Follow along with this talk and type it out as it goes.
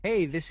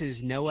Hey, this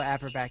is Noah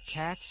Apperback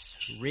Katz,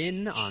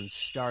 Rin on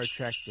Star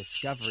Trek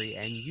Discovery,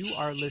 and you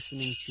are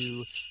listening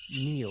to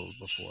Kneel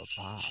Before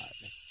Pod.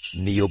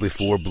 Kneel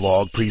Before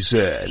Blog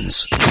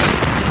presents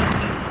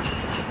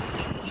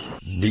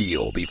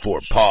Kneel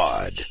Before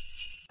Pod.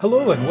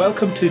 Hello and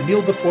welcome to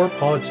Kneel Before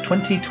Pod's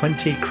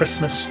 2020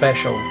 Christmas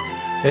special.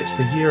 It's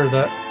the year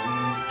that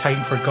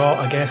time forgot,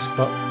 I guess,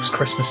 but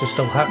Christmas is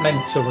still happening,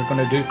 so we're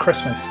going to do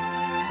Christmas.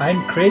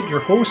 I'm Craig,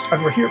 your host,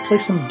 and we're here to play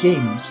some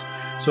games.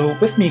 So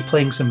with me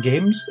playing some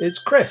games is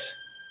Chris.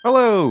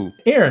 Hello.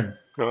 Aaron.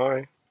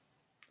 Hi.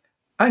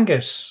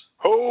 Angus.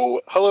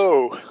 Oh,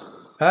 hello.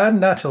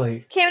 And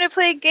Natalie. Came to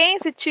play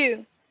games with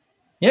you.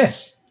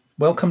 Yes.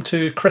 Welcome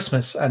to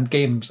Christmas and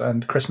games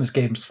and Christmas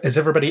games. Is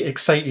everybody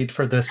excited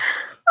for this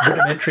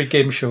rudimentary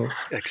game show?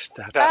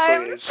 Ecstatic.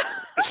 Natalie is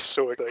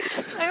so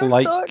excited. I'm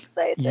Like so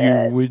excited.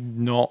 You would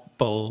not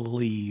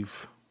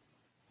believe.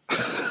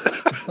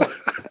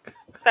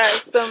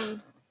 That's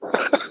some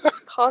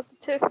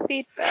positive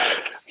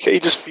feedback. Can you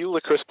just feel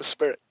the Christmas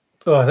spirit?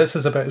 Oh, this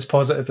is about as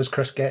positive as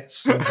Chris gets,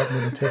 so I'm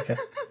going to take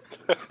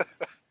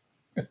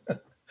it.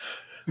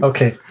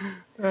 Okay.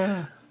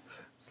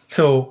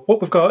 So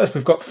what we've got is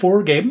we've got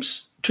 4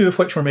 games, 2 of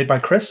which were made by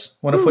Chris,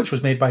 1 of which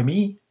was made by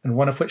me, and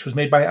 1 of which was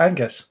made by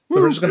Angus. So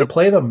we're just going to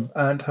play them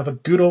and have a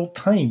good old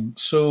time.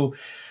 So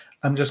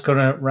I'm just going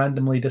to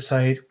randomly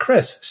decide.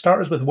 Chris,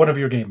 start us with one of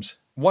your games.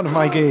 One of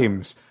my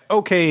games.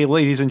 Okay,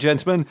 ladies and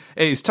gentlemen,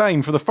 it's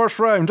time for the first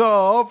round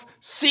of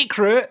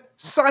Secret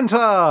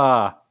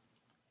Santa!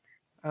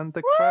 And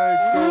the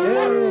crowd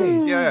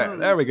goes. Yeah,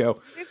 there we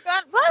go. We've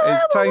gone.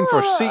 It's time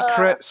for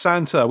Secret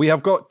Santa. We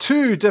have got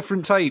 2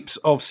 different types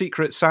of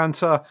Secret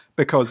Santa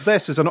because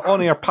this is an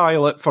on-air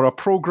pilot for a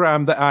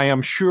program that I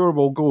am sure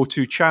will go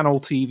to Channel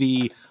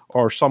TV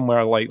or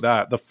somewhere like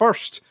that. The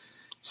first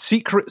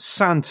Secret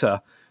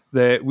Santa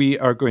that we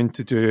are going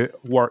to do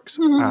works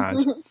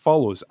as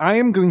follows. I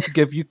am going to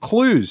give you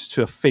clues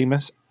to a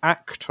famous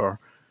actor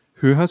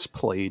who has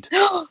played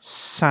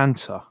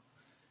Santa.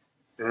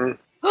 Your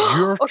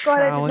Oh God,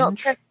 I did not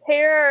challenge,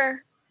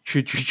 prepare.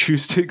 should you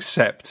choose to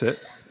accept it,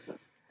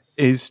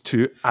 is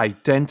to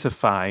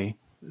identify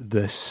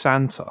the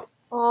Santa.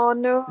 Oh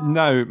no.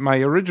 Now, my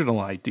original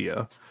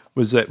idea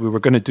was that we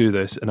were going to do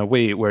this in a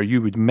way where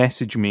you would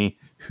message me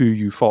who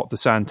you thought the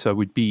Santa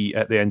would be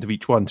at the end of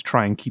each one to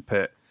try and keep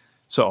it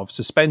sort of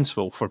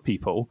suspenseful for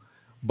people.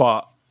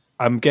 But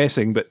I'm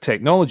guessing that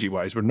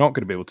technology-wise, we're not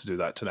going to be able to do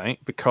that tonight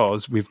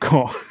because we've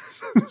got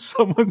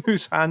someone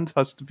whose hand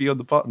has to be on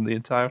the button the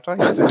entire time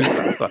to do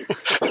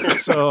Santa.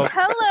 So,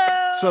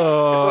 Hello.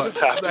 so It doesn't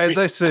have to be.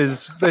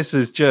 this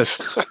is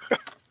just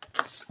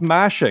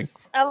smashing.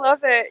 I love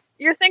it.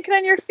 You're thinking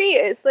on your feet.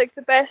 It's like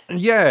the best.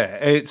 Yeah,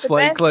 it's The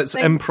like best let's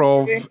thing to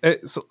improv. do.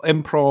 It's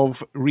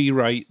improv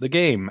rewrite the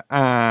game,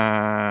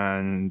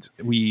 and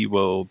we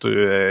will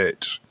do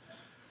it.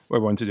 We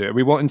want to do it.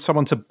 We want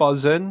someone to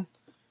buzz in.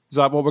 Is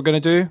that what we're going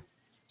to do?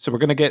 So we're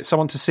going to get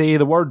someone to say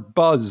the word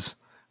 "buzz"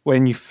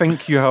 when you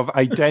think you have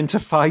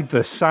identified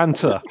the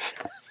Santa.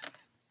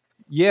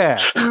 Yeah,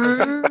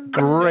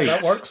 great.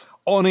 That works.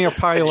 On-air And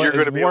pilot you're is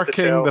gonna be able to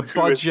working, tell the who is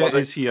budget buzzing.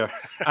 is here.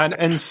 And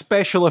in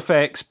special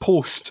effects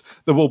post,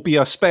 there will be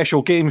a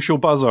special game show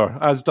buzzer,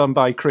 as done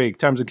by Craig.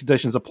 Terms and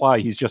conditions apply.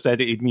 He's just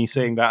edited me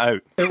saying that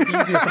out. It'll be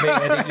easier for me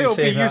to edit you It'll be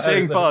saying you that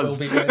saying out than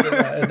buzz. It will be editing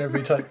that in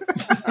every time.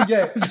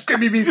 Yeah, it's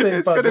going to be me saying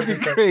It's buzz. going to be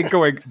every time. Craig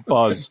going,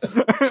 buzz.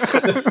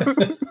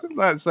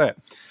 That's it.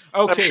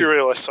 Okay. I'm sure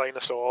he'll assign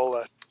us all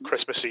a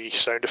Christmassy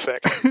sound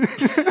effect.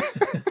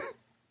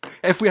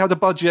 If we had a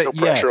budget, No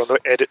pressure yes. on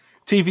the edit.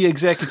 TV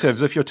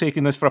executives, if you're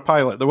taking this for a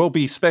pilot, there will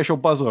be special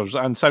buzzers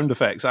and sound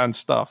effects and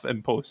stuff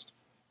in post.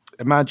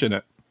 Imagine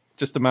it.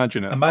 Just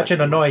imagine it.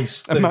 Imagine a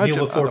noise. The Imagine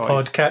Kneel Before a Pod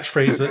noise.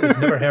 catchphrase that is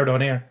never heard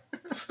on air.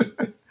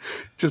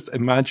 Just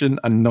imagine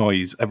a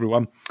noise,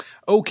 everyone.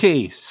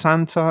 Okay,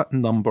 Santa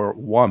number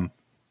 1.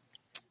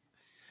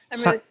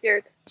 I'm really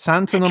scared.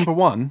 Santa number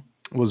 1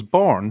 was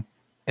born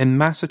in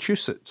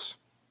Massachusetts.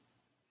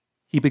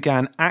 He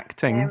began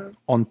acting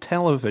on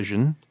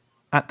television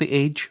at the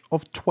age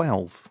of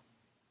 12.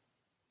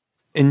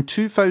 In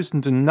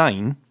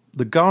 2009,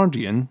 The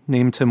Guardian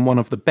named him one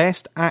of the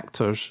best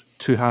actors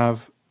to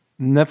have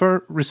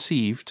never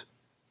received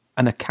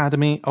an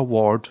Academy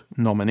Award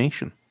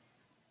nomination.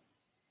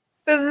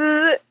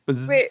 Buzz.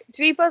 Buzz. Wait,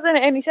 do we buzz in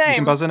at any You time?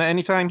 can buzz in at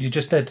any time. You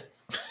just did.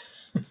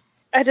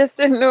 I just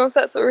didn't know if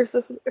that's what we're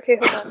supposed to. Okay,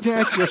 hold on.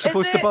 Yeah, you're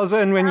supposed to it buzz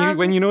in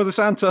when you know the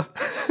Santa.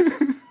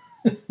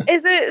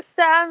 Is it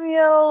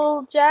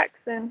Samuel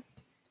Jackson?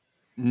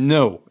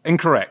 No,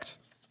 incorrect.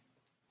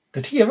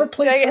 Did he ever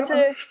play Do I get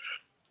Santa? to?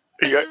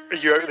 Are you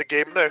out of the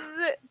game now?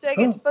 Do I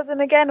get to buzz in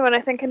again when I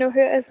think I know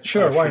who it is?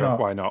 Sure, why Sure, not?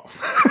 Why not?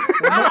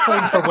 We're not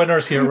playing for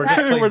winners here. We're just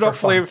playing we're for not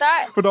playing. fun.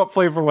 That We're not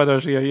playing for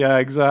winners here. Yeah,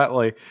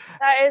 exactly.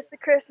 that is the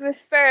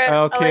Christmas spirit.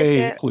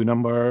 Okay, I like it. clue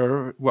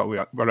number. What we're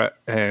at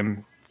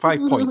 5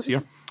 points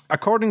here.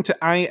 According to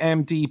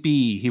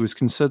IMDb, he was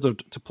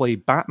considered to play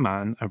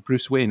Batman,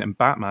 Bruce Wayne in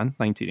Batman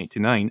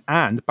 1989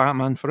 and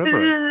Batman Forever.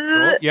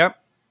 Oh,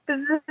 yep,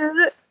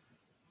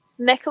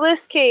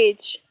 Nicholas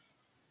Cage.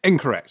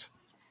 incorrect.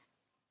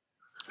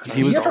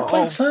 He was You ever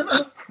played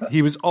Santa?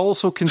 He was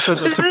also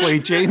considered to play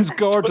James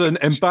Gordon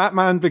in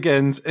Batman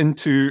Begins in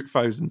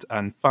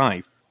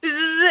 2005.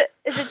 Is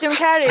it Jim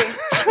Carrey?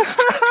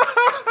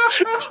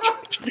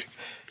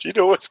 Do you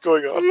know what's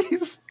going on?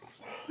 Please.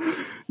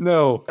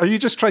 No. Are you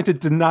just trying to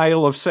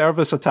denial of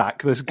service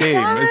attack this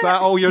game? Is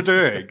that all you're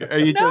doing? Are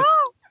you just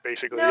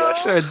Basically, No.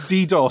 yes. a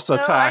DDoS I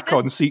attack just-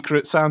 on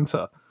Secret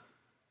Santa?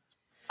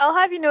 I'll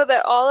have you know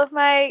that all of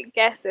my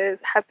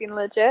guesses have been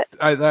legit.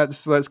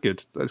 That's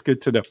good. That's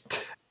good to know.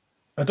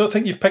 I don't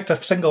think you've picked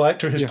a single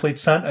actor who's played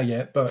Santa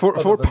yet. But Four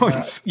other than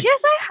points. that-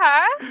 Yes, I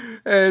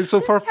have. So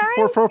for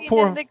Carrey's been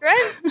poor. in The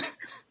Grinch,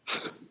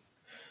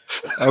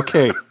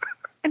 Okay.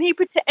 and he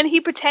pretended to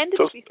be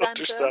Doesn't Santa.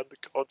 understand the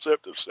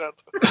concept of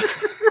Santa.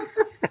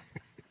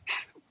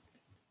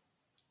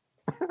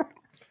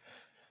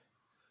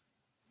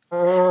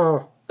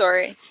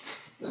 Sorry.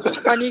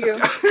 On you go.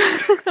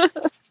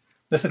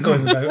 This is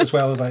going about as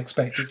well as I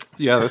expected.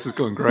 Yeah, this is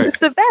going great. It's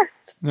the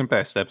best. The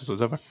best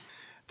episode ever.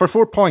 For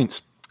 4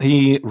 points,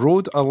 he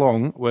rode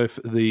along with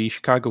the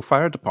Chicago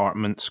Fire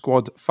Department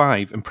Squad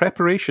 5 in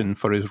preparation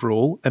for his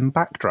role in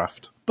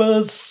Backdraft.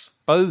 Buzz.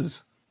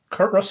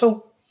 Kurt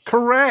Russell.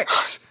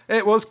 Correct!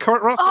 It was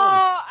Kurt Russell.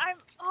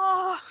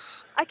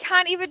 I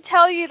can't even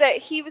tell you that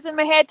he was in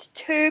my head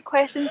 2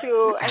 questions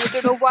ago, and I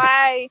don't know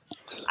why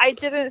I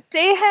didn't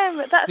say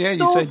him. That's Yeah,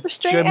 so you said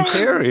frustrating. Jim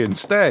Carrey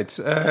instead.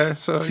 See, I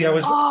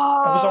was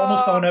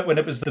almost on it when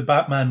it was the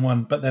Batman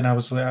one, but then I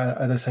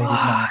decided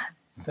nah.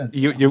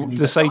 You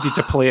decided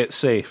to play it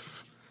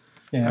safe.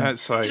 Yeah.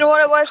 That's Do like, you know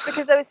what it was?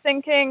 Because I was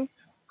thinking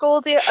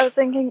Goldie. I was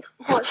thinking,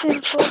 what's his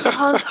Goldie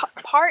Hawn's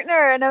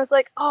partner? And I was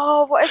like,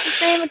 oh, what is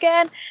his name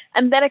again?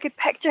 And then I could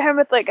picture him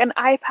with like an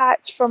eye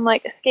patch from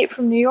like Escape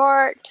from New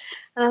York.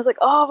 And I was like,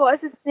 oh, what is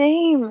his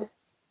name?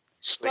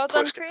 Snake Well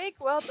done, Plissken. Craig.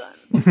 Well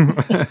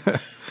done.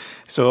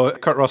 So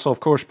Kurt Russell, of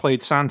course,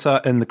 played Santa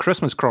in The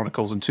Christmas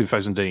Chronicles in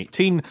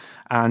 2018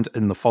 and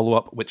in the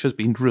follow-up, which has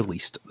been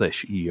released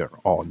this year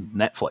on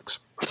Netflix.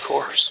 Of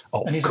course.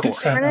 Of And he's a good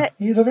course. Santa.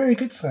 He's a very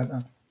good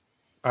Santa.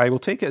 I will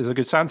take it as a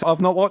good Santa. I've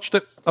not watched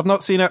it. I've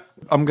not seen it.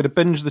 I'm going to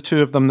binge the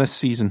 2 of them this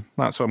season.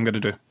 That's what I'm going to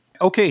do.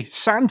 Okay,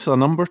 Santa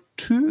number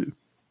 2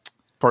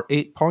 for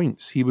 8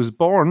 points. He was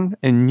born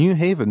in New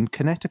Haven,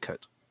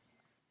 Connecticut.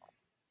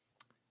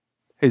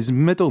 His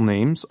middle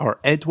names are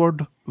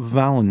Edward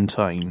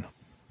Valentine.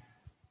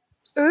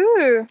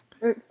 Ooh.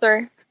 Oops,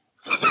 sorry.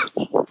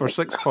 For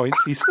 6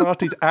 points, he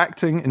started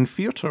acting in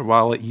theatre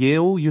while at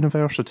Yale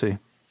University.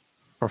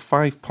 For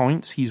 5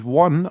 points, he's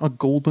won a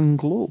Golden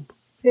Globe.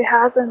 Who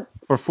hasn't?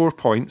 For 4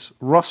 points,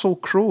 Russell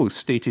Crowe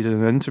stated in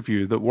an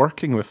interview that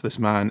working with this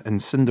man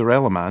in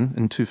Cinderella Man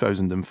in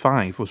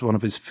 2005 was one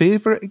of his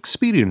favourite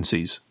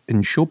experiences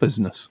in show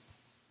business.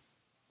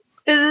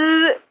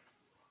 Is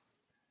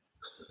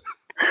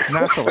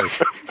Natalie.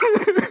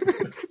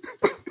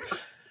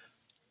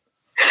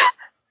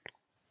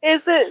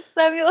 it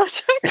Samuel L.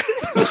 Jackson?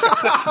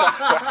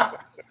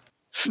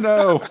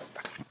 No.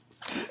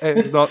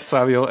 It's not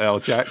Samuel L.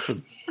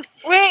 Jackson.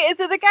 Wait, is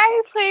it the guy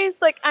who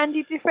plays like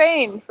Andy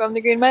Dufresne from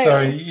The Green Mile?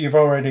 Sorry, you've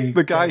already...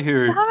 The guy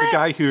who.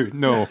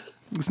 No.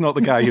 It's not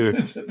the guy who.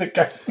 The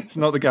guy... It's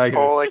not the guy who.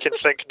 All I can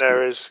think now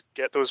is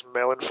get those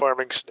melon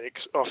farming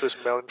snakes off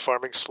this melon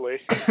farming sleigh.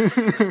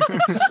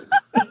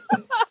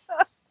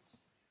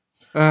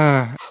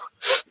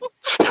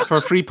 For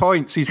 3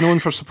 points, he's known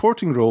for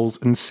supporting roles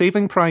in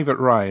Saving Private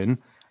Ryan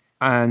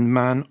and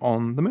Man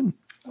on the Moon.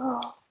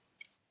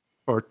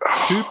 For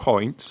 2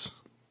 points,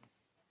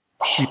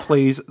 he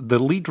plays the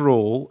lead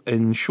role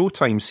in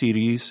Showtime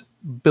series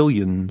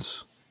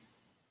Billions.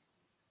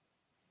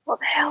 What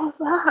the hell is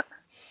that?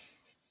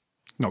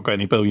 Not got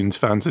any Billions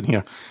fans in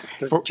here.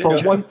 For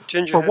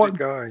Ginger-headed one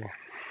guy.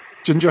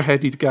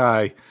 ginger-headed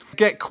guy.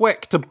 Get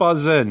quick to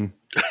buzz in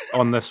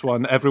on this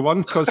one,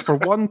 everyone, because for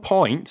 1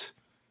 point,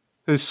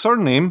 his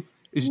surname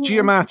is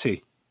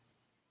Giamatti.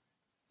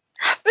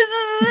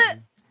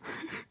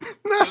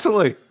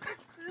 Natalie.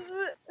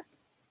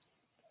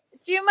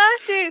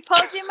 Giamatti, Paul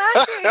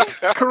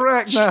Giamatti.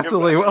 Correct,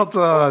 Natalie. Well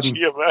done.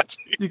 Giamatti.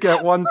 You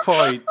get 1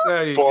 point.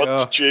 There you Bond, go.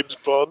 James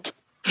Bond.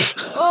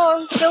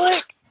 Oh,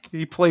 Philip.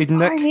 He played I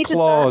Nick needed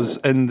Claus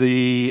in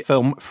the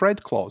film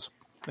Fred Claus.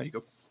 There you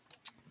go.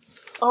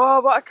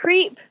 Oh, what a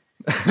creep.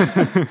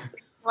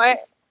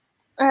 What?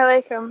 I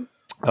like him.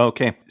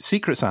 Okay,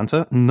 Secret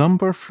Santa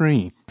number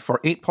 3. For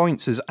 8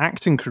 points, his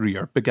acting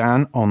career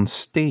began on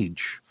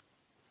stage.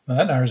 Well,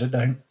 that narrows it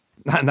down.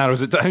 That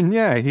narrows it down,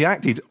 yeah. He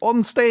acted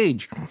on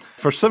stage.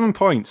 For 7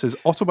 points, his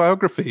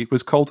autobiography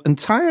was called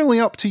Entirely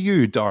Up to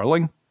You,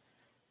 Darling.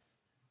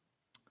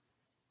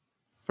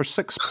 For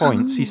 6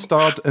 points, he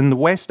starred in the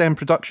West End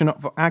production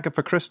of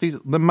Agatha Christie's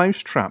The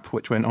Mousetrap,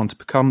 which went on to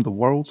become the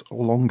world's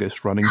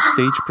longest-running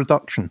stage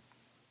production.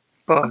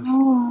 Buzz.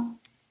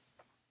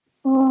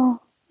 Oh.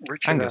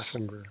 Richard Angus.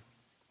 Attenborough.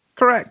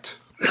 Correct.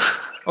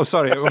 Oh,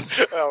 sorry, it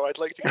was... Oh, I'd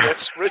like to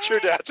guess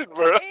Richard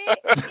Attenborough.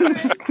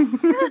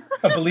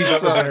 I believe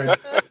that was Aaron.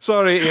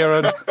 Sorry,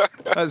 Aaron.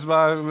 That's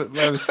my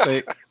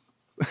mistake.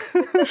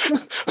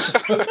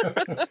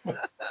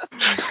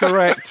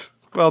 Correct.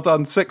 Well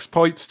done. 6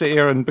 points to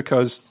Aaron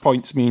because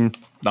points mean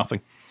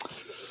nothing.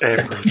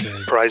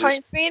 Everything. Prizes.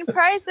 Points mean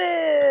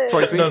prizes.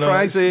 Points mean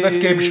prizes. This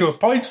game show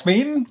points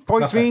mean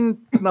Points nothing.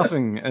 mean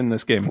nothing in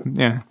this game.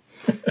 Yeah.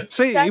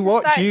 See,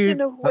 what do Satisfaction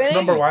you... of That's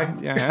winning. number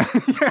one. Yeah.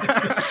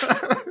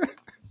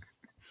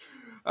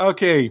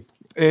 Okay.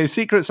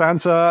 Secret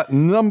Santa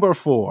number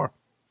 4.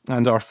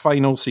 And our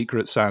final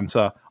Secret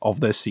Santa of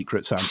this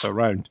Secret Santa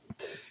round.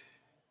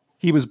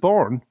 He was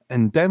born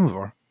in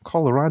Denver,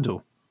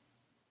 Colorado.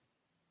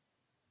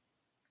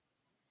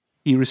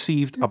 He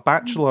received a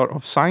Bachelor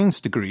of Science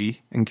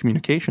degree in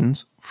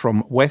Communications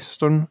from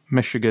Western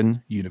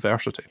Michigan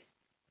University.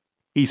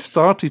 He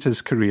started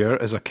his career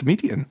as a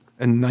comedian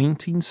in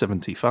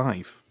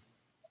 1975.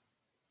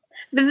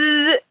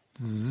 Bzzz.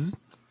 Zzz.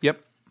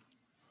 Yep,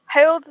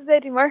 How old is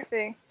Eddie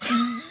Murphy?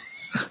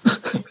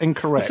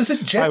 incorrect. This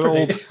isn't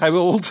Jeopardy. How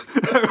old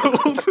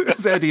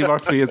is Eddie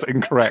Murphy is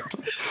incorrect.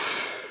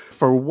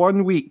 For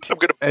 1 week. I'm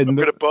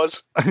gonna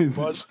buzz.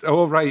 Buzz.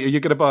 Oh, right. Are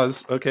you going to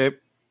buzz? Okay.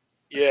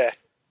 Yeah.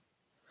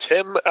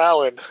 Tim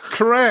Allen.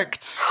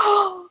 Correct.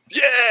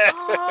 Yes!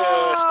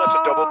 That's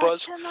a double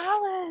buzz. Tim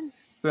Allen.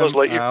 Buzz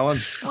Lightyear. Alan.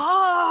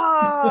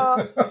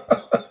 Oh,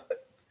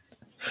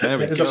 There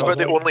we It is go. He was about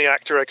the only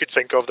actor I could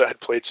think of that had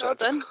played well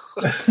Santa.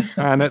 done.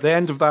 And at the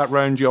end of that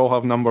round, you all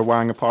have number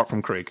one apart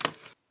from Craig,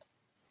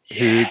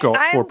 who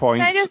got 4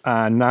 points,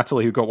 and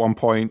Natalie, who got 1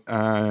 point,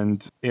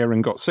 and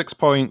Aaron got 6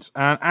 points,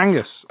 and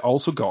Angus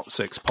also got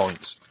 6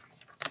 points.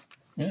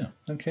 Yeah,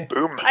 okay.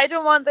 Boom. I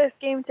don't want this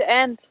game to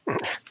end.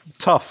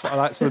 Tough.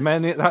 That's how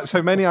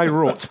many I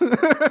wrote.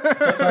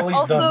 That's all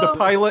he's done. The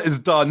pilot is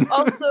done.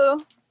 Also,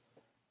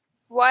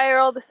 why are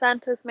all the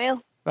Santas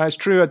male? That's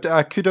true.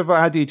 I could have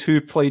added who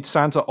played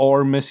Santa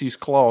or Mrs.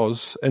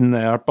 Claus in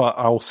there, but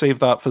I'll save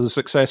that for the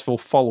successful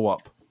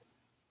follow-up.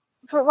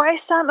 But why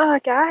is Santa a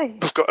guy?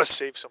 We've got to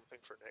save something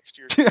for next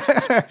year.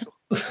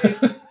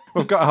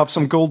 We've got to have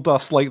some gold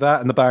dust like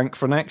that in the bank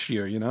for next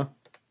year, you know?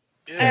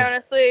 I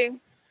honestly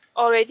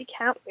already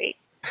can't wait.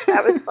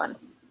 That was fun.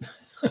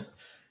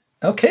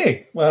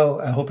 Okay,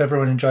 well, I hope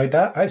everyone enjoyed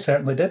that. I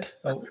certainly did.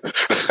 Oh,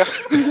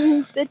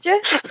 Did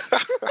you?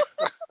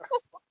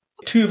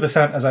 2 of the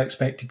Santas I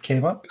expected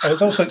came up. I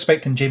was also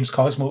expecting James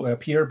Cosmo to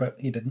appear, but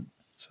he didn't.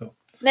 So,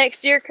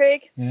 Next year,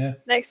 Craig. yeah.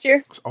 Next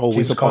year. It's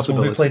always James a Cosmo,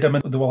 who possibility. played him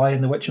in The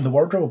Lion, the Witch, and the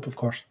Wardrobe, of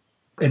course,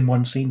 in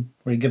one scene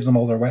where he gives them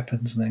all their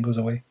weapons and then goes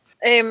away.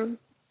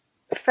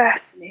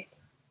 Fascinating.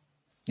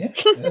 Yeah,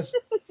 it is.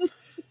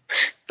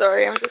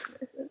 Sorry, I'm just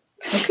missing.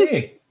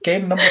 Okay,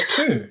 game number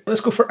 2.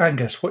 Let's go for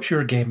Angus. What's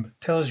your game?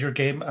 Tell us your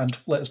game and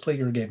let us play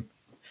your game.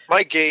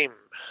 My game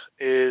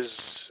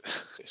is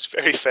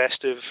very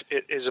festive.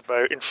 It is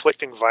about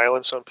inflicting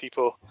violence on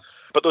people,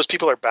 but those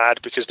people are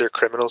bad because they're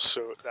criminals,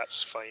 so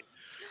that's fine.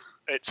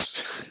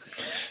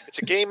 It's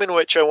a game in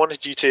which I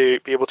wanted you to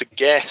be able to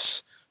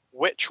guess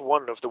which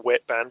one of the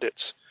wet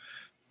bandits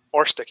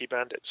or sticky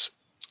bandits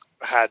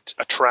had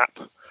a trap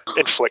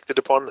inflicted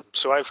upon them.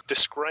 So I've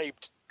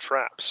described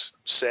traps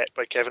set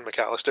by Kevin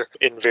McAllister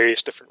in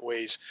various different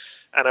ways,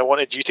 and I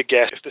wanted you to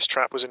guess if this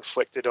trap was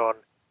inflicted on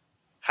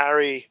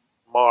Harry,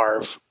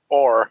 Marv,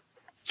 or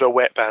the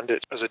Wet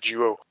Bandits as a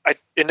duo. I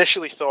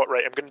initially thought,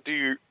 right, I'm going to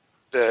do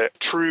the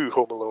true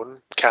Home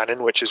Alone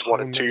canon, which is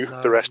 1 and 2.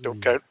 no. The rest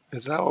don't count.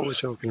 Is that what we're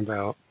talking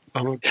about?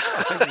 I think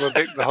I'm a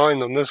bit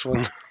behind on this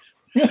one.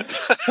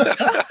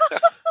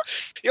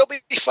 You'll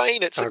be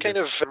fine. It's a Okay. kind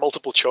of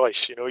multiple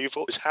choice. You know, you've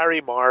always Harry,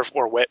 Marv,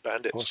 or Wet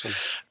Bandits.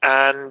 Awesome.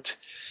 And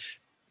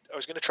I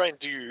was going to try and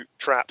do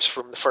traps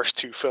from the first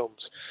 2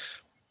 films.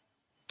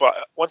 But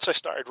once I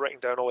started writing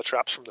down all the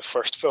traps from the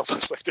first film, I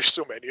was like, there's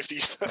so many of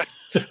these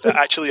that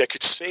actually I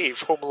could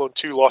save Home Alone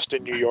 2 Lost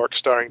in New York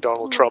starring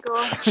Donald Trump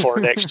God. for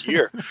next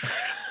year.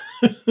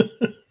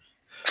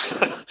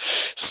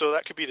 So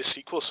that could be the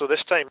sequel. So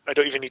this time I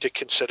don't even need to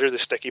consider the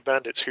Sticky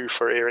Bandits, who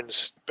for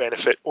Aaron's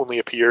benefit only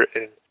appear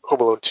in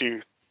Home Alone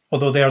 2.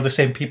 Although they are the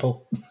same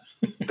people.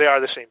 They are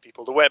the same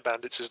people. The Wet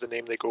Bandits is the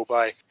name they go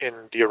by in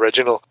the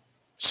original.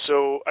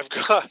 So I've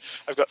got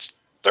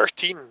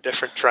 13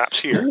 different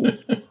traps here.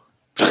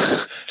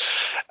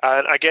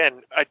 And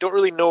again, I don't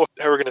really know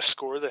how we're going to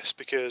score this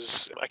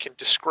because I can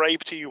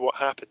describe to you what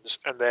happens,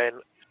 and then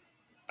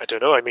I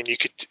don't know. I mean, you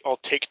could all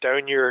take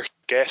down your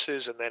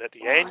guesses, and then at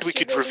the end we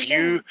should could we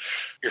review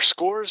your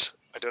scores.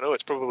 I don't know.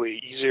 It's probably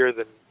easier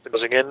than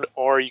buzzing in,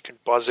 or you can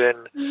buzz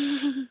in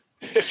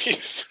if you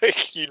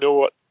think you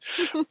know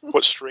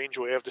what strange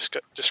way I've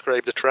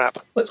described the trap.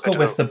 Let's I go don't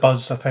with know. the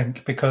buzz, I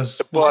think, because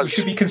The buzz. we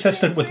should be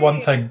consistent with one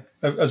thing,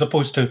 as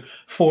opposed to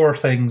 4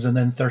 things and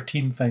then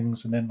 13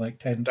 things and then like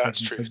 10 That's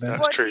things. true, and then-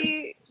 that's true.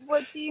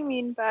 What do you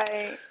mean by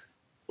the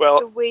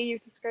Well, way you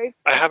described?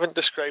 I haven't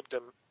described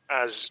them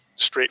as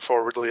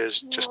straightforwardly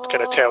as just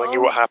kind of telling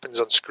you what happens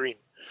on screen,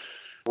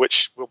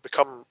 which will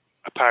become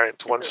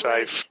apparent once like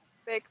I've...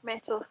 Big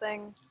metal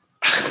thing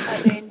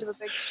at the end of a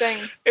big string.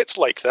 It's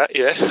like that,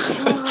 yeah.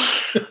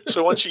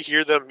 So once you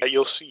hear them,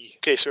 you'll see.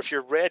 Okay, so if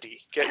you're ready,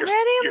 get your, I'm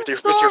ready. I'm your,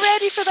 so with your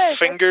ready for this.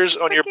 fingers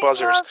on your Freaking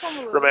buzzers. love Home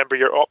Alone. Remember,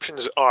 your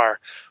options are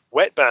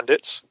Wet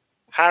Bandits,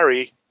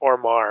 Harry, or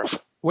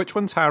Marv. Which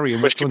one's Harry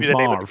and Which which could one's be the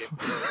name of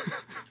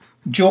Marv?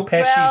 Joe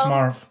Pesci's Well,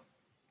 Marv.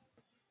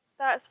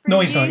 That's for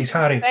No, you he's not. He's to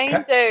Harry. Find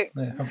out. Yeah,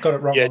 I've got it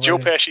wrong. Yeah, Joe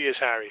already. Pesci is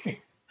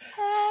Harry.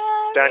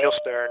 Daniel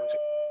Stern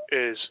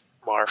is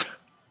Marv.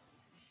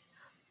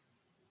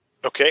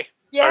 Okay.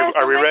 Yes,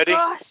 Are oh we my ready?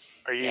 Gosh.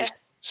 Are you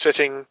Yes.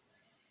 sitting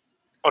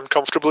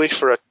uncomfortably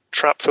for a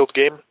trap-filled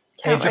game?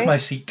 Can't Edge of wait. my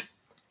seat.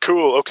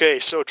 Cool. Okay,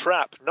 so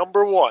trap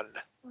number 1.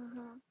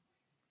 Mhm.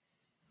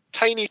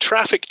 Tiny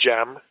traffic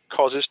jam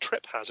causes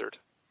trip hazard.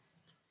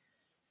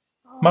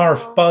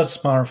 Marv. Oh.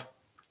 Buzz. Marv.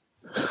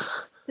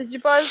 Did you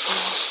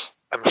buzz?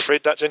 I'm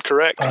afraid that's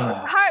incorrect.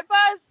 Ah.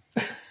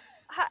 Buzz.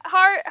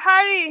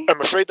 Harry.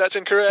 I'm afraid that's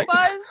incorrect.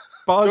 Buzz.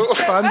 Buzz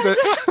No.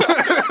 Bandits.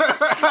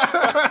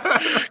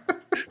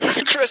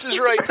 Chris is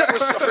right. That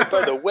was suffered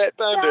by the wet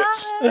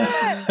bandits.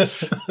 Damn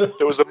it.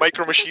 There was the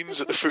micro machines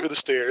at the foot of the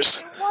stairs.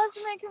 It was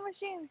making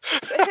machines.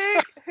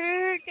 But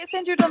who gets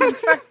injured on them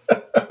first?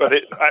 But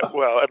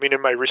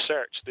in my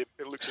research, it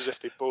looks as if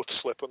they both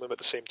slip on them at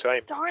the same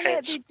time. Darn it,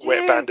 Hence, they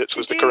wet do. bandits They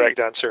was the do. correct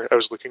answer I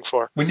was looking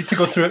for. We need to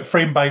go through it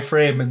frame by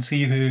frame and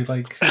see whose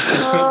foot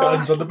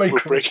lands on the We'll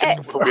micro. break it.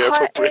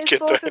 We'll break It's it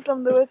both down. of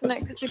them though, isn't it?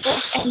 Because they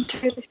both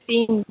enter the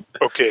scene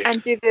Okay.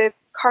 and do the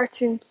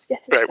cartoon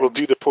sketches. Right, we'll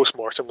do the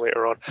post-mortem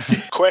later on.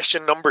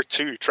 Question number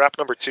 2, trap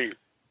number 2.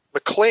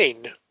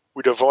 McLean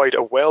would avoid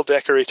a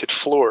well-decorated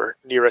floor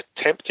near a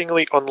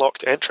temptingly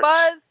unlocked entrance.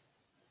 Buzz.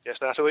 Yes,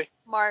 Natalie?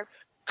 Marv.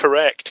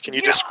 Correct. Can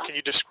you Yes! can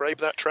you describe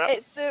that trap?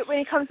 It's when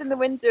he comes in the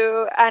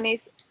window and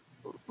he's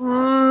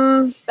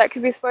that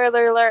could be a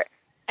spoiler alert,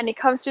 and he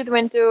comes through the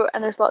window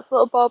and there's lots of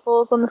little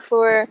bubbles on the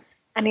floor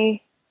and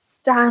he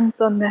stands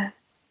on them.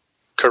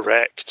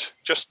 Correct.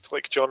 Just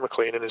like John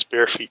McClane and his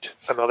bare feet.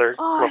 Another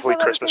I lovely thought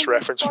that was Christmas going to be a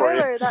reference for you.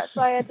 spoiler, that's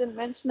why I didn't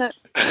mention it.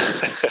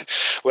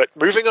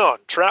 Moving on.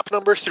 Trap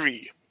number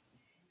 3.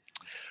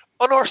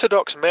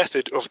 Unorthodox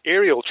method of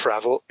aerial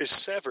travel is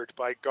severed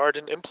by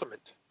garden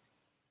implement.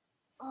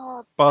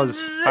 Oh,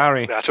 Buzz.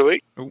 Harry.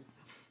 Natalie? Oh.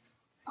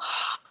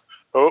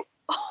 Oh.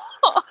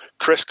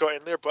 Chris got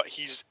in there, but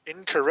he's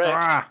incorrect.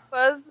 Ah.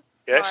 Buzz.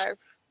 Yes. Marv.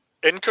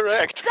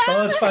 Incorrect.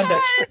 Buzz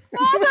Bandits.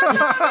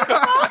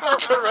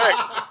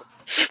 Correct.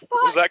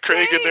 Was that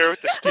Craig in there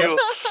with the steel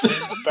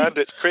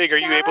bandits? Craig, are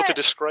you Damn able to it.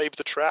 describe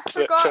the trap I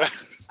forgot.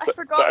 I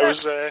forgot that I that.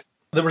 was...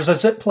 There was a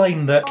zip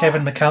line that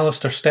Kevin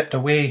McAllister stepped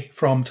away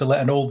from to let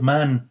an old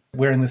man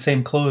wearing the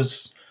same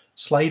clothes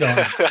slide on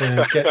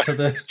to get to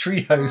the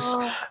treehouse,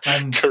 Oh.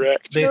 and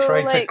Correct. they So,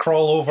 tried to like-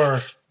 crawl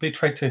over. They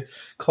tried to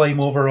climb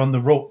over on the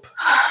rope,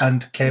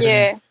 and Kevin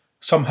Yeah.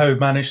 somehow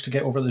managed to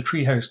get over the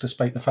treehouse,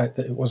 despite the fact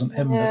that it wasn't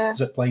him Yeah. that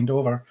zip lined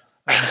over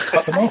and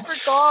cut them I off.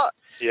 forgot.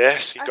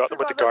 Yes, he I got them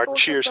with the forgot that garden both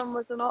shears. of them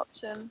was an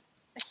option.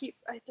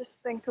 I just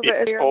think of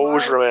it as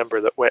Always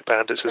remember that wet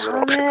bandits is an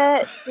option.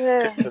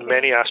 It. In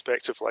many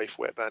aspects of life,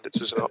 wet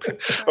bandits is an option.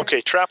 Okay,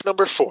 trap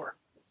number 4.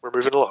 We're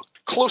moving along.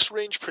 Close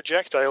range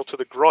projectile to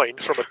the groin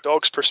from a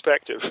dog's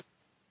perspective.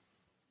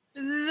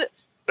 Bzz.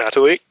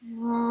 Natalie?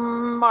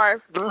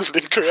 Marv.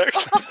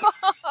 Incorrect.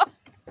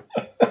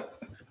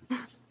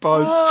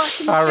 Buzz. Oh,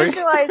 can you Harry.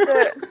 visualize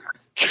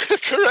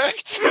it?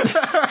 Correct.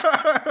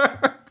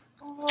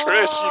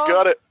 Chris, you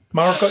got it.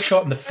 Marv got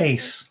shot in the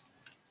face.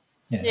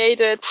 Yeah, you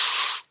did.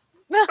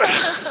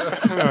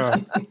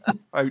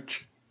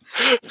 Ouch.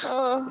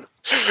 Oh.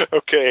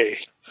 Okay,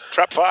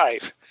 trap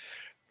 5.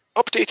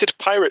 Updated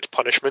pirate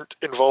punishment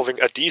involving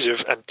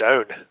adhesive and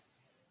down.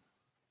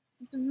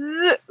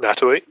 Bzz.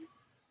 Natalie?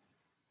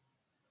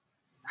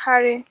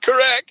 Harry.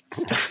 Correct.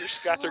 Your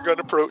scattergun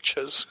approach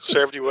has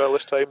served you well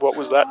this time. What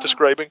was that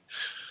describing?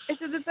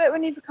 Is it the bit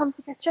when he becomes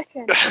like a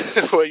chicken?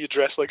 Where you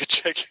dress like a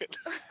chicken.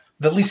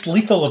 The least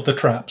lethal of the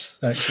traps,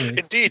 actually.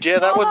 Indeed, yeah,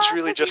 that Oh, one's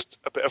really because just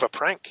a bit of a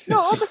prank.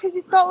 No, because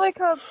he's got like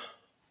a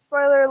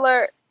spoiler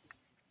alert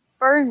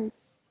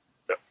burns.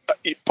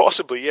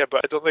 Possibly, yeah,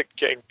 but I don't think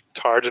getting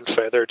tarred and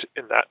feathered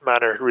in that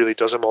manner really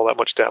does him all that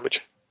much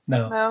damage.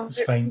 No, No, it's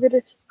he fine. would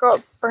have just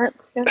got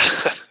burnt skin.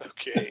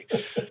 Okay.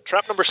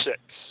 Trap number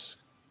 6.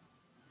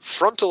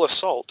 Frontal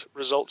assault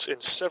results in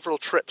several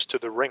trips to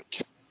the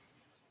rink.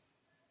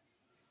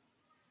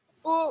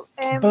 Oh,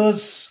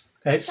 Buzz,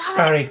 it's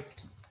Harry.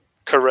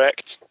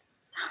 Correct.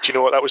 Do you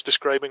know what that was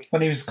describing?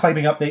 When he was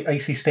climbing up the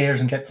icy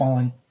stairs and kept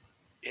falling.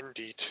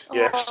 Indeed,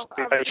 yes.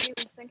 I The was ice,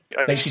 even thinking.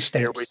 Icy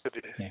stairway steps.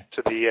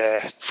 to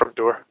the front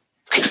door.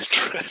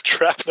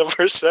 Trap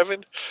number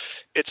 7.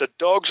 It's a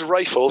dog's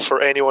rifle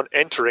for anyone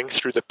entering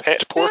through the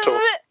pet portal.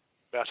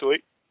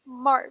 Natalie?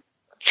 Marv.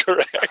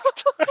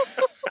 Correct.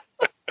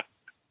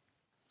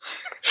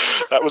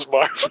 That was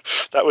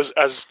Marv. That was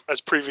as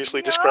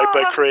previously described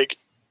by Yes. Craig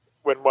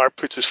when Marv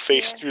puts his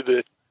face Yes. through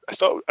the... I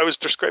thought I was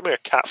describing a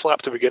cat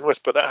flap to begin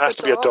with, but that has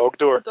It's to be a dog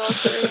door.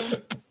 It's a dog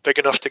door. Big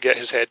enough to get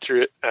his head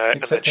through it and then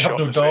Except they shot have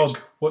in no the face.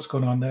 dog. What's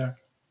going on there?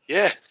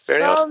 Yeah,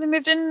 very Well, odd. they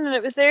moved in and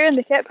it was there and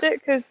they kept it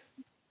because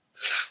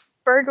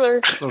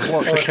burglars. There's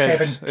lots Or of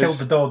kids. Kevin killed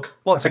the dog.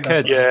 Lots I of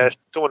think that's- kids.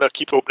 Yeah, don't want to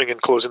keep opening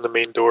and closing the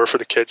main door for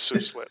the kids, so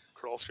just let them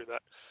crawl through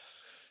that.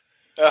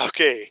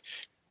 Okay.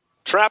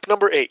 Trap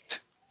number 8.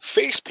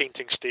 Face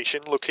painting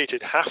station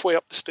located halfway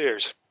up the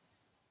stairs.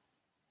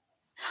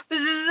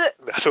 Bzzz.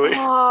 Natalie,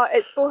 Oh,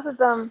 it's both of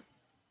them.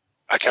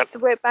 I can't. It's the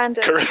Wet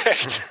Bandit.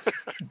 Correct.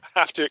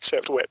 Have to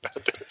accept Wet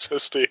Bandits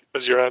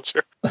as your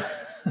answer.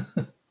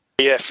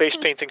 Yeah, face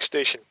painting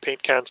station.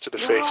 Paint cans to the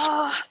face.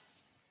 Yes.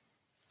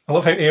 I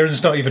love how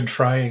Aaron's not even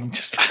trying.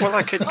 Just Well,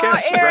 I could Oh,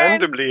 guess Aaron.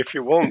 randomly if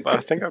you want, but I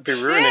think I'd be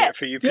ruining it. it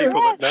for you Yeah,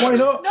 people that know. why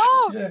not?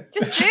 No, Yeah.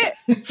 just do it.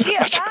 Do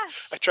it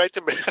fast. I tried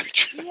to.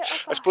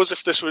 I suppose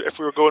if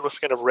we were going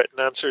with kind of written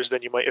answers,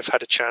 then you might have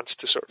had a chance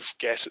to sort of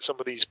guess at some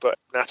of these. But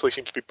Natalie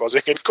seems to be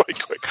buzzing in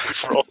quite quickly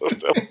for all of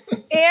them.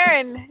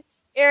 Aaron,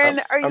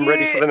 are you I'm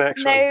ready for the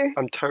next now? one.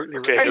 I'm totally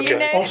Okay, ready. Are you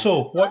now?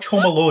 Also, watch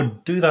Home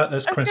Alone. Do that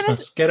this I was gonna-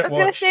 Christmas. Get I it was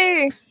going to watched.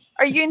 say,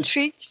 are you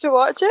intrigued to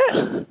watch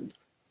it?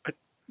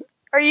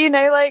 Are you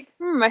now like,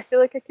 I feel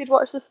like I could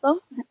watch this film?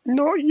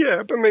 Not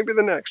yet, but maybe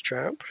the next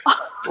trap.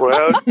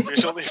 Well,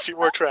 there's only a few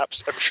more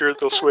traps. I'm sure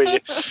they'll sway you.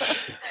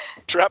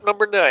 Trap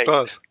number 9.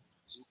 Buzz.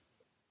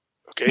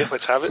 Okay,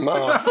 let's have it.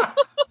 Marv.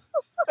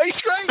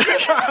 He's right.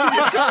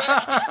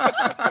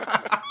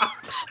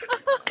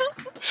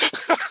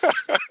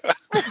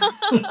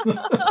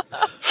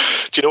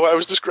 Do you know what I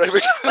was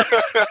describing?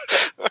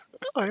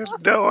 I have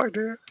no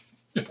idea.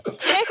 Make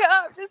it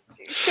up. Just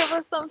give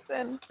us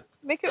something.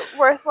 Make it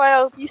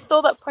worthwhile. You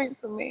stole that point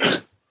from me.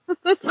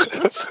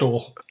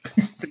 Stole.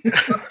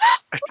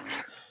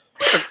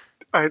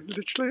 I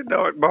literally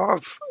know it,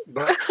 Marv.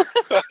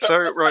 So,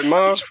 right,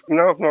 Marv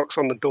knocks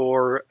on the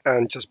door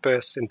and just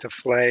bursts into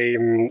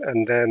flame,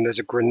 and then there's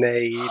a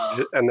grenade,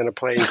 and then a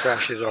plane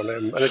crashes on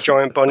him, and a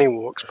giant bunny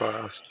walks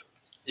past.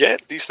 Yeah,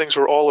 these things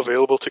were all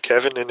available to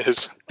Kevin in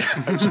his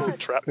household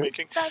trap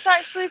making. That's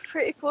actually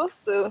pretty close,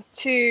 though,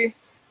 to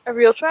a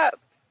real trap.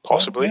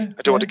 Possibly. Yeah,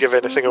 I don't want to give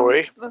anything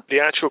away. That's- The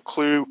actual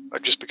clue,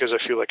 just because I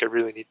feel like I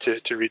really need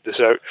to read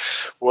this out,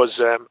 was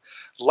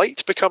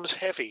light becomes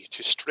heavy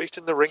to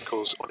straighten the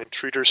wrinkles on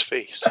intruder's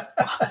face,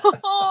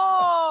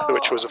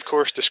 which was, of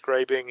course,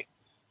 describing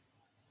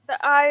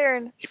the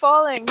iron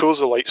falling. pulls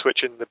the light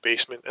switch in the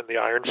basement and the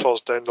iron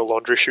falls down the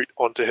laundry chute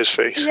onto his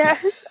face.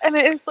 Yes, and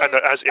it's like,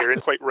 And as Aaron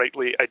quite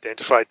rightly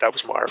identified, that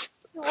was Marv.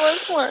 it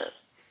was more.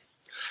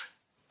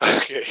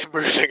 Okay,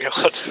 moving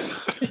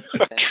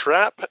on.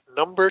 Trap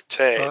number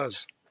 10.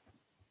 Buzz.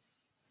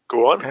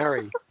 Go on.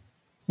 Harry.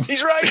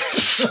 He's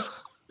right!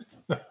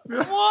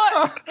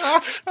 What?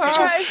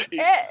 That's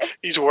it.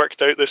 He's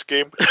worked out this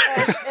game.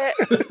 That's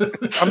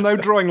it. I'm now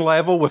drawing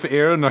level with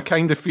Aaron. I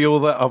kind of feel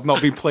that I've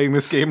not been playing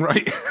this game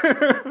right.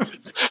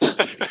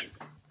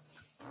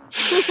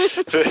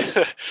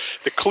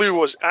 The clue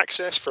was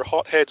access for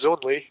hotheads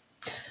only.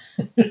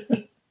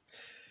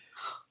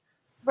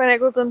 When it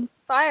goes on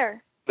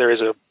fire. There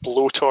is a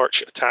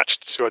blowtorch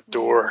attached to a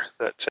door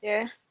that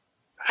Yeah.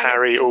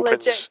 Harry And it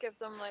opens. Legit gives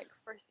them like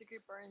first degree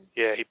burns.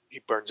 Yeah, he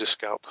burns his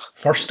scalp.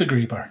 First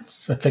degree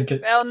burns. I think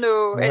it's. Well,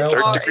 no, it's Well, Third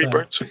not. degree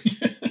burns.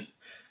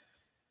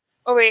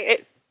 Oh wait,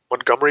 it's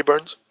Montgomery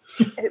burns.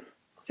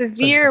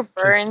 severe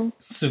burns.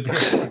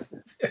 severe.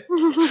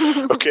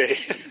 Okay.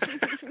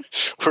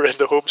 We're in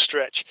the home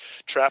stretch.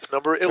 Trap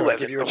number I'll 11.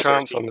 give you a of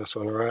chance 13. on this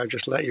one, alright? I'll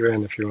just let you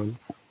in if you want.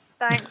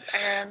 Thanks,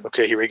 Aaron.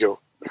 Okay, here we go.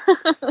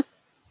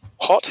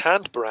 Hot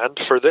hand brand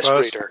for this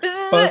Buzz. raider.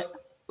 Buzz.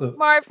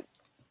 Marv.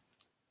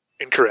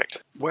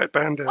 Incorrect. Wet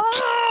bandit.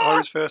 Ah! I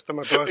was first on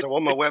my buzz. I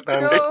want my wet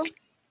bandit. No.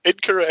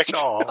 Incorrect.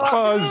 Aw.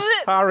 Buzz,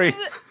 Harry.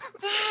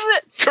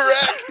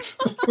 Correct.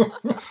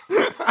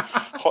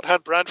 Hot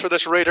hand brand for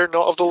this raider,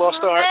 not of the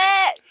Lost Ark.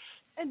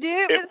 I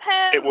knew it was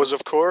him. It was,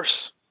 of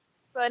course.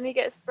 When he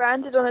gets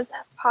branded on his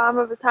palm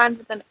of his hand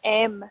with an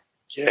M.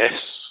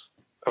 Yes.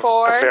 A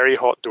For- very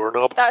hot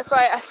doorknob. That's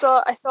why I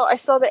thought I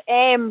saw the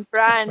M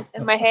brand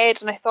in my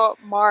head and I thought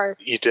Marv.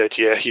 You did,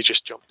 yeah. You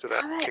just jumped to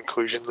Damn that it.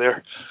 conclusion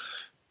there.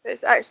 But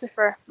it's actually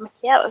for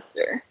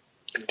McAllister.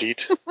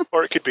 Indeed.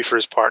 Or it could be for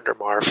his partner,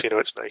 Marv. You know,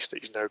 it's nice that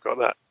he's now got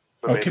that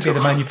Or it could be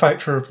memento. the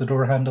manufacturer of the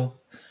door handle.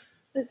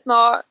 It's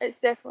not. It's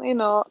definitely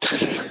not.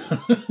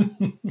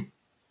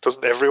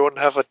 Doesn't everyone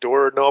have a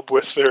doorknob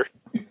with the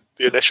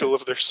initial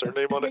of their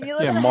surname on it? When you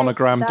look Yeah, at the heads of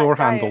that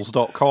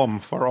monogramdoorhandles.com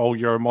for all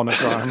your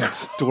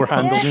monograms door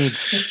handle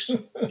needs.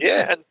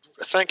 Yeah, and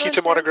thank you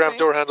to Sounds great.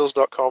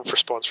 monogramdoorhandles.com for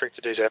sponsoring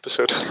today's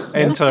episode.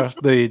 Enter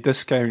the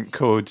discount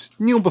code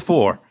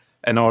NeilBefore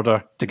in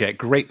order to get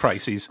great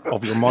prices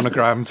of your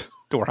monogrammed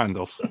door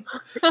handles.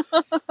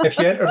 If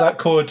you enter that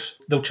code,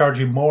 they'll charge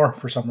you more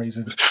for some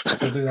reason.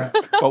 So do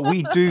that. But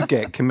we do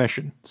get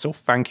commission, so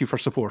thank you for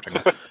supporting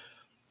us.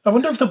 I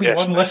wonder if there'll be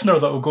Yes, one listener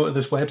that will go to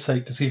this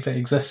website to see if it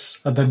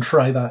exists and then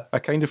try that. I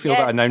kind of feel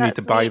Yes, that I now need that's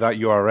to buy me. that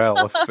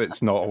URL if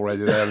it's not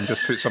already there and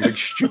just put something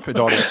stupid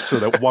on it so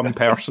that one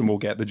person will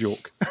get the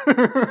joke.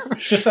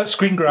 Just that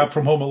screen grab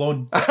from Home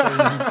Alone.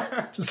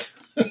 Just-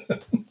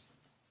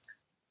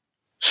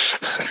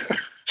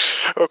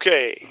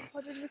 Okay,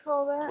 What did we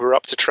call that? we're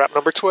up to trap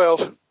number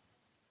 12.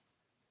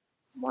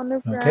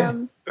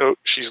 Monogram. Oh,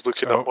 she's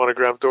looking up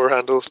monogram door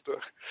handles.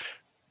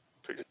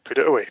 Put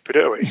it away, put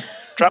it away.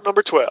 Trap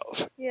number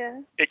 12.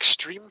 Yeah.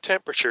 Extreme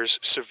temperatures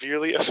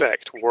severely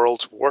affect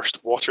world's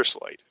worst water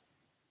slide.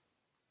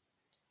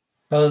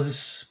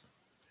 Let's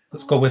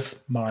go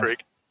with Marv.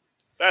 Craig?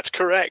 That's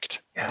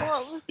correct. What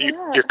was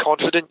You're that?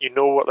 confident you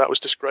know what that was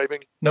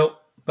describing? No,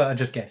 but I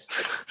just guessed.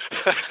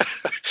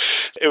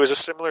 It was a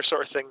similar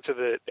sort of thing to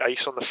the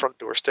ice on the front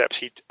door steps.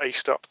 He'd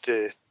iced up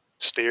the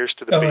stairs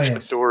to the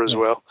basement door as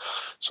well.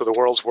 So the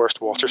world's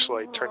worst water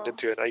slide turned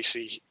into an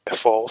icy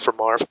fall for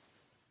Marv.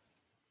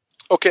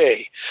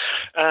 Okay,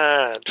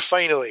 and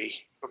finally,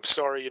 I'm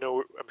sorry,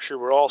 I'm sure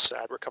we're all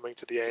sad we're coming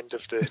to the end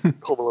of the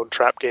Home Alone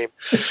trap game.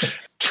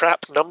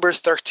 Trap number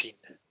 13.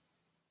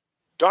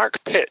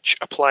 Dark pitch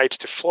applied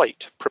to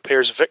flight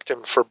prepares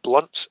victim for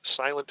Blunt's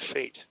silent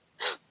fate.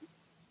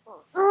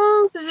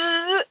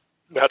 Bzzz.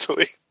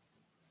 Natalie.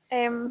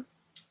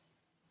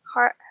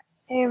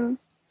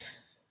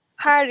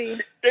 Harry.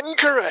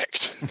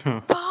 Incorrect.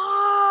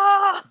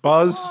 Ah!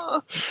 Buzz.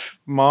 Oh.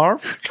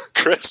 Marv.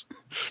 Chris.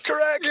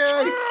 Correct.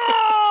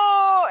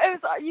 Oh, it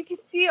was. You could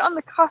see it on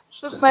the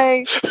cusp of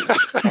my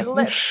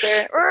lips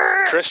there.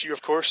 Chris, you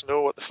of course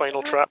know what the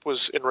final trap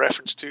was in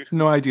reference to.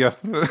 No idea.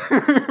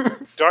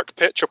 Dark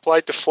pitch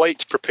applied to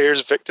flight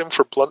prepares victim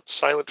for Blunt's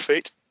silent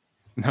fate.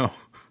 No.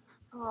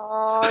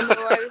 Oh no,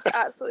 I was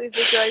absolutely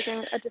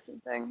visualizing a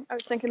different thing. I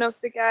was thinking of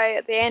the guy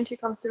at the end who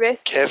comes to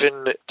rescue.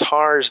 Kevin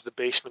tars the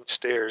basement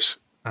stairs,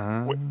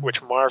 Ah.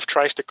 which Marv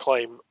tries to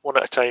climb one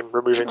at a time,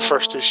 removing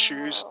first his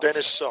shoes, then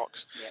his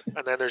socks,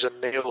 and then there's a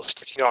nail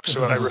sticking up.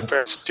 So I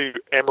refer to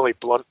Emily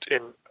Blunt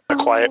in A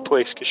Quiet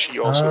Place because she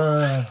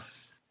also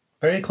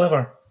Very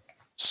clever.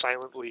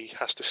 silently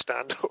has to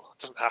stand,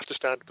 doesn't have to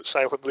stand, but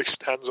silently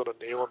stands on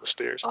a nail on the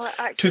stairs. Oh,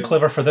 actually, Too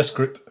clever for this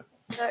group.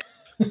 sick.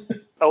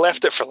 I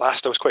left it for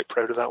last. I was quite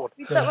proud of that one.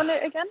 Read that one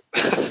out again.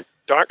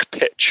 Dark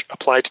pitch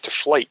applied to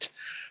flight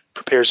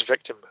prepares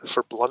victim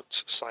for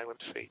Blunt's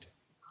silent fate.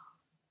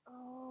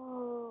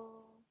 Oh,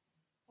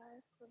 that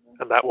is clever.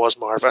 And that was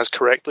Marv, as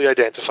correctly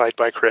identified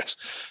by Chris.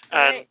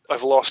 And Right.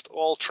 I've lost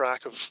all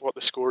track of what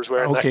the scores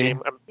were in that Okay.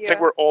 game. I Yeah.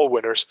 think we're all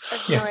winners. I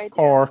have Yes. no idea.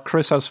 Or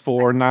Chris has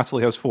 4,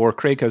 Natalie has 4,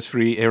 Craig has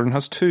 3, Aaron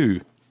has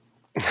 2.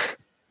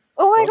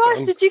 Oh my Well gosh!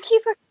 done. Did you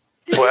keep a?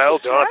 Did you Well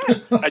keep track?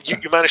 done. And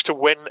you managed to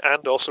win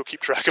and also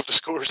keep track of the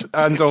scores at the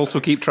And same also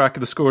time. keep track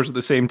of the scores at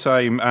the same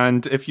time.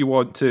 And if you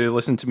want to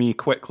listen to me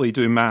quickly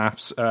do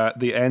maths, at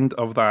the end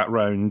of that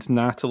round,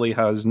 Natalie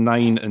has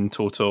 9 in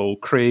total,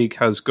 Craig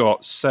has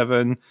got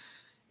 7,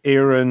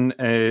 Aaron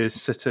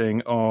is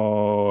sitting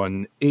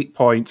on 8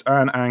 points,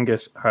 and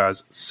Angus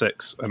has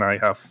 6, and I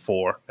have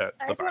 4 at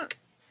I the don't. back.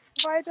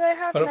 Why do I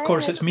have? But of 9?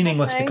 course, I it's don't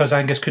meaningless have 9. because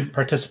Angus couldn't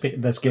participate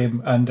in this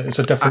game, and it's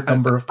a different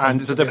number of points.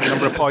 And it's a different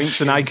number of points,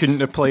 and I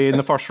couldn't play in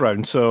the first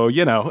round. So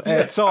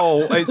it's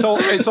all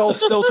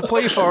still to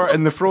play for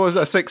in the throw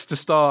a 6 to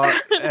start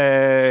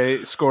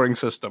scoring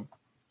system.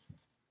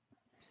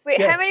 Wait,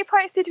 Yeah. how many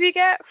points did we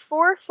get?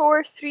 4,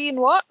 4, 3, and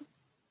what?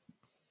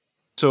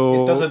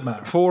 So It doesn't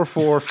matter. 4,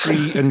 4,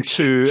 3, and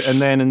 2,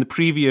 and then in the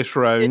previous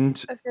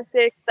round, I was going to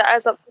say because that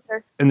adds up to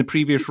 30.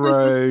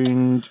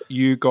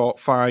 you got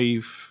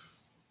 5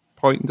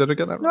 points. Did I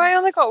get that No, wrong? I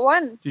only got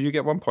 1. Did you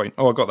get 1 point?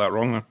 Oh, I got that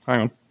wrong. Then.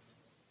 Hang on.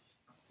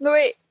 No,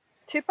 wait,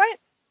 2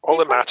 points. All 2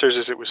 that points? matters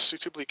is it was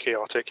suitably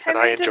chaotic, How and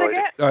I many did enjoyed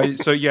it.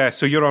 get?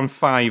 So you're on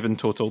 5 in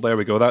total. There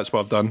we go. That's what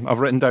I've done. I've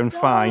written down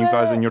 5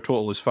 as in your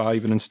total is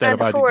 5, and instead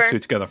And I've added 4. the 2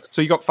 together.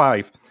 So you got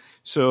 5.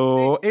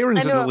 So Sweet.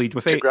 Aaron's I in the know. lead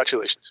with 8.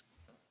 Congratulations.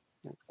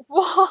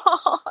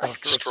 What?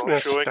 After Strong a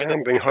showing in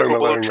standing the Home Home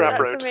Alone Alone trap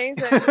round.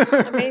 That's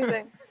amazing.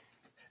 Amazing.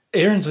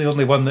 Aaron's the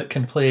only one that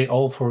can play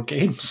all 4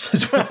 games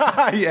as well.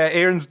 Yeah,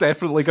 Aaron's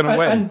definitely going to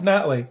win. And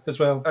Natalie as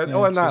well. And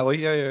Yeah, so- Natalie.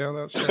 Yeah,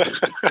 that's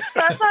right.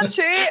 That's not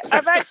true.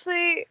 I've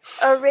actually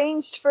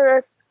arranged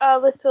for a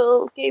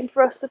little game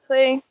for us to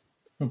play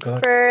Oh,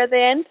 God. for the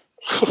end.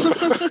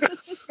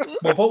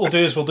 Well, what we'll do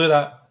is we'll do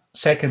that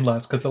second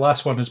last, because the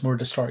last one is more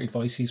distorted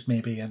voices,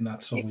 maybe, and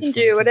that's You always can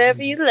fun do to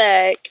whatever you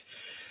like.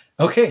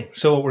 Okay,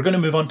 so we're going to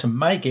move on to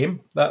my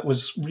game. That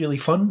was really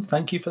fun.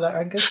 Thank you for that,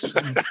 Angus.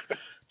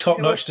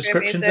 Top-notch It was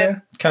descriptions amazing.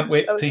 there. Can't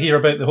wait That was to hear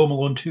about the Home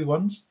Alone 2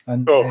 ones.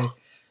 And Oh.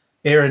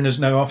 Aaron is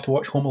now off to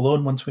watch Home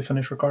Alone once we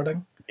finish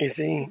recording. Is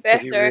he? Better.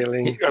 Is he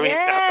really? I mean, Yes,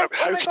 how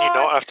oh my can you God.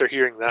 not after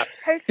hearing that?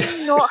 How can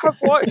you not have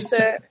watched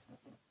it?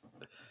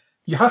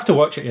 You have to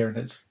watch it, Aaron.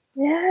 It's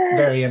Yes.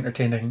 very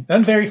entertaining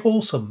and very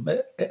wholesome.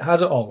 It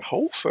has it all.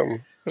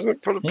 Wholesome. Isn't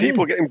it full of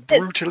people getting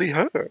brutally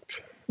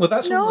hurt? Well,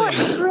 that's No, only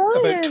it's about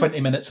brilliant. 20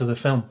 minutes of the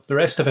film. The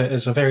rest of it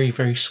is a very,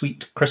 very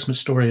sweet Christmas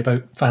story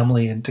about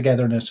family and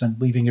togetherness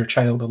and leaving your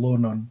child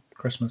alone on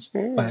Christmas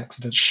by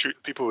accident.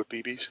 Shoot people with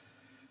BBs.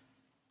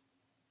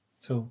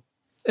 So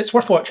it's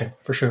worth watching,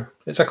 for sure.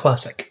 It's a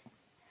classic.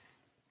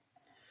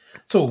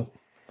 So,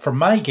 for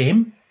my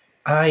game,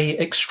 I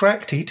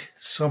extracted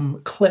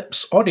some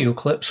clips, audio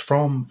clips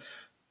from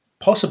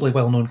possibly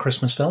well-known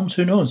Christmas films.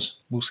 Who knows?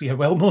 We'll see how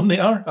well-known they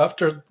are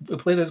after we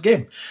play this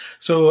game.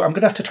 So I'm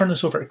going to have to turn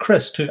this over to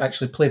Chris to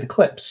actually play the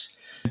clips.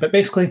 But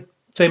basically,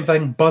 same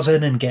thing, buzz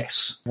in and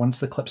guess. Once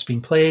the clip's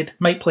been played,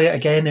 might play it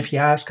again if you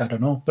ask, I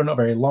don't know. They're not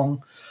very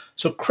long.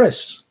 So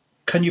Chris,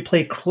 can you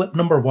play clip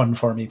number 1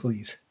 for me,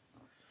 please?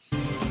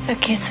 A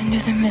kiss under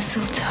the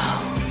mistletoe.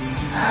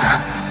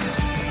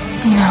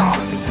 You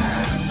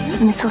know,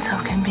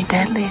 mistletoe can be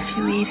deadly if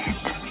you eat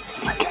it.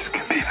 A kiss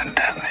can be even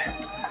deadly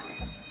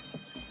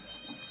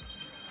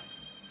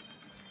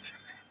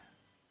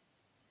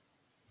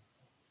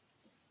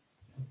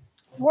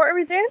What are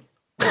we doing?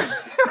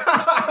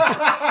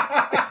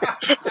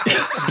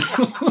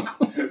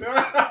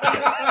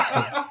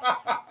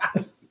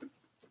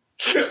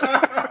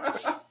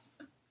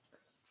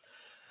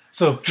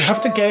 So you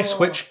have to guess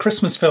which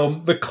Christmas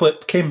film the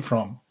clip came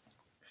from.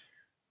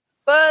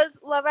 Buzz,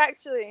 Love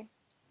Actually.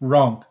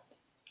 Wrong.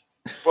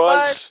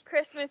 Buzz.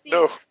 Christmas Eve.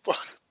 No,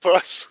 Buzz.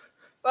 Buzz,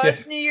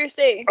 Yes. New Year's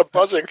Day. I'm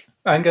buzzing.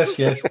 Angus,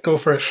 yes, go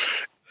for it.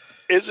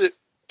 Is it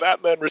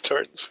Batman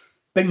Returns?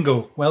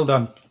 Bingo. Well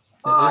done.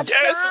 Oh, It is.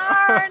 Yes!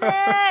 darn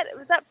it!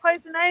 Was that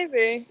Poison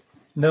Ivy?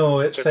 No,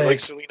 it's Sounded like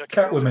Selena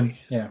Catwoman.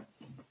 Yeah.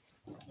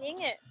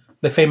 Dang it.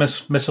 The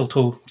famous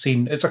mistletoe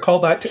scene. It's a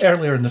callback to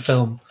earlier in the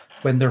film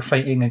when they're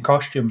fighting in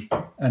costume,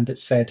 and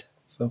it's said.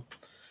 So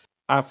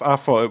I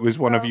thought it was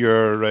one of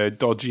your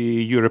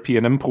dodgy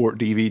European import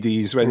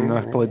DVDs when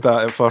I played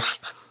that at first.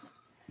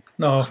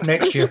 no,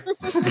 next year.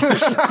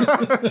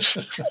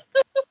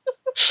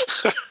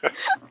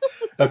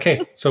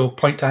 Okay, so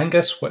point to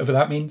Angus, whatever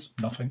that means.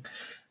 Nothing.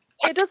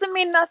 It doesn't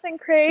mean nothing,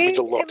 Craig. means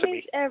a lot it to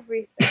means me.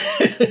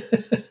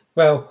 everything.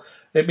 Well,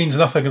 it means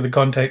nothing in the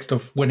context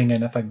of winning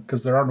anything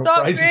because there are no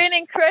Stop prizes.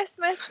 ruining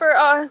Christmas for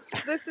us.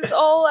 This is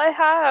all I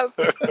have.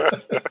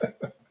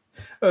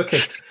 Okay.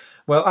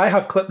 Well, I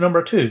have clip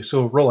number 2,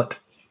 so roll it.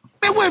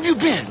 Man, where have you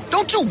been?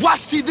 Don't you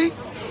watch TV?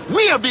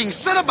 We are being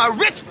set up by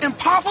rich and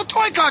powerful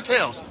toy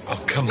cartels.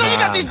 Oh, come Now you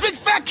got on. these big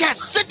fat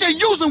cats sit there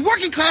using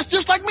working class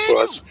just like me and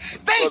Buzz. you.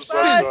 They Buzz,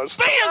 spend Buzz,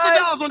 billions Buzz.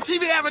 of dollars on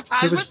TV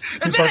advertisements, Who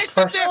and then they buzzed sit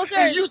first? there and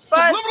Soldiers. use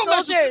Buzz, subliminal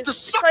messages to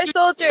soldiers. suck Play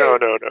your...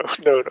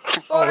 soldiers. No.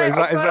 Oh, is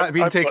that I'm-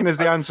 being I'm- taken as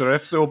the answer?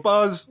 If so,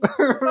 Buzz.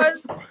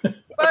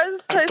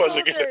 Buzz, play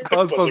buzzing soldiers. it.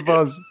 Buzz, Buzzing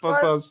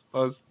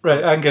Buzz.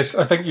 Right, Angus,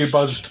 I think you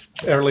buzzed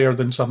earlier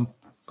than some.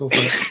 Go for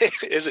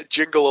it. Is it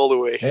Jingle All the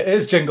Way? It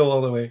is Jingle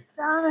All the Way.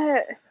 Damn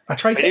it. I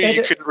tried I to knew you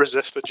edit. couldn't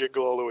resist the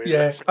Jingle All the Way.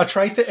 Yeah, reference. I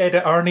tried to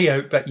edit Arnie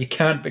out, but you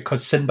can't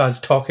because Sinbad's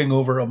talking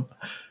over him.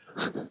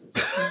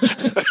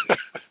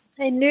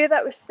 I knew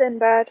that was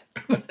Sinbad.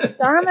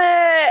 Damn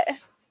it.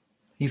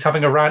 He's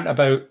having a rant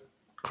about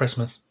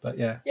Christmas, but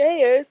yeah. Yeah, he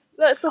is.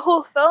 That's the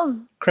whole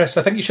film. Chris,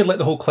 I think you should let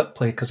the whole clip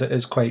play because it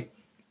is quite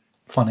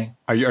funny.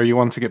 Are you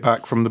want to get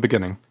back from the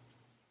beginning?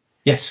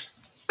 Yes.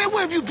 Man,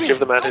 where have you been? Give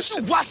the man Don't his-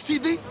 you watch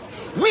TV?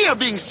 We are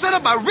being set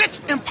up by rich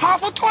and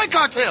powerful toy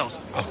cartels.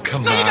 Oh,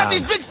 come Now you got on.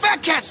 these big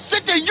fat cats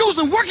sit there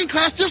using working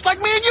class just like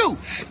me and you.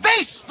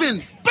 They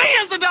spend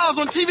billions of dollars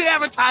on TV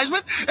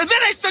advertisement, and then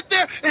they sit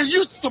there and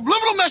use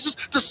subliminal messages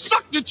to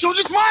suck your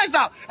children's minds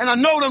out. And I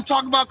know what I'm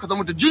talking about because I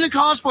went to junior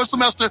college for a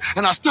semester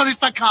and I studied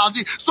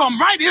psychology, so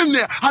I'm right in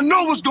there. I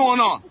know what's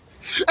going on.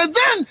 And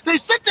then they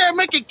sit there and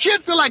make a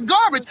kid feel like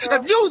garbage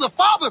if you, the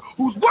father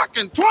who's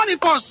working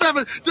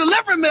 24/7,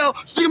 delivering mail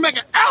so you make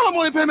an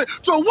alimony payment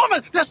to a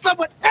woman that slept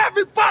with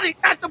everybody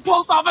at the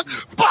post office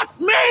but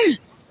me.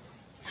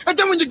 And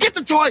then when you get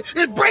the toy,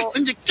 it breaks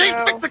and you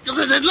can't fix it because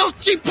it's little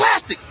cheap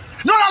plastic.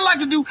 You know what I like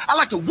to do? I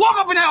like to walk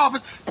up in that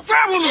office,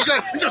 grab one of those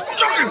guys, and just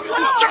chuck him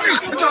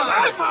until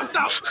I popped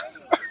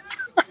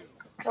out.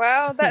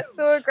 Wow, that's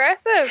so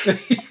aggressive.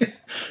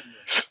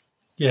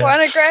 Yeah.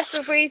 What an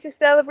aggressive way to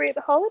celebrate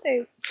the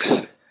holidays.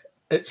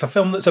 It's a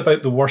film that's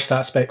about the worst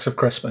aspects of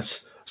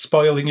Christmas.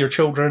 Spoiling your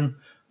children,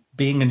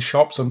 being in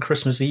shops on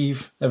Christmas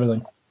Eve,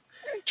 everything.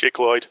 Jake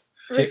Lloyd.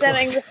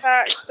 Resenting the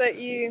fact that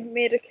you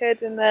made a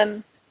kid and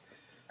then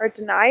are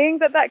denying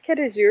that that kid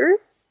is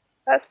yours.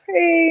 That's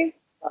pretty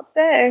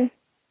upsetting.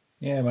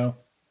 Yeah, well.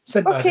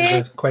 Sinbad Okay.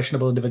 is a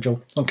questionable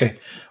individual. Okay.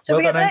 Shall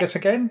we Well get done, Angus,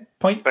 next? again.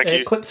 Point Thank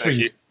you. clip 3.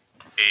 Thank you.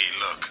 Hey,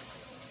 look,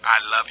 I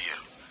love you.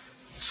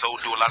 So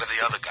do a lot of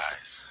the other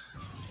guys.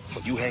 So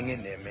you hang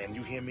in there, man.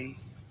 You hear me?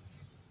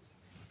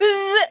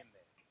 Bzz,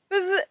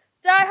 bzz,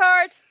 Die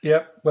Hard.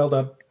 Yep, well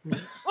done.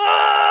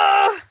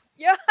 Oh,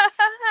 yes.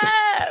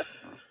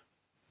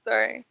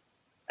 Sorry.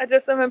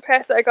 I'm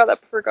impressed that I got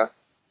that before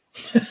Gus.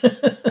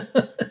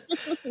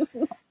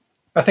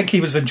 I think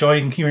he was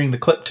enjoying hearing the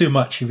clip too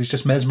much. He was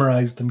just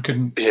mesmerised and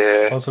couldn't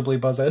Yeah, possibly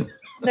buzz in.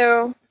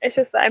 No, it's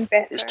just that I'm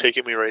better. it's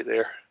taking me right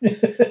there.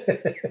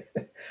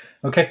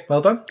 Okay,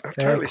 well done. I've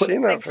totally clip-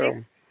 seen that Thank you.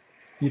 film.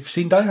 You've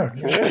seen Die Hard.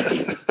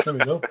 There we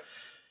go.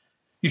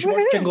 You should watch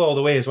Woohoo. Jingle All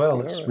the Way as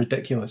well. It's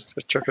ridiculous.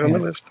 Just chuck it on the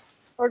list.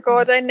 Oh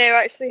god, I now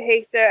actually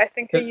hate it. I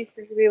think I used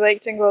to really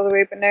like Jingle All the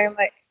Way, but now I'm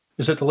like,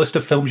 Is it the list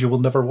of films you will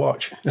never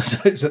watch?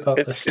 Is it that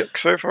It's, list?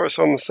 so far, it's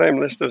on the same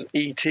list as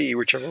E.T.,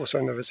 which I've also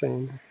never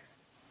seen.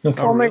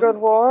 Okay. oh my god,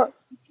 what?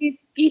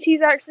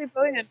 E.T.'s actually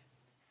brilliant.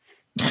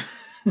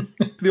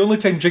 The only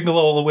time Jingle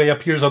All the Way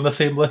appears on the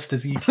same list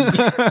as E.T.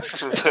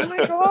 Oh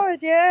my god,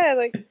 yeah,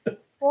 like,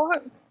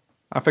 what?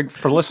 I think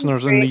for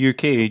listeners in the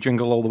UK,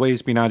 Jingle All the Way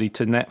has been added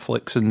to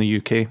Netflix in the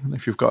UK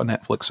if you've got a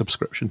Netflix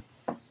subscription.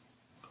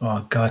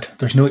 Oh god,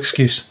 there's no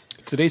excuse.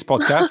 Today's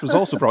podcast was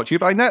also brought to you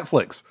by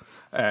Netflix.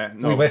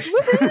 No. We wish.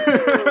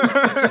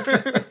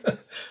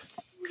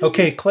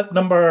 Okay, clip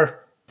number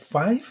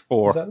 5?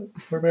 4. Is that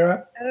where we're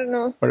at? I don't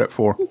know. We're at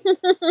 4.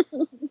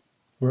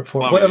 We're at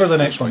 4. Whatever the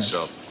next one is.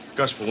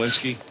 Gus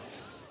Polinski.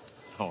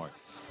 Hard.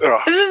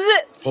 Ugh.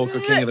 Polka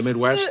King of the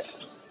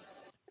Midwest.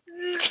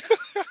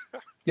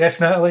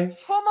 Yes, Natalie?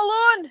 Home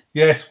Alone!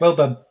 Yes, well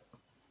done.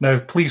 Now,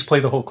 please play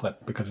the whole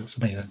clip because it's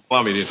amazing.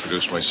 Allow me to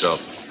introduce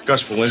myself.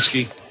 Gus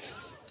Polinski.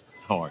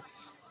 How are you?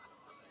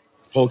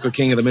 Polka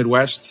King of the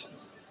Midwest.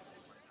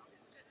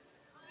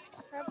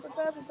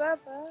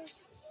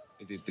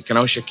 The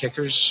Kenosha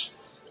Kickers.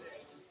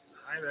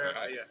 Hi there.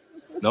 How are you?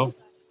 No?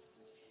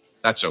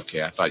 That's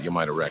okay. I thought you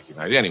might have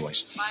recognized it.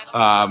 Anyways,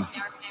 I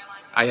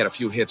had a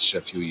few hits a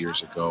few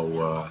years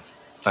ago.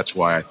 That's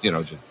why I,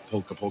 just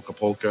polka, polka,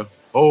 polka,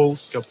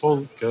 polka,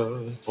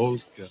 polka,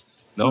 polka.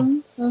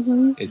 No?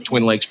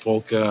 Twin Lakes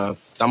Polka,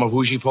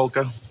 Damavuji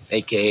Polka,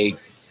 a.k.a.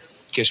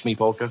 Kiss Me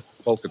Polka,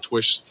 Polka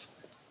Twist.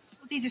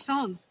 These are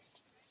songs.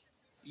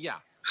 Yeah,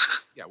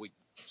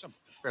 some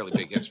fairly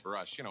big hits for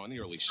us, in the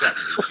early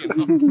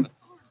 70s,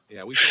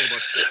 Yeah, we sold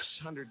about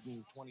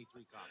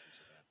 623 copies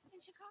of that. In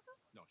Chicago?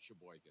 No,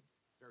 Sheboygan.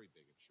 Very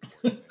big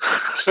in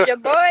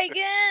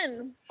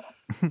Sheboygan.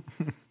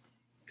 Sheboygan!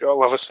 Gotta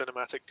love a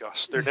cinematic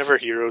Gus. They're never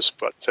heroes,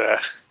 but...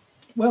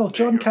 Well,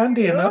 John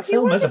Candy in that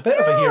film is a bit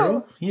of a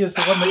hero. He is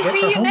the one that gets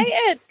her home.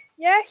 Reunited.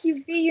 Yeah,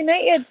 he's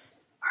reunited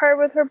her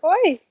with her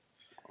boy.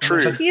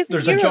 True.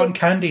 There's a John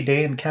Candy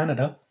Day in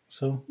Canada.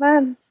 So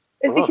Man,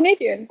 is he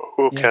Canadian?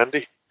 Oh, yeah.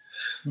 Candy.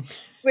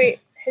 Wait,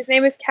 his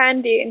name is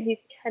Candy and he's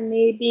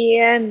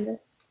Canadian.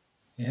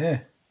 Yeah.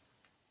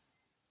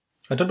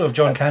 I don't know if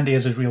John Candy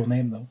is his real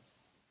name, though.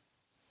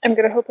 I'm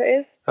going to hope it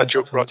is. A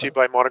joke brought to you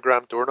by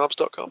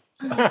monogramdoorknobs.com.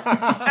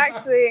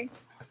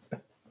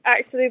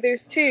 Actually,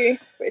 there's two,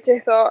 which I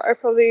thought are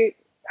probably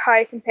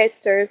high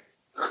competitors.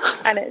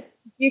 And it's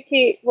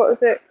UK, what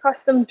was it,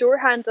 custom door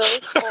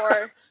handles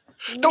or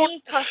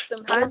me custom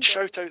handles. Don't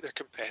shout out their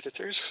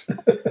competitors.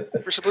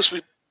 We're supposed to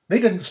be They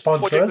didn't sponsor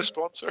plugging us. the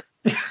sponsor.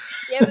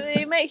 Yeah, but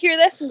they might hear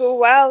this and go,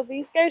 wow,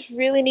 these guys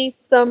really need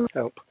some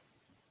Help.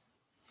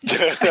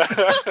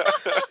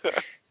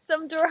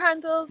 some door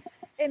handles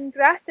in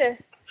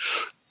gratis.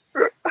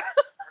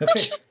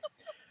 Okay.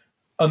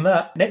 On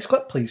that, next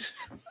clip, please.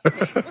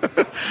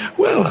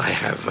 Well, I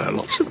have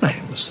lots of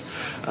names.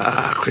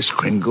 Kris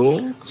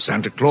Kringle,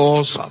 Santa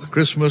Claus, Father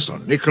Christmas, or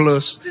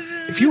Nicholas.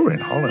 If you were in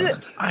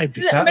Holland, I'd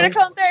be...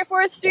 Miracle on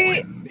 34th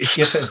Street.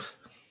 Yes, it is.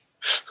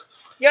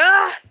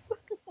 Yes!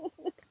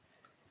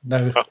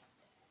 Now,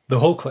 the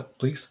whole clip,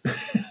 please.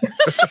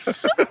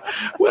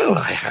 Well,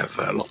 I have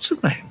lots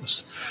of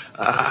names.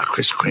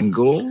 Kris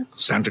Kringle,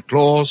 Santa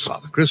Claus,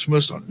 Father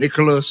Christmas, or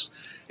Nicholas.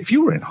 If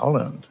you were in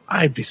Holland,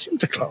 I'd be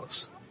Santa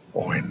Claus.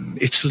 Or in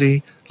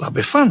Italy, La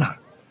Befana.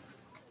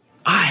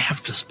 I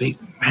have to speak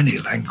many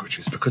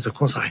languages because, of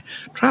course, I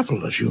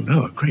travel, as you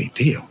know, a great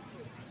deal.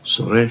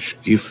 Soresh,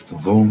 Gift,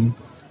 Von,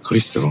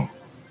 Christron.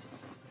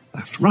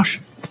 That's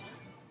Russian.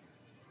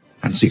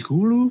 And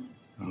Sikulu,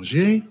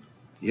 Alger,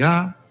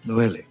 Ya,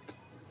 Noele.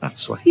 That's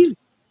Swahili.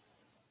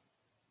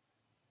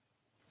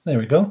 There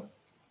we go.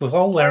 We've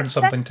all learned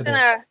something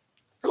today.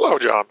 Hello,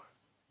 John.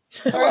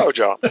 Hello,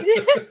 John.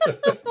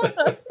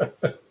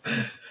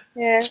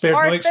 Yeah. Spared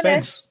Or no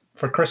expense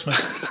for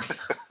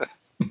Christmas.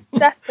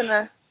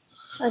 Sethana.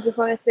 I just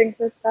wanted to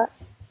include that.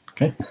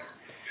 Okay.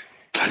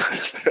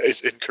 That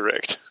is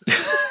incorrect.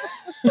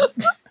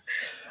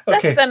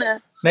 Okay.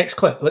 Sethana. Next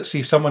clip. Let's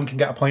see if someone can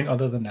get a point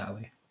other than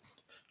Natalie.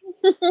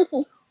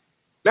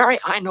 Larry,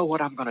 I know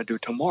what I'm going to do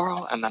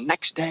tomorrow and the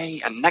next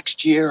day and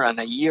next year and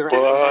a year.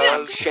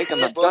 I'm shaking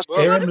the dust.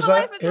 Aaron, was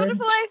that Aaron?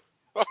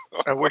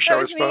 I wish I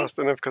was fast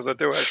enough because I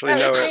do actually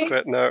know it,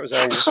 but no, it was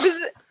Angus.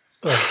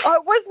 Oh,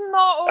 it was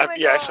not. Oh my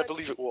yes, God. I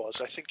believe it was.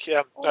 I think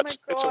Oh that's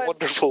my It's a God.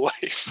 Wonderful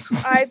Life.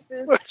 I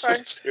was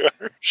first.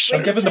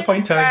 I'm giving the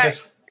point to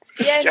Angus.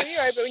 Yeah, Yes. no, you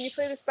are, but when you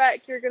play this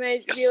back, you're going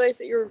to realise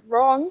that you're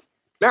wrong.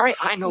 Larry,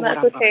 I know what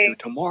That's I'm going okay. to do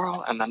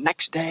tomorrow and the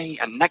next day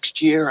and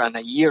next year and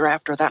a year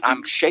after that.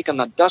 I'm shaking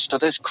the dust of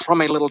this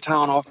crummy little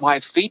town off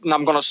my feet and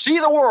I'm going to see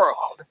the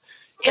world.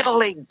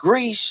 Italy,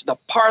 Greece, the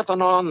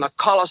Parthenon, the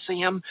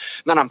Colosseum.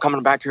 Then I'm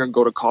coming back here and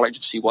go to college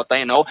and see what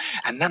they know.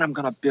 And then I'm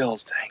going to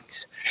build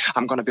things.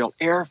 I'm going to build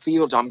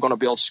airfields. I'm going to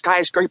build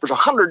skyscrapers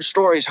 100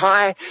 stories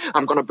high.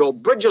 I'm going to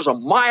build bridges a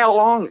mile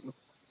long.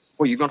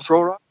 Well, you going to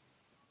throw it up?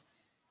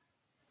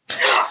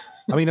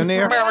 I mean,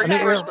 Merry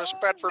Christmas,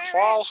 Bedford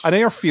Falls. an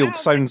airfield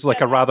sounds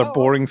like a rather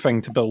boring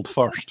thing to build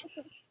first.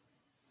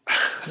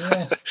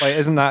 Like,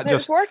 isn't that It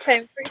was just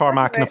wartime. So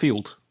tarmac in a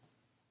field?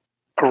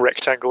 A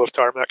rectangle of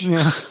tarmac. Yeah.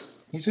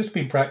 He's just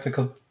being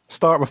practical.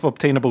 Start with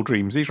obtainable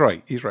dreams. He's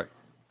right. He's right.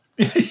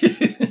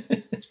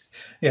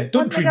 Yeah,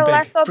 don't Like dream a big.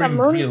 less on the Dream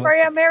moon for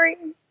realistic. you, Mary.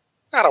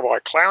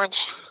 Attaboy,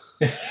 Clarence.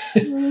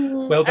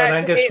 Well done, Actually,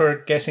 Angus, for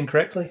guessing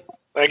correctly.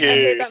 Thank I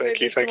hate you, that thank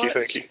movie you, so thank you, much.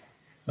 thank you.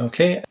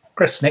 Okay,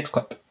 Chris, next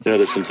clip.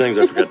 There's some things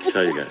I forgot to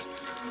tell you guys,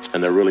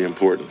 and they're really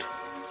important.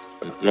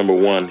 Number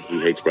one, he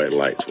hates bright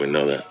lights. We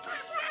know that.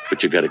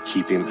 But you got to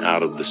keep him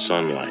out of the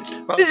sunlight.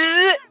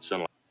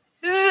 Sunlight.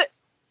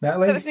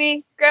 Natalie? That was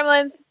me.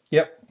 Gremlins.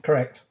 Yep,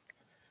 correct.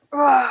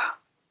 Oh,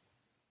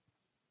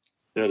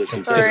 Yeah, there's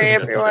some sorry,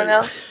 things I forgot to everyone tell you,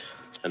 else.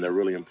 and they're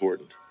really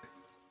important.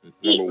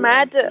 Eat Number my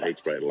one, he dust.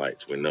 hates bright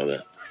lights. We know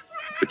that.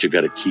 But you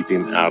got to keep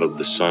him out of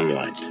the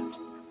sunlight.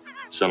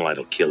 Sunlight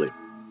will kill him.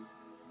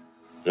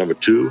 Number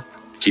two,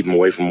 keep him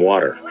away from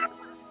water.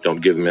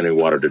 Don't give him any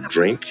water to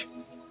drink.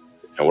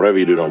 And whatever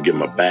you do, don't give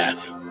him a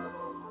bath.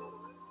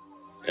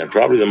 And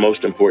probably the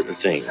most important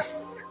thing,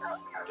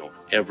 don't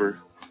ever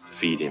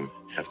feed him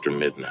after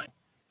midnight.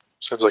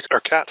 Sounds like our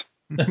cat.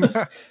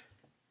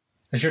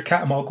 Is your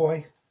cat a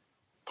mogwai?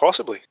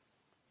 Possibly.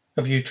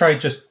 Have you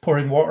tried just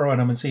pouring water on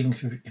him and seeing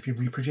if he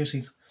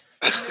reproduces?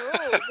 No,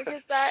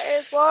 because that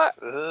is what?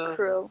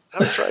 Cruel. I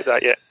haven't tried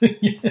that yet.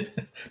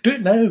 Do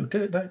it now.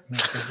 Do it now. No,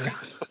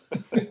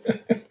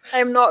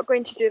 I'm not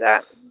going to do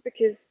that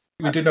because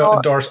we do not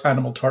endorse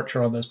animal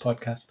torture on this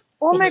podcast.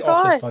 Oh my Only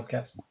off this gosh.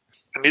 podcast.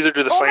 And neither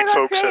do the Oh fine my God,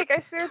 folks Craig, at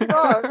I swear to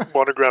God.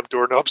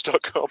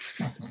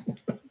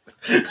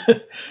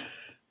 monogramdoorknobs.com.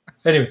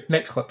 Anyway,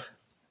 next clip.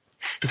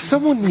 Does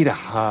someone need a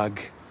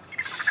hug?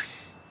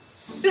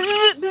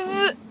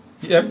 Yep.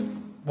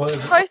 What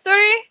is it? Toy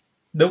Story?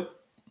 Nope.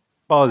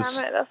 Buzz.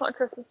 Damn it, that's not a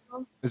Christmas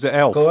film. Is it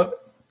Elf? Go on.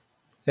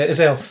 It is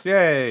Elf.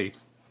 Yay.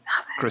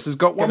 Chris has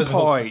got 1 us a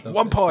whole point. clip,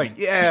 1 point.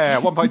 Yeah,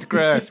 1 point to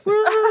Chris. Woo!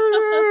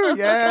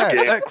 Yeah,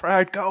 Okay. that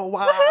crowd go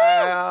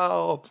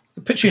wild.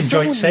 It puts you in joint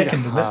Someone need a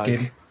second in this hug.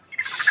 game.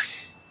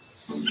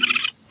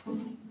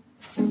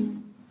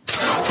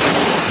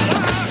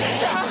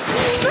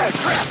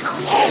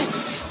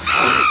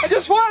 I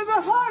just wanted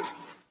a hug.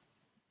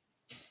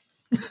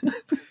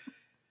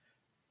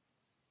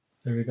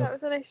 There we go. That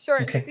was a nice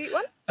short Okay. and sweet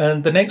one.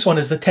 And the next one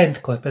is the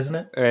 10th clip, isn't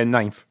it?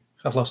 9th.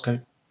 I've lost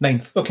count.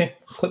 9th. Okay.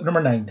 Clip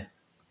number 9.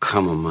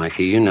 Come on,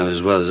 Mikey, you know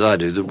as well as I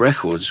do the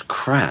record's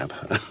crap.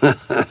 But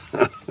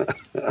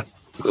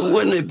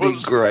wouldn't it be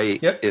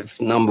great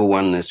if number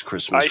one this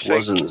Christmas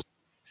wasn't...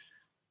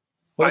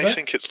 I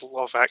think it's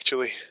Love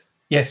Actually.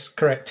 Yes,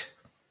 correct.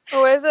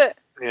 Oh, is it?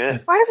 Yeah.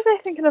 Why was I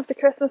thinking of the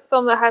Christmas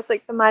film that has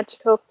like the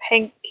magical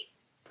pink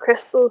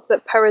crystals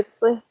that powered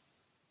sleigh?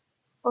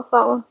 What's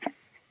that one?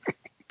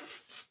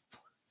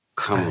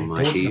 Come on,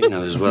 Mikey, you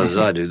know as well as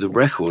I do the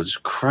record's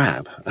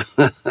crap.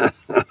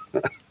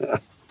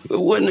 But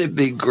wouldn't it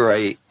be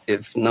great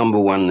if number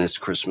one this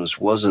Christmas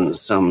wasn't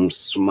some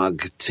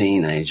smug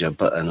teenager,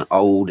 but an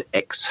old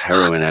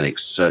ex-heroin addict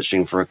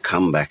searching for a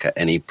comeback at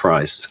any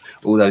price?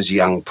 All those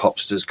young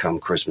popsters come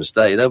Christmas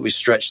Day, they'll be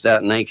stretched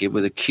out naked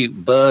with a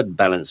cute bird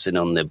balancing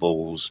on their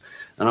balls.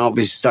 And I'll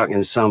be stuck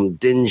in some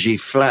dingy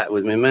flat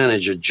with my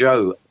manager,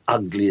 Joe,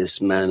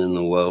 ugliest man in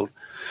the world.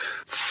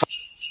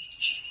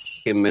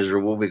 F***ing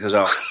miserable because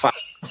our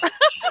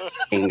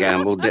f***ing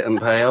gamble didn't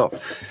pay off.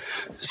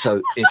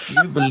 So if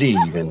you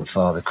believe in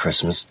Father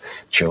Christmas,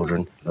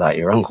 children, like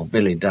your Uncle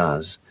Billy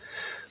does,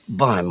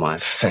 buy my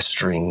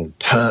festering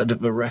turd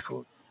of a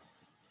record.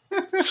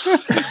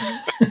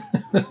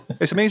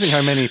 It's amazing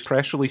how many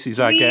press releases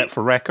I get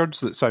for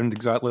records that sound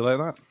exactly like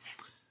that.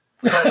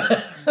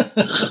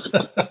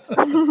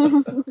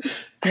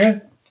 Yeah.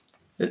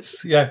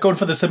 It's, going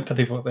for the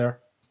sympathy vote there.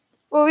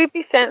 Will we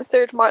be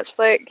censored much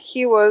like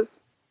he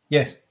was?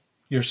 Yes.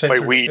 You're By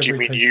censored. we, do you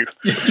every mean time.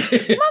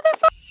 you?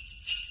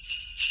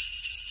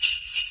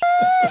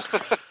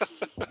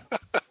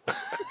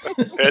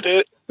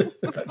 Edit.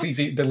 That's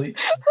easy to delete.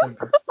 No,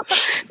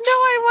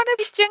 I want to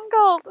be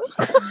jingled.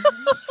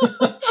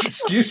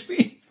 Excuse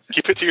me?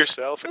 Keep it to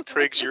yourself and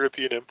Craig's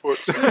European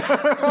imports.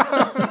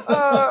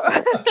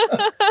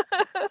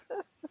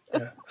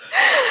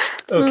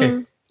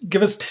 Okay.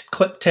 Give us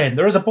clip 10.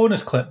 There is a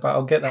bonus clip, but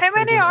I'll get that. How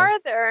many later. are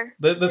there?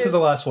 This is the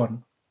last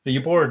one. Are you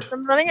bored?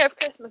 I'm running out of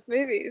Christmas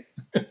movies.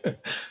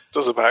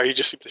 Doesn't matter, you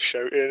just seem to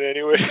shout in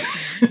anyway.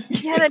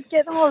 Yeah, I'd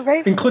get them all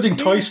right. Including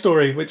Toy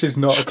Story, which is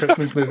not a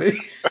Christmas movie.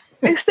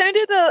 It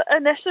sounded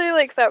initially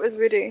like that was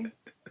Woody.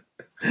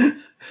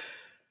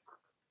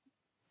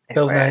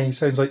 Bill Nye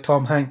sounds like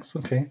Tom Hanks.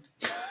 Okay.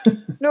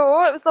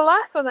 No, it was the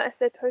last one that I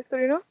said Toy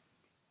Story, no?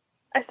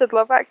 I said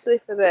Love Actually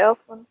for the elf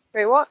one.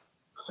 Wait, what?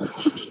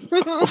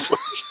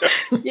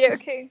 Yeah,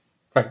 okay.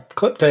 Right,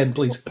 clip 10,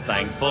 please.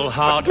 Thankful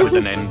heart with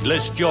an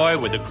endless joy,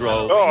 with a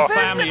growing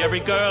family, every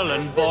girl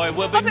and boy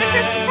will be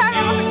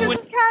Muppet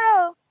Christmas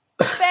Carol!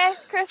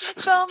 Best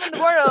Christmas film in the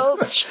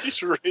world.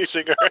 She's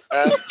raising her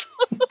hand.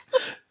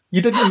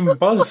 You didn't even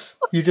buzz.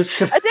 You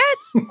just... I did!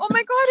 Oh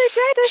my god, I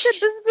did! I said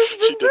buzz, buzz,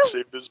 buzz, She did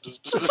say buzz, buzz,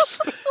 buzz, buzz.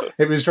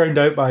 It was drowned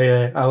out by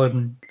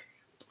Alan...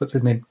 What's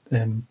his name?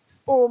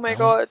 Oh my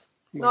god.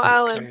 Not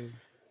Alan.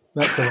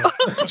 That's the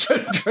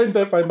one. Drowned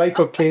out by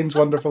Michael Caine's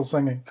wonderful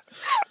singing.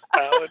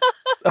 Alan.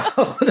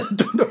 I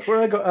don't know where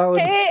I got Alan.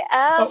 Hey,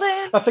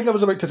 Alan! I think I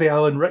was about to say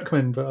Alan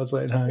Rickman, but I was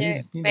like, no,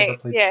 Yeah, he never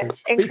played Scrooge. But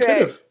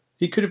incorrect.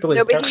 He could have played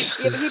No, but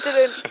Scrooge. he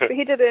didn't. But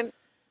he didn't.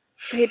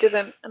 He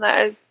didn't. And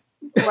that is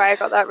why I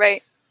got that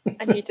right.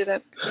 And he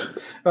didn't.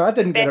 Well, I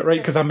didn't get it right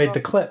because I made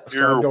the clip. So I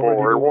Dear already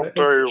boy, know what it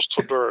day is. is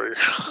today?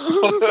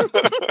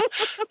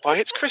 Why,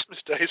 it's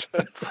Christmas days.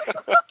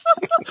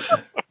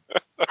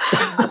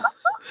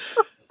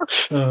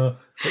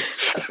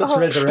 Let's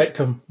resurrect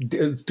him.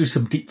 Do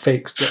some deep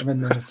fakes. Get him in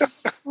there.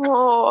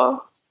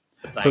 Oh.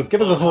 So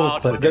give us a whole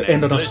clip. with an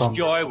End on a endless song.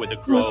 joy with a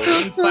growing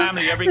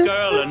family. Every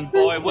girl and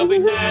boy will be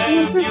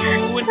nephew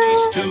and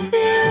niece to me.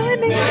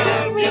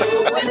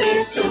 Nephew and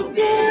niece to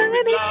me.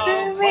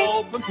 Love,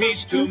 hope, and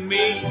peace to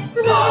me.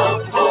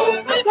 Love, hope,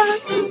 and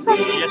peace to me.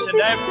 Yes, and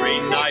every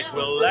night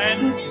will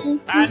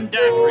end, and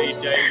every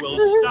day will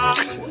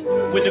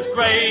start with a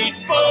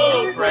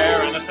grateful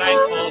prayer and a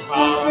thankful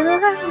heart.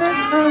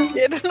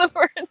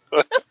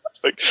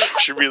 Like,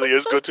 she really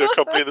is going to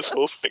accompany this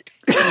whole thing.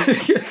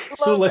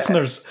 So,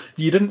 listeners,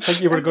 you didn't think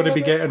you were going to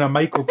be getting a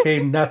Michael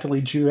Caine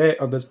Natalie duet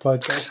on this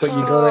podcast, but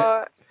you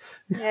got it.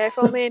 Yeah, if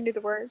only I knew the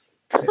words.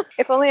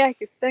 If only I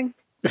could sing.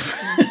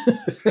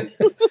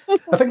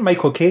 I think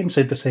Michael Caine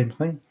said the same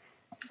thing.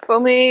 If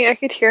only I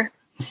could hear.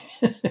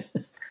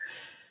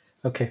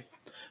 Okay,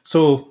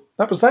 so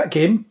that was that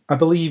game. I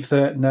believe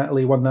that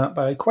Natalie won that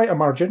by quite a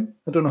margin.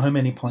 I don't know how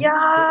many points.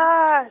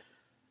 Yes!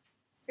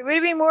 It would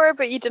have been more,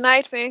 but you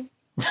denied me.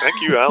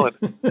 Thank you, Alan.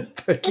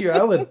 Thank you,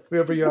 Alan,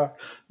 whoever you are.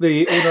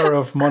 The owner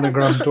of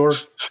Monogram Door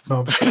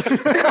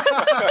Knobs.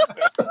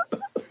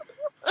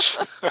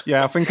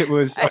 Yeah, I think it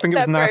was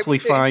Natalie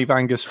 5,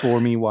 Angus 4,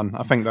 me 1.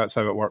 I think that's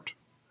how it worked.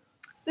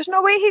 There's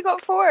no way he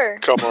got 4.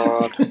 Come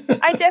on.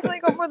 I definitely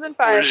got more than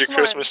 5. Where's your Come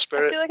Christmas on.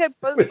 spirit? I feel like I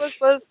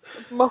buzzed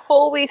my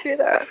whole way through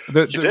that.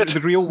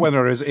 The real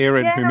winner is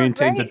Aaron, who Yeah,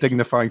 maintained a right.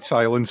 dignified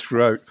silence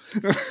throughout.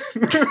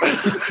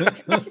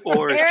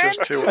 Or it's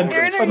just too And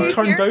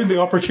turned down the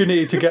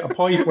opportunity to get a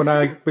point when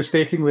I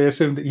mistakenly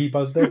assumed that he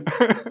buzzed in.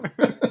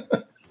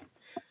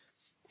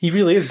 He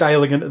really is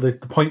dialing into the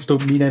points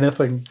don't mean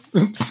anything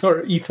sort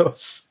of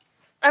ethos.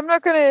 I'm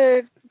not going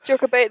to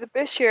joke about the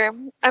bush here.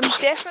 I'm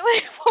definitely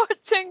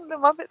watching The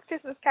Muppets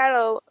Christmas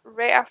Carol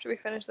right after we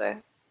finish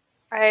this.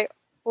 I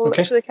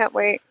literally can't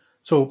wait.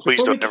 So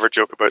Please don't never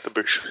joke about the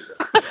bush.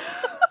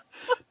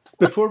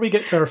 Before we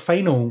get to our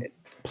final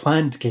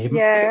planned game,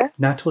 Yes.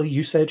 Natalie,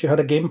 you said you had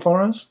a game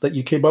for us that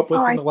you came up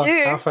with Oh, in the I last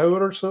do. half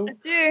hour or so. I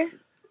do.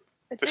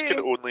 This can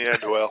only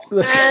end well.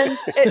 And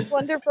it's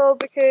wonderful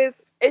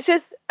because it's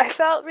just, I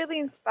felt really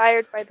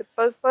inspired by the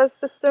Buzz Buzz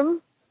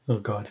system. Oh,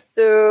 God.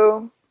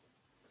 So,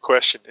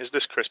 Question, is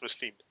this Christmas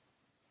themed?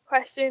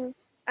 question,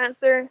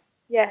 answer,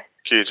 yes.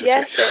 Good,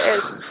 Yes, okay. it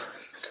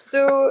is.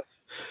 So,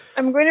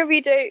 I'm going to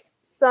read out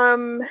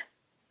some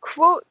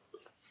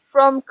quotes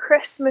from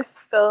Christmas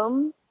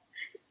films,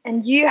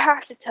 and you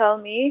have to tell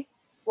me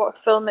what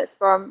film it's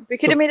from. We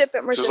could have made it a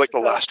bit more This is like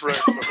the difficult.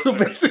 last round.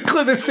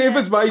 Basically the same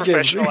as my game.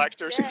 Professional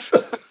actors.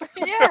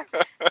 Yeah,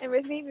 and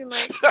with me being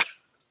like,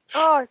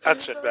 oh, so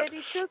That's you've it, Ben.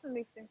 already chosen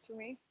these things for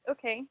me.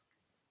 Okay.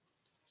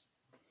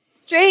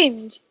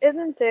 Strange,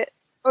 isn't it?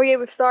 Oh yeah,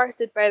 we've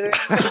started, by the way.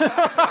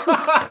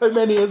 How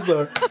many is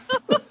there?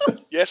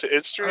 Yes, it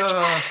is strange.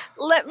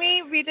 Let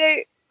me read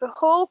out the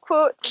whole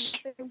quote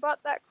and think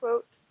about that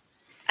quote,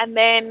 and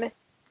then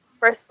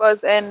first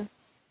buzz in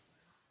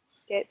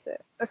gets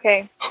it.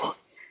 Okay.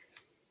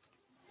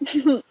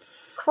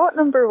 Quote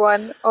number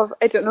 1 of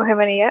I don't know how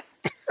many yet.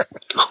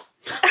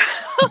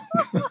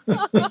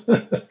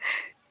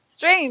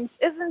 Strange,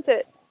 isn't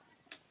it?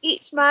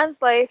 Each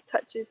man's life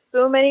touches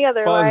so many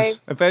other Buzz,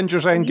 lives.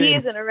 Avengers and he Endgame.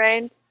 isn't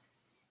around.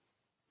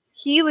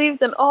 He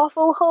leaves an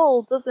awful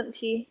hole, doesn't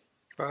he?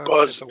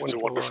 Buzz, it's a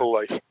wonderful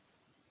life.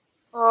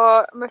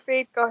 Oh, I'm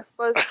afraid Gus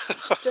Buzz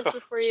just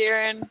before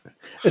you're in.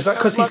 Is that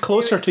because he's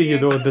closer to you,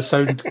 though, the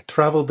sound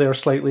travelled there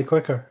slightly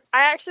quicker?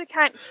 I actually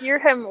can't hear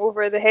him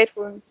over the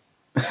headphones,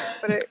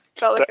 but it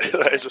felt like it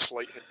was That is a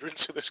slight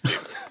hindrance in this game.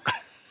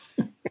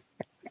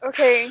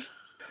 Okay,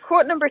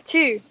 quote number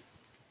 2.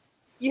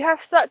 You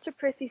have such a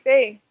pretty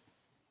face.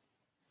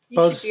 You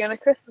Buzz. should be on a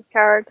Christmas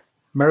card.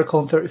 Miracle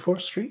on 34th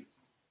Street?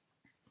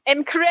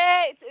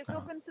 Incorrect! It's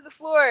open to the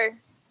floor.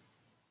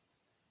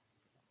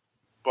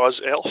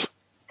 Buzz Elf.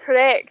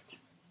 Correct.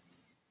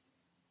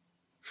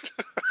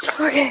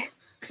 Okay.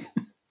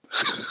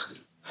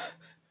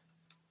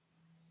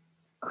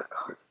 Oh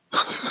God.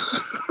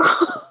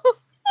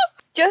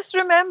 Just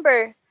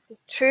remember, the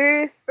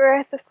true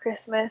spirit of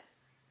Christmas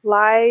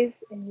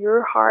lies in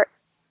your heart.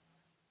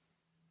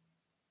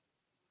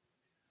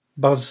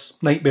 Buzz,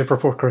 Nightmare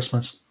Before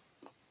Christmas.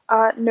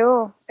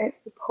 No, it's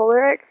the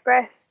Polar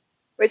Express,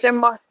 which I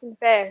must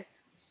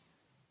confess,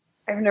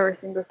 I've never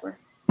seen before.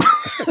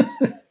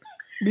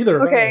 Neither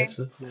have Okay. I.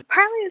 So.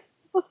 Apparently it's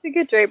supposed to be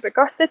good, right? But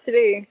Gus said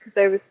today, because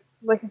I was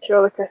looking through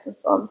all the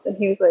Christmas films, and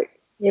he was like,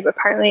 yeah, but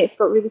apparently it's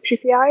got really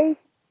creepy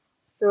eyes.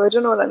 So I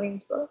don't know what that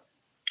means, but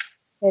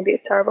maybe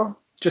it's terrible.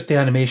 Just the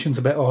animation's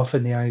a bit off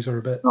and the eyes are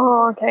a bit...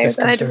 Oh, okay,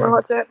 then I didn't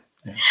want to watch it.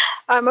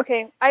 Yeah.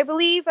 Okay, I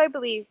believe.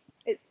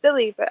 It's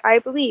silly, but I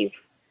believe.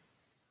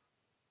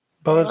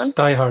 Buzz, Anyone?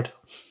 Die Hard.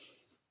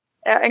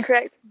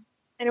 Incorrect.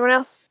 Anyone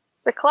else?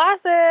 It's a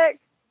classic!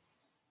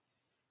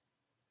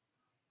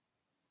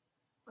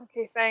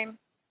 Okay, fine.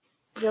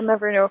 You'll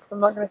never know, because I'm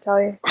not going to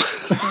tell you.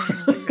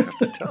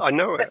 I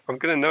know it. I'm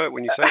going to know it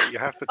when you play it. You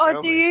have to tell me.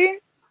 Oh, do you?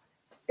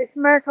 It's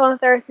Miracle on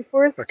 34th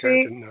Okay, I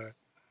Street. didn't know.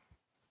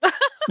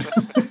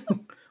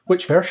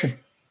 Which version?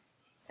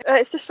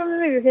 It's just from the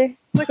movie, okay?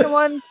 Look at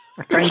one.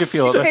 I kind of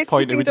feel at this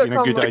point it would be a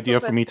good CJKTV.com idea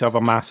for me to have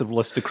a massive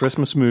list of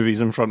Christmas movies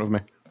in front of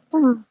me.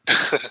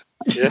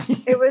 Yeah.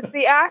 It was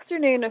the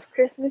afternoon of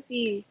Christmas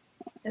Eve,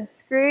 and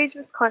Scrooge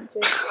was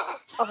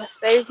conscious of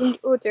 1,000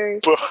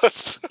 odours,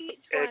 Buzz, each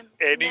one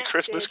any connected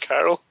Christmas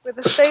carol? with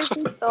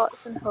 1,000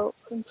 thoughts and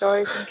hopes and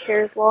joys and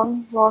cares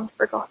long, long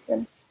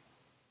forgotten.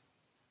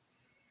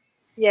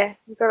 Yeah,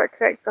 you got it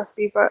correct,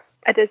 Gusby, but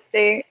I did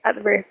say at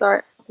the very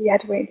start you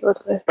had to wait until it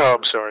was. Oh,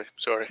 I'm sorry.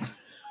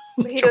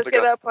 But he does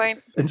get that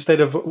point.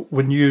 Instead of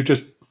when you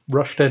just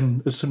rushed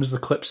in as soon as the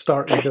clip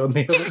started on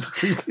the other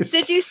previous.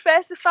 Did you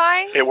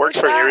specify? It worked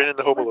for Aaron in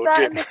the Home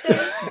Alone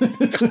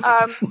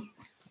game.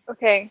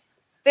 Okay.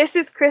 This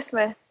is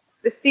Christmas,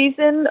 the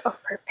season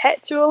of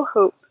perpetual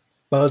hope.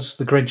 Buzz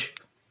the Grinch.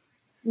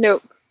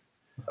 Nope.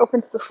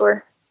 Open to the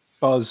floor.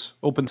 Buzz,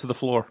 open to the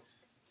floor.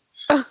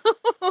 I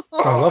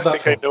love that I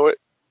think I know it.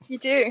 You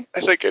do. I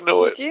think I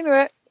know it. You do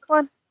know it. Come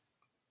on.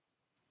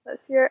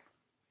 Let's hear it.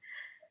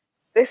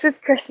 This is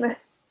Christmas,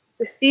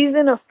 the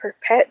season of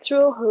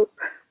perpetual hope.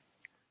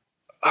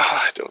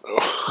 I don't know.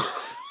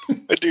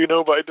 I do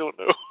know, but I don't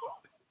know.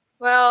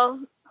 Well,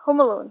 Home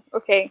Alone.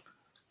 Okay.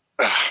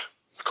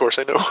 Of course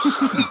I know.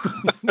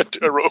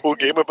 I wrote a whole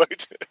game about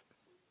it.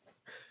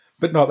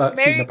 But not that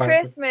scene Merry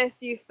apparently. Christmas,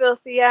 you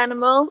filthy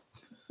animal.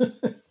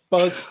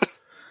 Buzz,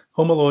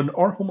 Home Alone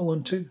or Home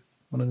Alone 2.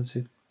 One of the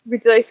two.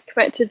 Would you like to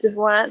commit to just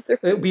one answer?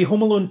 It'll be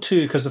Home Alone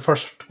 2 because the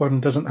first one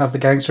doesn't have the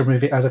gangster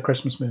movie as a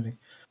Christmas movie.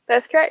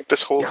 That's correct.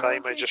 This whole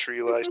time I just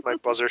realised my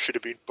buzzer should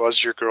have been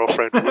Buzz Your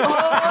Girlfriend.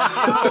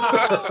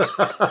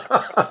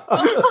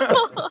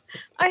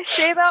 I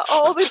say that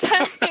all the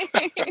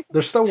time.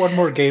 There's still one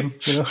more game,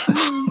 you know.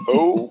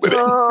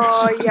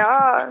 Oh,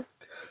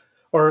 yes.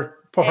 Or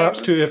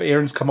perhaps two if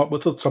Aaron's come up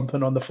with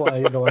something on the fly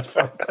in the last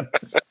 5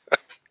 minutes.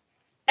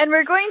 And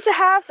we're going to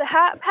have the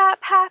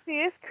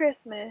happiest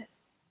Christmas.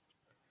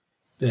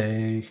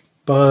 Hey,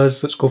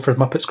 Buzz, let's go for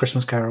Muppets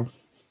Christmas Carol.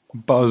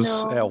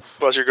 Buzz No. Elf.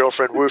 Buzz Your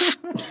Girlfriend Woof.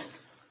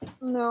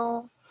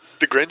 No.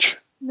 The Grinch.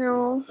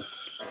 No.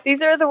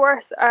 These are the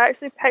worst. I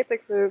actually picked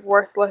like the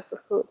worst list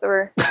of quotes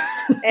ever.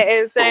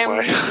 It is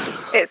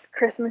it's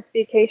Christmas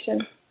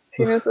Vacation.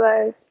 Who knows what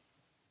that is?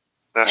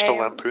 National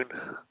Lampoon.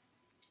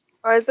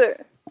 Or is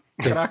it?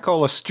 Can I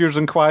call a Steers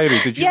Inquiry?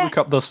 Did you Yes. look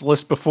up this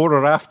list before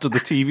or after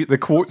the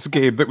quotes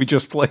game that we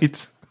just played?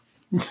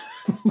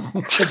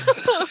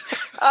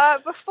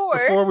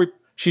 Before.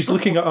 She's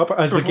looking it up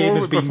as the game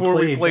is being before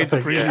played. we played the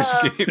I think.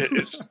 previous game. It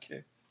is.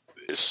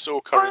 It's so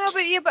Oh current.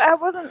 no, but I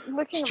wasn't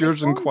looking at my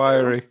Steers phone.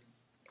 Inquiry.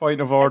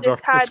 Point of order.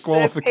 just had the page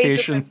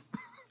Disqualification.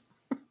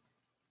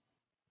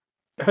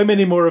 How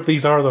many more of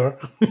these are there?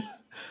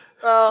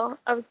 Well,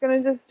 I was going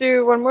to just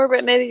do one more,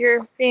 but now that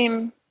you're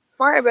being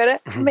smart about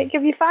it, I might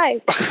give you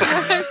 5.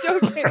 I'm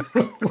joking.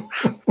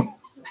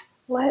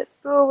 Let's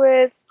go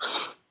with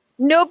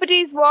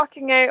nobody's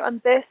walking out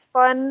on this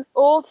fun,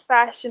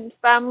 old-fashioned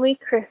family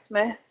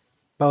Christmas.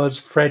 Buzz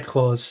Fred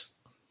Claus.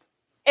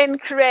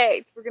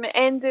 Incorrect. We're going to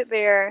end it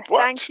there.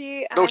 What? Thank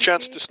you. No and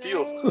chance good to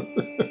steal.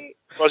 night.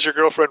 Buzz Your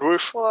Girlfriend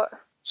Woof. What?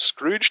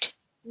 Scrooged.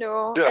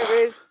 No, Ugh.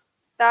 it was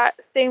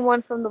that same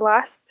one from the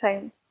last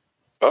time.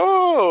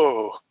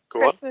 Oh, go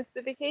on. Christmas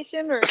the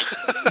vacation or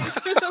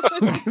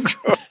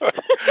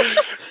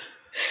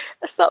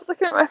I stopped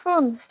looking at my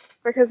phone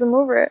because I'm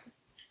over it.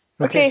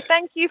 Okay,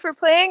 thank you for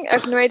playing. I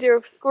have no idea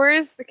of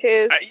scores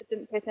because I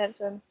didn't pay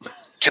attention.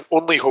 Can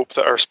only hope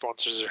that our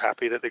sponsors are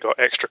happy that they got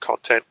extra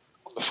content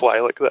on the fly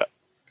like that.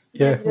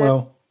 Yeah,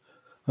 well,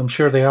 I'm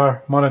sure they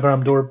are.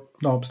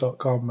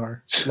 MonogramDoorknobs.com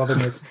are loving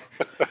this.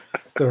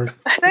 I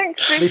think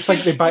They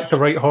think they backed the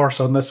right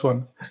horse on this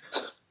one.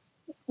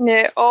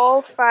 yeah,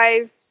 all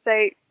 5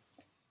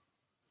 sites.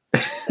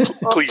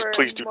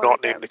 Please do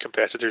not name the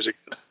competitors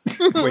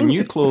again. When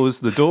you close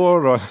the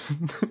door on...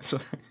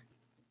 Sorry.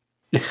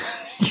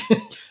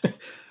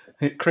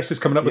 Chris is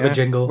coming up with a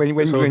jingle. When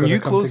It's all you gonna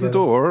come close the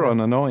together. door on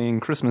annoying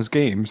Christmas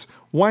games,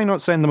 why not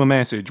send them a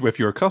message with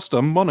your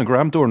custom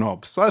monogram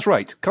doorknobs? That's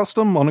right,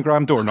 custom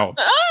monogram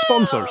doorknobs.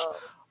 Sponsors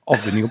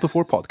of the Kneel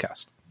Before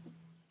podcast.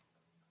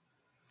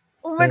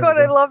 Oh my god,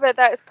 I love it.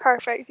 That is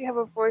perfect. You have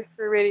a voice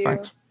for radio.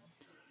 Thanks.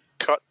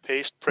 Cut,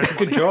 paste, print.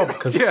 Good job.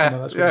 Cause, Yeah,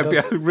 that's what yeah, it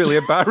it'd does. be really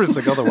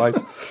embarrassing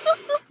otherwise.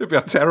 It'd be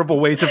a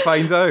terrible way to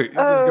find out. You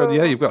just go,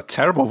 yeah, you've got a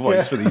terrible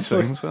voice for these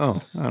things. Oh,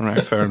 all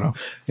right, fair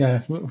enough.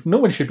 Yeah, no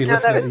one should be No,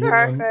 listening that was to you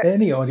on perfect.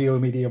 any audio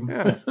medium.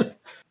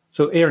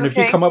 So, Aaron, have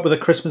you Okay. come up with a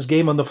Christmas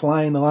game on the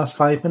fly in the last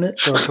 5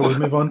 minutes, or shall we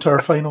move on to our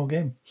final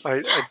game?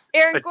 I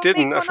Aaron, go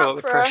didn't. make I one feel up like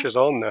the for pressure's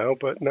us. on now,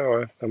 but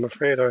no, I'm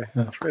afraid I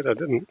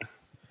didn't.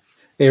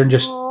 Aaron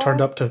just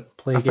turned up to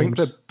play I games. think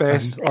the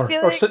best- and- or, I feel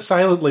or like- sit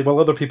silently while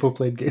other people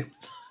played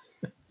games.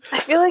 I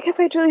feel like if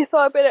I'd really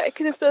thought about it, I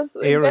could have done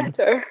something Aaron,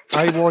 better.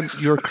 I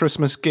want your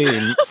Christmas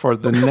game for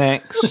the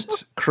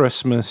next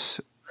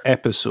Christmas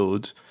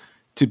episode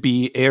to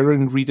be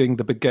Aaron reading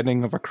the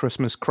beginning of a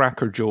Christmas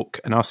cracker joke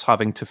and us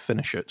having to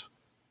finish it.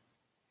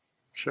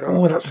 Sure.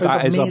 Oh, that sounds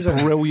That is amazing.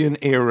 a brilliant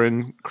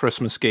Aaron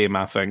Christmas game,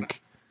 I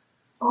think.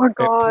 Oh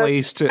god,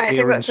 plays to I think that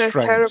Aaron's sounds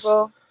strengths.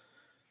 terrible.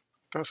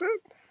 Does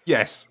it?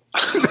 Yes.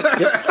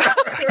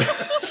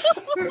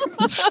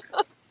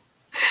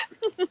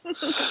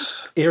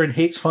 Aaron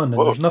hates fun,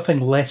 and there's nothing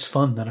less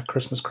fun than a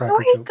Christmas cracker No,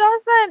 he joke.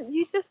 doesn't.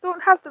 You just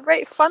don't have the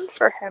right fun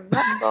for him.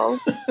 That's all.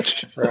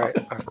 Right,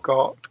 I've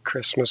got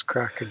Christmas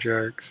cracker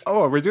jokes.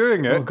 Oh, are we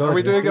doing it? Oh, God, are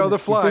we he's doing it on the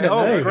he's fly? doing it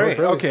Oh, now. great.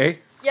 Brilliant. Okay.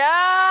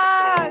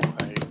 Yes.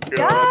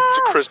 God, it's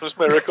a Christmas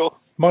miracle.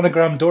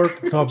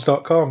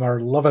 Monogramdoorknobs.com are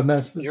loving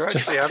this. It's You're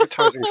actually just-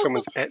 advertising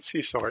someone's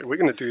Etsy site. We're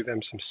going to do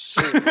them some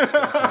serious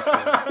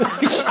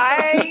business.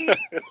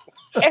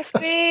 If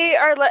they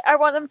are, I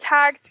want them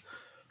tagged.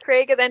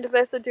 Craig, at the end of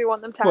this, I do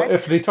want them tagged. What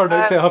if they turn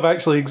out to have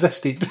actually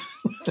existed?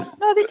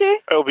 No, they do.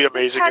 It'll be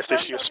amazing if they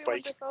Tag see a them,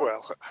 spike.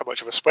 Well, how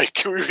much of a spike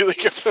can we really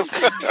give them?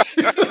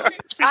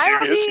 Let's be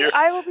serious here.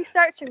 I will be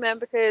searching them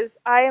because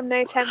I am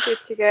now tempted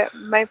to get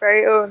my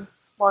very own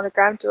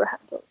monogram door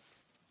handles.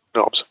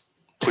 Knobs,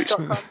 please.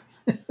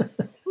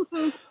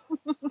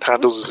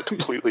 Handles is a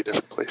completely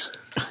different place.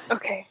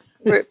 Okay,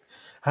 whoops.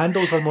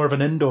 Handles are more of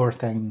an indoor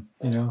thing,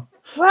 you know.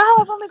 Well,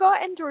 I've only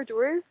got indoor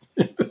doors.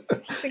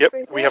 Yep,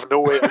 we have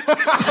no way.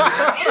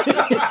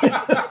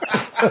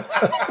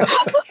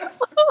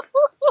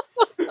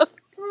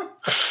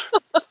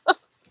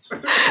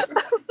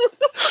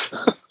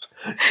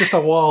 Just a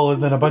wall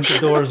and then a bunch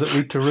of doors that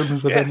lead to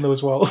rooms within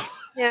those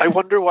walls. Yeah. I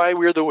wonder why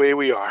we're the way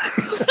we are.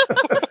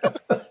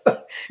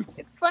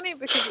 It's funny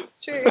because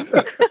it's true.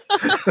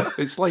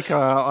 It's like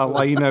a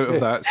line out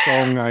of that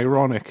song,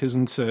 Ironic,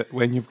 isn't it?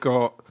 When you've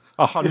got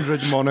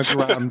 100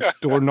 monogrammed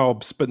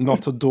doorknobs, but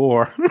not a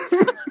door.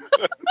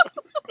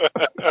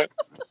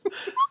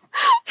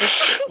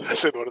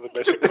 That's in one of the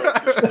missing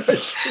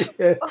parts.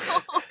 Yeah.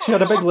 She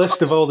had a big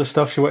list of all the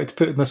stuff she wanted to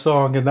put in the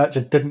song, and that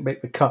just didn't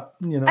make the cut.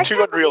 You know,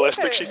 Too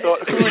unrealistic, she thought.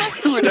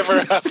 Who would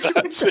ever have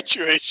that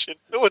situation?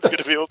 No one's going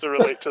to be able to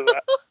relate to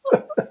that.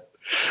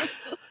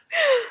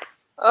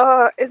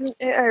 Oh, isn't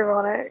it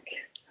ironic?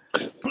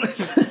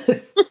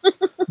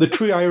 the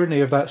true irony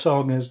of that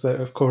song is that,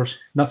 of course,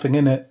 nothing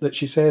in it that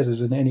she says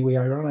is in any way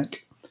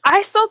ironic.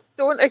 I still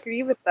don't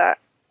agree with that.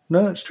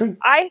 No, it's true.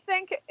 I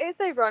think it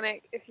is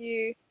ironic if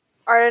you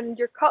are in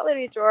your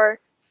cutlery drawer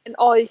and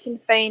all you can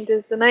find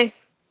is a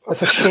knife.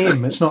 It's a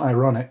shame. It's not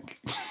ironic.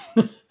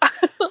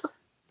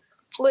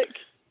 Look,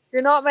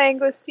 you're not my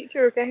English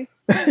teacher, okay?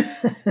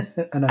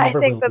 And I never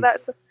think will that be.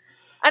 that's...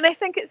 And I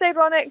think it's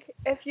ironic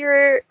if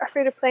you're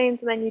afraid of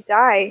planes and then you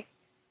die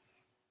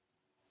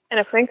in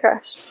a plane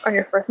crash on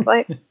your first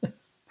flight.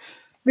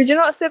 Would you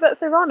not say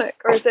that's ironic?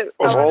 Or is it...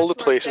 Of all the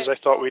places I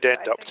thought we'd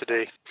end up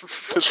today,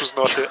 this was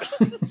not it.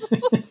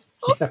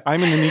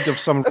 I'm in the need of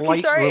some Okay,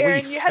 light sorry, Aaron,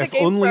 relief. you had a If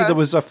game only for there us.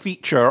 was a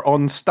feature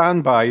on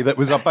standby that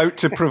was about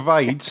to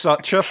provide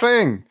such a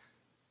thing.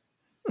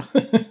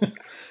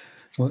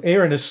 Well,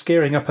 Aaron is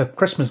scaring up a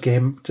Christmas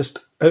game just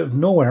out of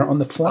nowhere on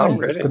the fly. I'm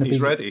ready. It's going to He's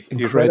be ready. He's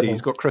incredible. ready.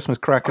 He's got Christmas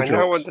cracker I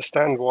now jokes.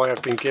 understand why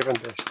I've been given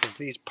this, because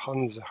these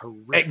puns are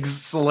horrific.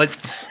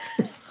 Excellent.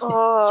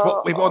 Oh. That's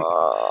what we want.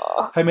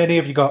 How many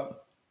have you got?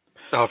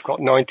 Oh, I've got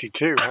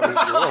 92. How many do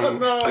you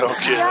want?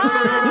 Okay.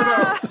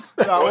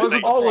 That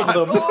wasn't all of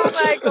them. Oh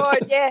my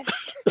god,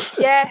 yes.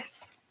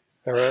 Yes.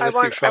 All right, I let's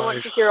do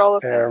want 5. to hear all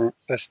of them.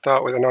 Let's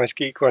start with a nice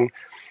geek one.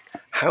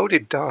 How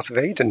did Darth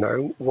Vader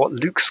know what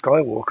Luke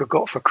Skywalker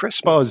got for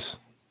Christmas? Buzz.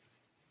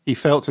 He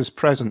felt his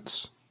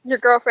presence. Your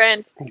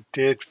girlfriend. He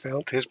did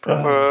felt his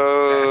presence.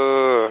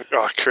 Oh,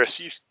 Chris,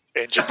 you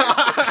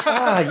engineered this.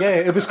 Yeah,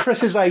 it was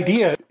Chris's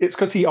idea. It's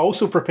because he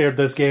also prepared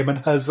this game and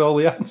has all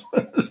the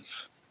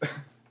answers.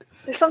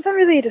 There's something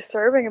really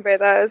disturbing about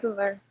that, isn't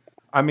there?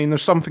 I mean,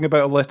 there's something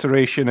about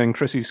alliteration in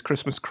Chrissy's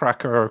Christmas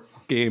cracker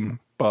game,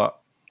 but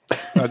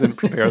I didn't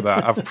prepare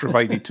that. I've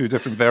provided 2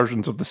 different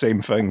versions of the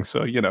same thing,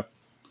 so, you know.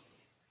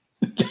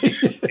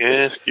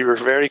 Yeah, you were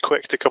very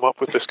quick to come up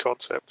with this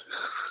concept.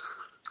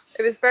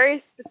 It was very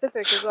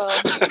specific as well.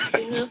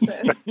 You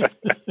notice?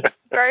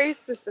 Very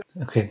specific.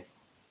 Okay.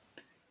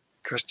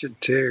 Question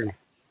 2.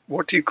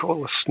 What do you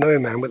call a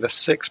snowman with a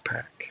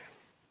 6-pack?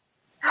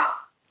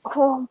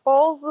 Oh,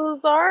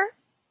 balls are?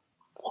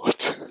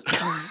 What?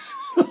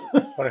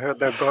 I heard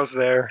that buzz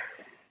there.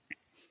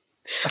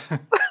 I'm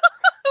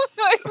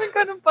not even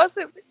going to buzz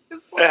it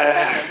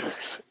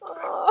because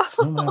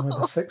Someone with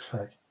a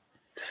 6-pack.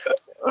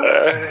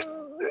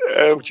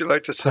 Would you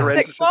like to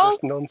surrender Six to balls?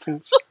 this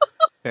nonsense?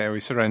 Yeah, we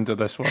surrender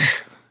this one.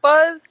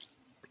 Buzz,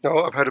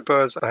 No, I've had a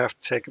buzz. I have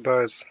to take a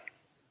buzz.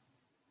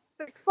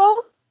 6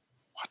 balls?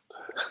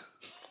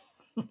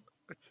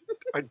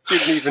 I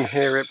didn't even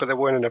hear it, but there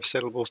weren't enough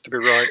syllables to be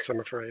right, so I'm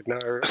afraid. No.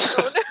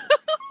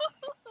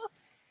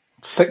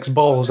 6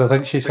 balls, I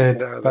think she said.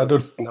 No, But I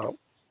that's don't... not.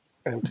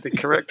 And the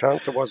correct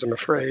answer was, I'm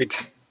afraid,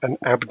 an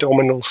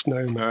abdominal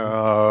snowman.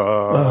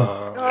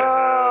 Oh,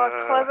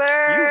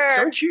 clever.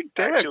 Don't you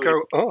dare Actually-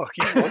 go, oh,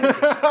 you wanted this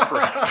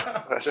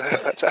crap.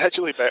 That's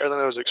actually better than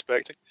I was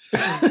expecting.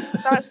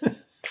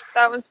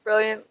 That one's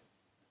brilliant.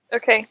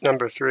 Okay.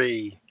 Number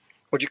 3.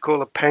 What do you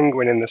call a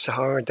penguin in the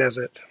Sahara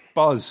Desert?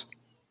 Buzz.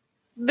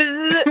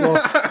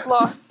 Bzz.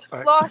 Lost.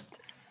 Right.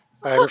 Lost.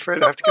 I'm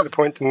afraid I have to give the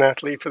point to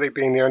Natalie for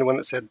being the only one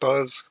that said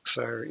buzz.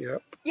 So, yeah.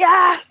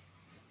 Yes.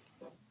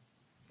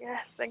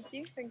 Yes, thank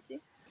you. Thank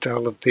you.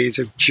 All of these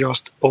are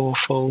just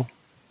awful.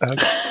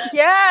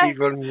 Yes!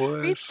 Even Beat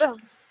worse. them.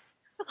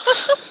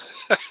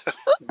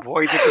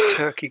 Why did the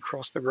turkey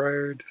cross the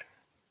road?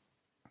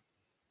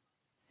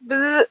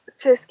 Bzz,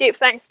 to escape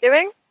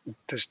Thanksgiving?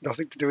 There's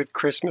nothing to do with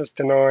Christmas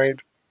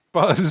tonight.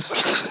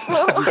 Buzz.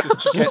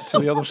 Just to get to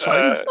the other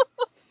side.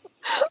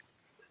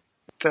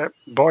 That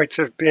might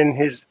have been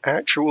his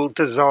actual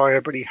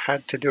desire, but he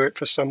had to do it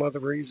for some other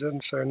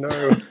reason, so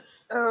no.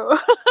 Oh.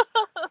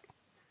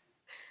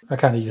 I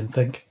can't even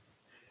think.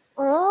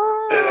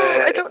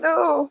 Oh, I don't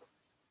know.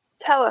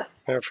 Tell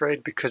us. I'm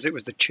afraid because it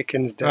was the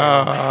chicken's day.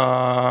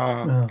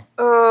 Oh.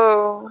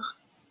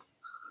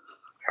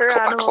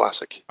 A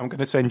classic. I'm going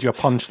to send you a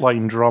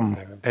punchline drum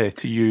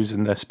to use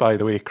in this, by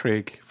the way,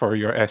 Craig, for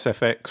your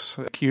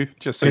SFX cue,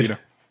 just so you know.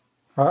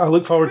 I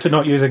look forward to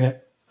not using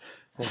it.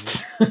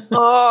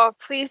 Oh,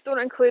 please don't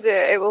include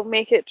it. It will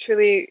make it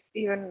truly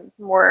even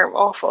more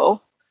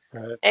awful.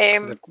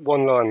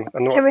 One line.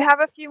 Can we have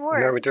a few more?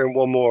 No, we're doing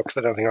one more because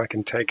I don't think I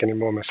can take any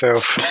more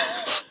myself.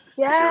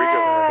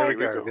 Yeah. Here we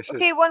go.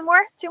 Okay, one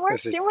more? Two more?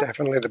 This is Two more?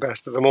 definitely the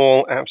best of them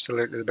all.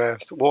 Absolutely the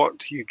best. What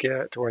do you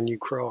get when you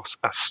cross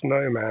a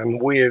snowman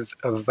with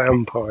a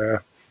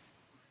vampire?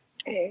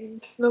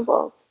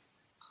 Snowballs.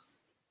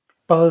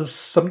 Buzz,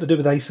 something to do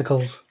with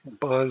icicles.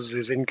 Buzz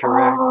is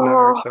incorrect.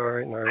 No,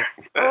 sorry, no.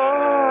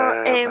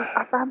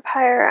 A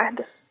vampire and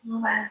a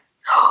snowman.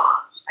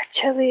 A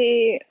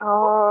chili,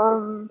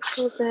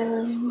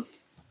 frozen,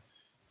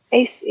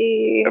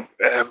 icy,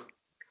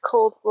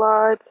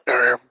 cold-blooded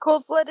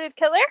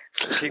killer.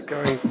 Keep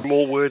going.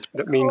 More words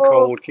that mean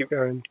cold. Keep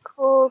going.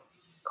 Cold,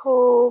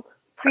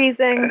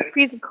 freezing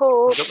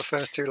cold. You've got the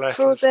first two letters.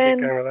 Frozen.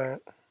 Keep going with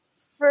that.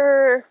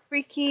 For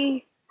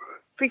Freaky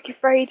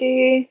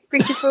Friday,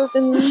 Freaky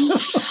Frozen.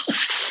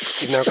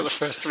 You've now got the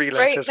first three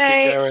letters.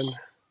 Fright Keep going.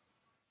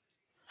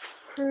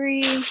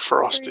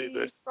 Frosty.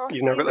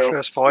 You've now got the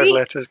first five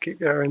letters. Keep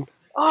going.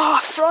 Oh,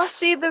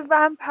 Frosty the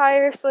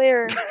Vampire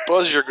Slayer.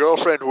 Buzz your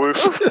girlfriend, Woof.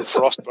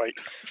 Frostbite.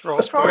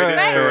 Frostbite.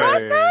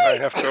 I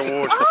have to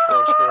award for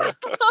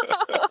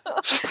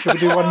Frostbite. Should we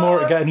do one more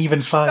to get an even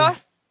 5?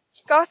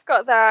 Gus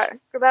got that.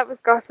 That was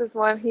Gus's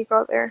one. He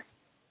got there.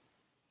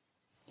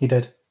 He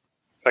did.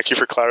 Thank you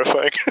for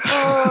clarifying.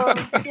 Oh,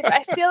 yeah,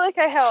 I feel like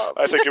I helped.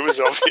 I think it was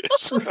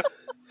obvious.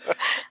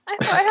 I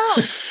thought I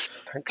helped.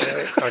 Okay.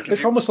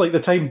 It's almost like the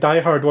time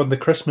Die Hard won the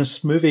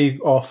Christmas movie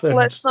off and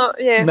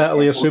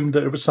Natalie assumed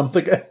that it was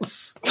something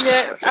else.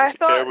 Yeah, I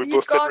thought we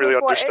both didn't really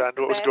understand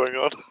what was going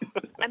on.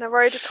 And I've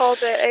already called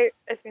it out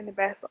as being the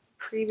best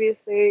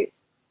previously,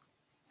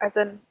 as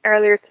in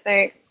earlier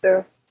tonight,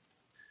 so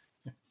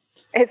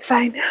it's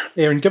fine.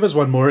 Aaron, give us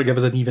one more to give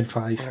us an even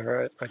 5. All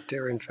right, I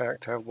do in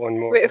fact have one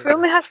more. Wait, if we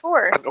only had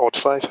 4? An odd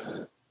 5.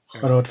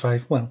 An odd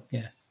 5, well,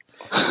 yeah.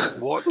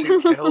 What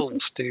do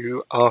elves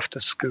do after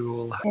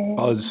school?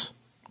 Buzz.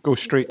 Go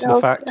straight to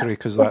the factory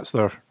because that's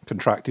their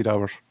contracted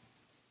hours.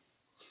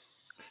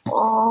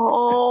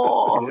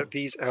 Oh.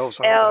 These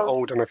elves aren't that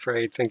old, I'm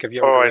afraid. Think of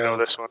younger I know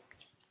this one.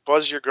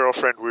 Buzz your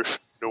girlfriend, Woof.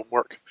 No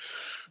work.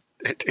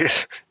 It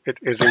is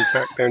in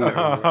fact their name.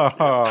 Are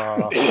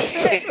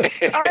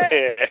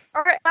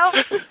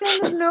elves the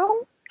same as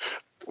gnomes?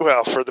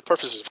 Well, for the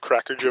purposes of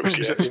cracker jokes,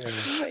 yes.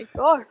 Oh my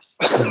gosh.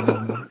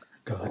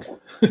 God.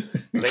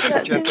 Ladies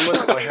and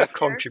gentlemen, I have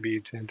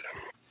contributed.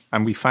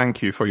 And we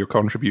thank you for your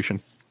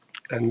contribution.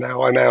 And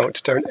now I'm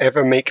out. Don't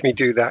ever make me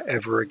do that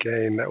ever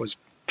again. That was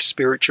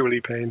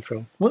spiritually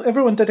painful. Well,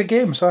 everyone did a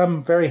game, so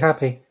I'm very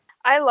happy.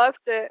 I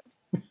loved it.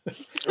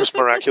 It was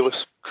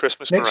miraculous.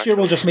 Christmas Next year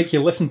we'll just make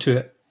you listen to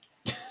it.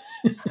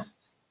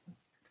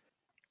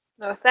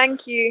 No,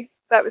 thank you.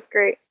 That was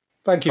great.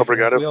 Thank you.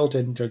 Obrigado. We all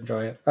did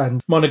enjoy it.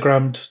 And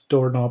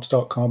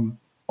monogrammeddoorknobs.com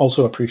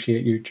also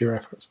appreciate your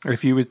efforts.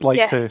 If you would like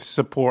Yes. to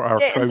support our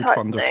Get in touch,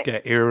 crowdfunder to Nick.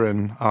 get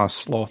Aaron a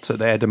slot at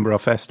the Edinburgh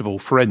Festival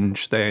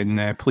Fringe,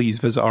 then please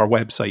visit our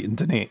website and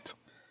donate.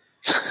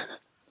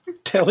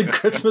 Telling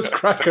Christmas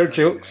cracker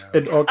jokes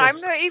in I'm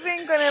August. not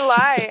even going to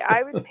lie.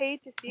 I would pay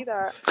to see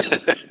that.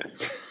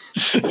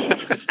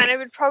 And I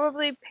would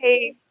probably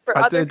pay for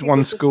I other did people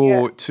once to see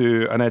go it.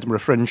 to an Edinburgh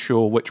Fringe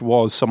show, which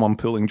was someone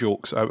pulling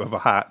jokes out of a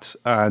hat,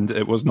 and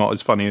it was not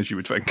as funny as you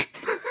would think.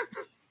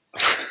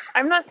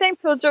 I'm not saying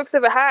pull jokes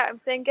of a hat. I'm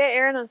saying get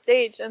Aaron on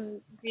stage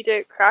and read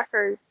out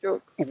cracker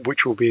jokes.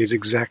 Which will be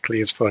exactly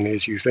as funny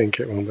as you think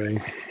it will be.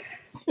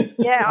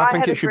 Yeah, I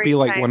think had a it should great be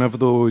like time. one of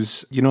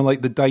those,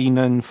 like the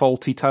Dine-In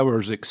Faulty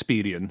Towers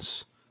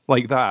experience,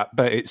 like that.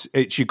 But it's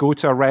you go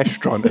to a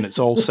restaurant and it's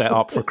all set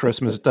up for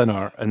Christmas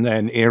dinner, and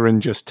then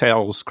Aaron just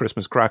tells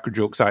Christmas cracker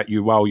jokes at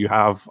you while you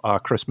have a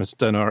Christmas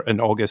dinner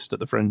in August at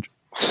the Fringe.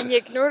 And you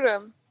ignore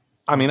them.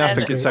 I mean, I And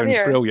think it it's sounds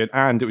weird. brilliant,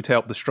 and it would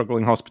help the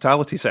struggling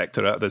hospitality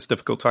sector at this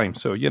difficult time.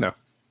 So,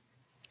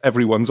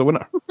 everyone's a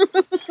winner.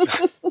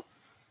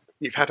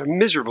 You've had a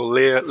miserable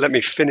year. Let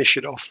me finish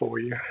it off for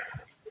you.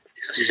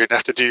 You're going to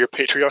have to do your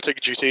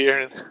patriotic duty,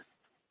 Aaron.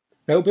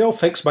 It'll be all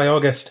fixed by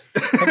August.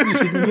 Haven't you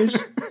seen the news?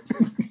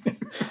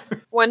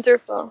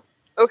 Wonderful.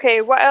 Okay,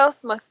 what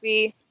else must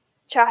we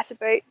chat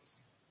about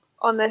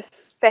on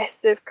this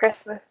festive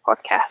Christmas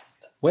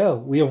podcast? Well,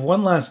 we have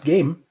one last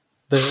game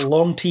the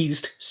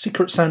long-teased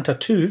Secret Santa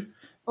 2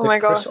 Oh that my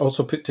Chris gosh.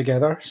 also put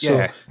together. So,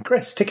 Yeah.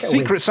 Chris, take it away.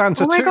 Secret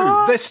Santa Oh my 2.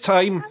 God. This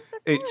time,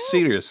 it's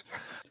serious.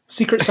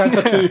 Secret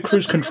Santa 2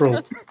 Cruise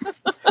Control.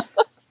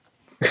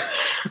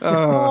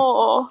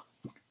 Oh.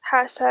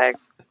 Hashtag.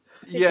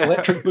 Yeah.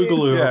 Electric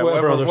Boogaloo or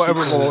whatever other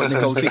whatever sequel. we'll want to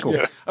call the sequel.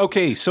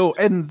 Okay, so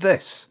in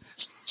this,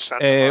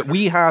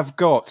 we have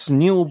got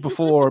Neil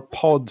Before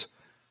Pod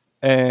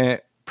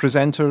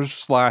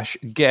presenters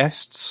 /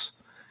 guests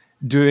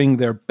doing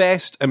their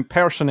best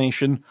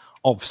impersonation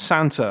of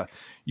Santa.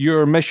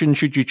 Your mission,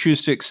 should you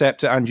choose to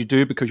accept it, and you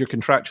do because you're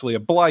contractually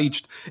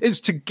obliged,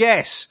 is to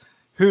guess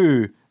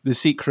who the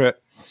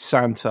Secret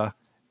Santa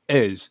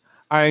is.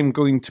 I'm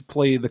going to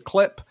play the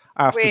clip.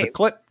 After the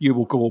clip, you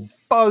will go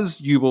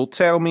buzz. You will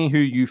tell me who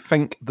you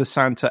think the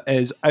Santa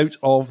is out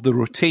of the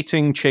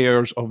rotating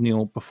chairs of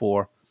Neil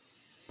Before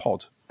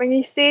Pod. When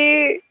you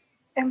say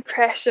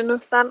impression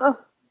of Santa,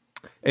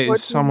 It what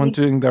is do you someone mean?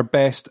 doing their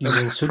best You will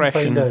soon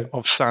impression find out.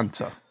 of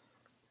Santa.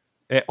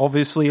 It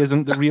obviously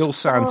isn't the real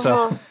Santa.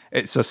 Oh.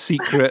 It's a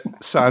secret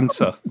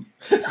Santa.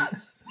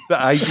 The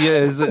idea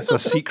is it's a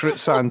secret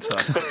Santa.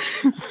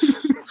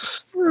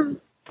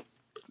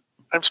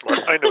 I'm smart.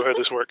 I know how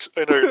this works.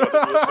 I know you're not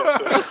the real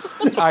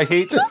Santa. I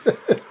hate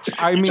it.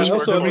 I mean, just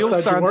the work real for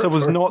it. Santa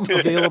was Yeah. not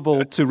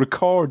available to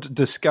record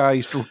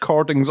disguised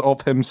recordings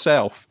of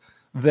himself.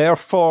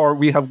 Therefore,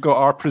 we have got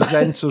our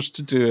presenters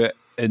to do it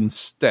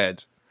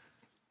instead.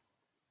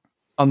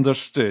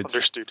 Understood.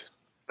 Understood.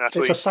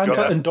 Natalie, It's a you got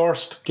that?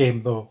 Santa-endorsed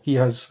game, though. He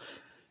has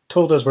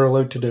told us we're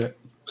allowed to do it.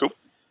 Cool.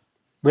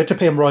 We had to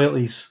pay him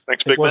royalties.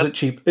 Thanks, It big wasn't man.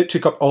 cheap. It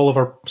took up all of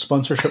our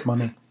sponsorship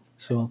money.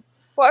 So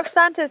what if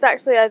Santa is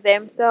actually a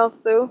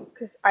themselves though?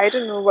 Because I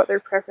don't know what their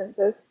preference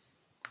is.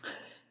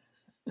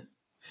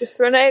 Just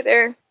throwing it out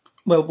there.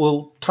 Well,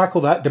 we'll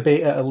tackle that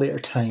debate at a later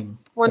time.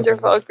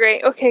 Wonderful,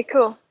 great. Okay,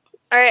 cool.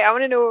 Alright, I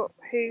want to know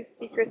who's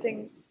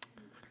secreting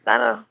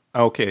Santa.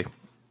 Okay.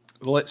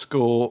 Let's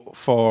go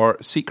for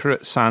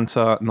Secret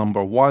Santa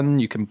number 1.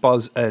 You can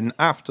buzz in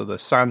after the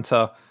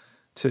Santa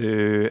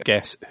to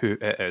guess who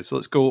it is.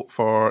 Let's go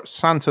for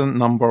Santa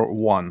number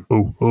 1.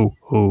 Ho, ho,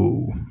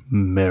 ho.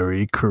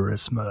 Merry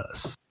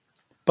Christmas.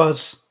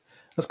 Buzz.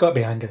 That's got to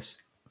be Angus.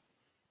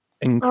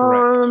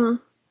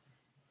 Incorrect.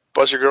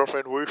 Buzz your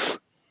girlfriend, woof.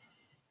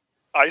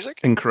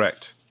 Isaac?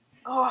 Incorrect.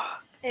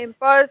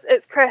 Buzz,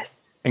 it's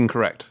Chris.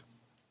 Incorrect.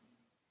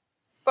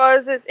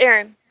 Buzz, it's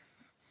Aaron.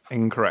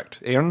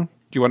 Incorrect. Aaron, do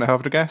you want to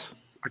have a guess?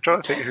 I'm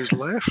trying to think who's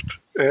left.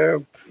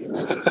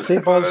 Say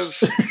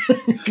Buzz.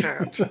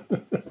 Cat.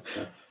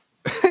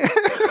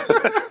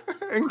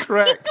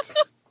 Incorrect.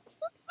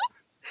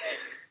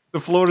 The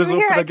floor is Can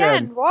we hear open it again.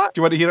 again? What? Do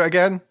you want to hear it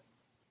again?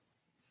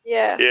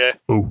 Yeah. Yeah.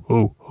 Ho,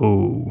 ho,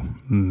 ho.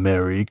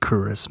 Merry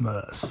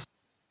Christmas.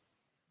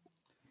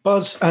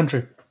 Buzz,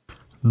 Andrew.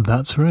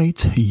 That's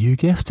right, you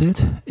guessed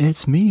it.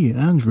 It's me,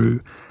 Andrew.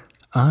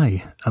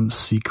 I am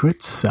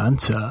Secret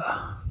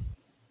Santa.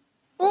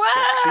 Wow!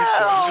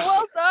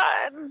 Well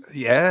done.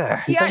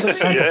 Yeah. He sounds like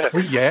Santa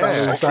Claus. Yeah.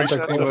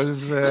 Santa It Claus.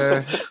 was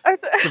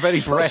it's a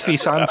very breathy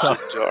Santa.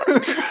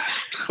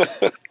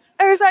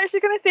 I was actually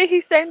going to say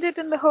he sounded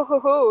in the ho ho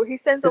ho. He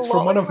sounds It's a lot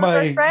from one like of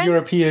my friends.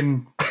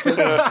 European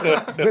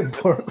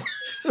imports.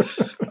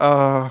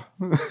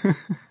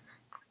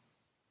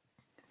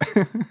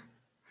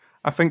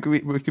 I think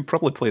we could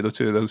probably play the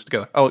two of those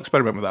together. I'll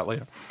experiment with that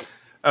later.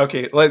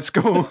 Okay, let's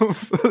go.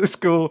 Let's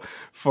go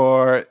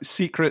for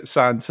Secret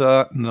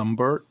Santa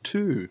number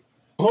 2.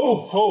 Ho,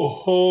 ho,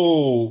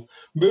 ho.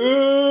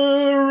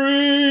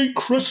 Merry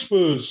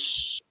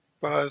Christmas.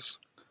 Buzz.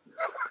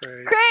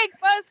 Craig,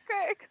 Buzz,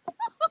 Craig.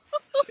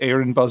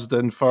 Aaron buzzed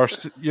in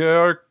first.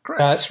 You're correct.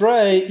 That's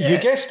right. You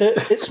guessed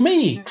it. It's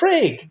me,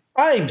 Craig.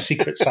 I'm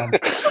Secret Santa.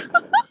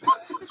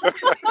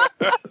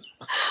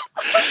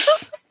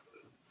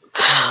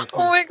 Oh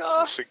my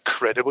gosh. It's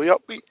incredibly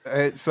upbeat.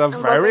 It's a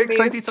love very these.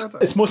 exciting Santa.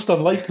 It's most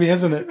unlike me,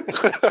 isn't it?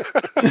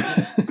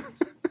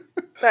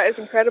 That is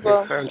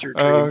incredible.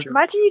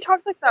 Imagine you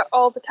talk like that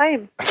all the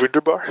time.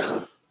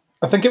 Wunderbar.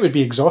 I think it would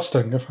be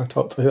exhausting if I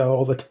talked like that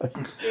all the time.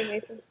 It'd be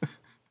amazing.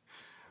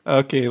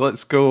 Okay,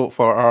 let's go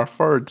for our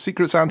third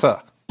Secret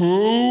Santa.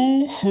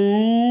 Ho,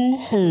 ho,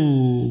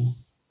 ho.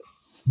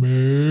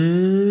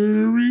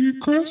 Merry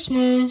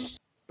Christmas.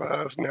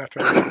 Buzz,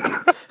 Natalie.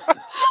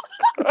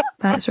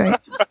 That's right.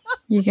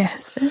 You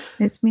guessed it.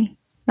 It's me,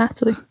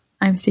 Natalie.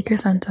 I'm Secret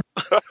Santa.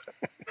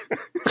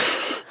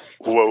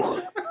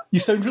 Whoa. You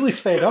sound really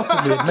fed up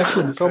in the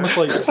admission. It's almost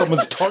like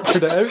someone's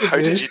tortured it out of How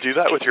you. did you do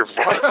that with your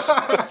voice?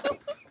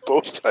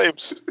 Both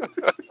times.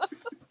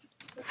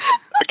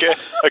 Again.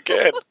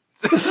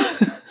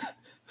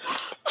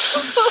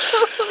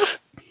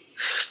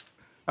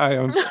 I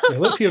am. Yeah,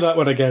 let's hear that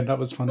one again. That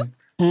was funny.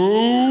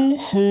 Ho,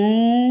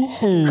 ho,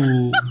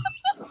 ho.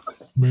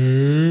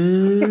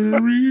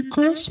 Merry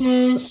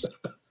Christmas.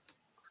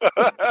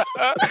 It's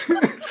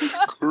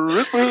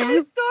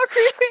so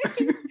creepy.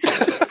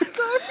 It's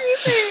so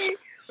creepy.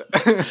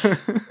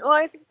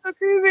 Why is it so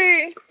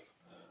creepy?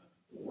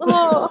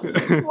 Oh,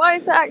 why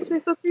is it actually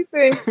so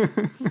creepy?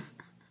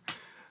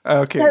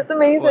 Okay. That's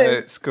amazing.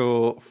 Let's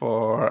go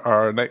for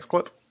our next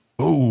clip.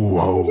 Ho,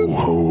 ho,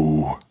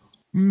 ho.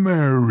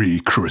 Merry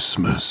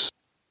Christmas.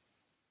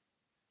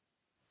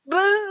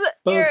 Buzz,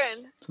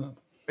 Aaron.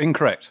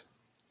 Incorrect.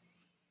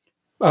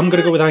 I'm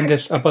going to go with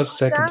Angus. I buzzed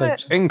second Damn time.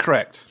 it.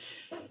 Incorrect.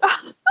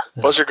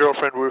 Buzz your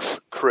girlfriend with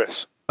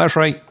Chris. That's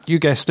right. You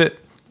guessed it.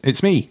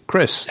 It's me,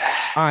 Chris.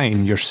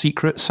 I'm your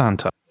Secret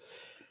Santa.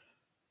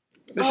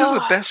 This is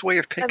the best way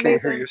of picking who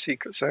amazing. your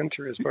Secret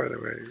Santa is, by the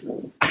way.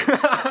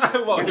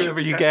 Whatever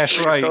you guess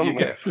right, you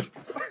guess.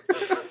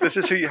 This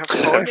is who you have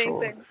to buy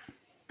for. Amazing.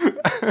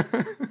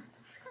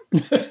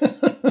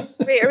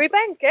 Wait, are we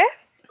buying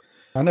gifts?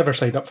 I never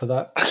signed up for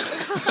that.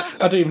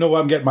 I don't even know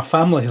what I'm getting my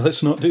family.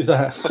 Let's not do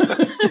that.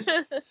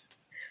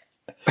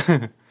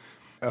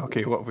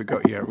 Okay, what have we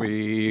got here?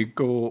 We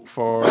go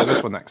for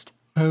this one next.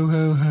 Ho,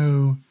 ho,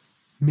 ho.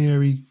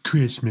 Merry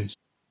Christmas.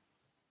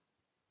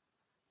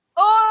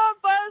 Oh,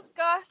 Buzz,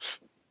 Gus.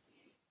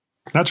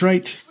 That's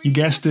right. You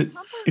guessed it.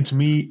 It's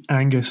me,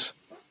 Angus.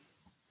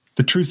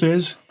 The truth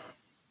is,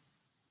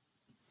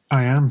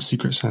 I am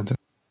Secret Santa.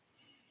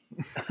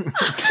 Were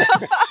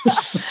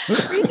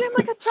you doing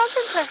like a Trump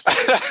impression?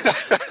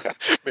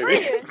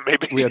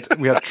 Maybe.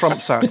 We had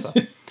Trump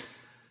Santa.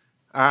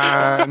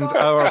 And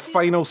our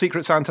final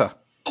Secret Santa.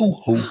 Ho,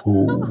 ho,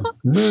 ho.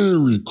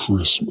 Merry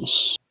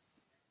Christmas.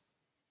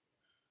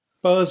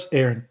 Buzz,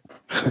 Aaron.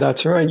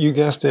 That's right, you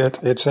guessed it.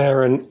 It's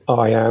Aaron.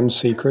 I am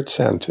Secret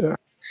Santa.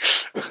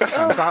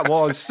 And that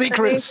was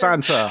Secret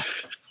Santa.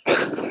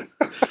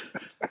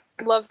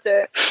 Loved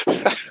it.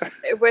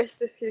 I wish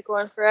this could go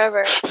on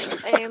forever.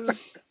 Do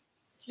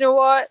you know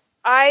what?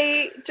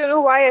 I don't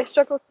know why I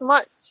struggled so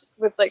much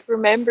with like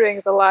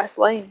remembering the last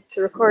line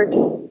to record,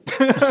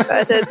 but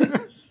I did.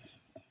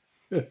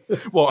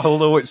 What?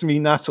 Hello, it's me,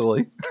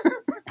 Natalie.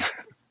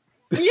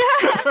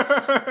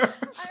 Yeah.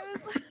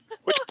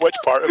 Which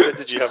part of it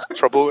did you have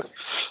trouble with?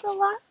 The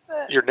last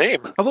bit. Your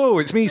name. Hello,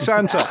 it's me,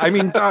 Santa. I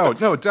mean,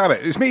 no, damn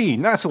it, it's me,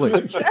 Natalie.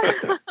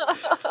 The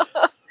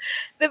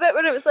bit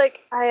when it was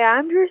like, I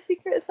am your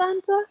Secret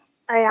Santa.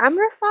 I am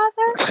your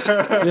father.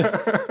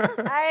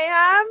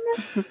 I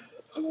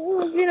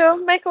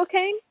am, Michael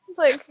Caine.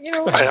 Like,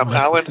 I am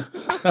Alan.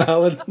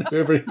 Alan,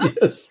 whoever he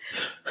is.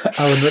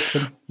 Alan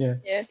Rickman, yeah.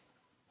 Yeah.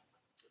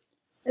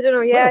 I don't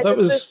know, yeah. Well,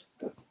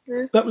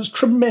 that was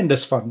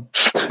tremendous fun.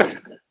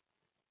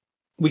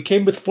 We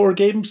came with 4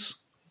 games.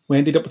 We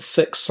ended up with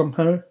 6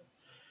 somehow.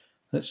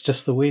 That's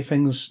just the way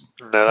things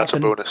No, that's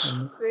happen. a bonus.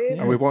 Sweet.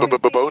 Are we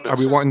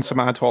wanting some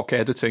ad hoc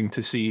editing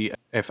to see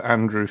if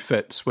Andrew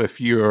fits with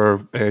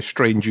your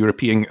strange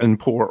European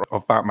import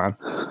of Batman?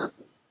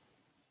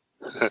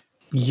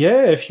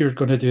 Yeah, if you're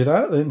going to do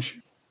that, then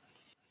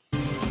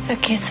A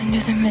kiss under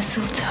the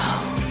mistletoe.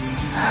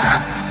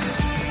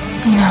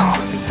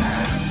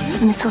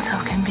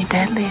 Mistletoe can be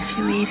deadly if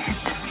you eat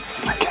it.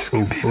 I guess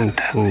I'm being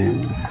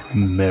deadly.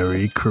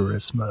 Merry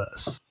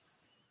Christmas.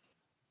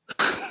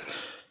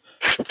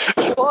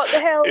 What the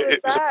hell was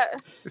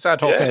that? It's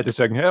ad hoc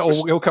editing.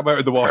 It'll come out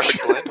of the wash.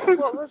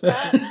 What was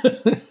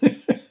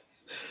that?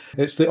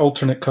 it's the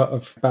alternate cut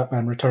of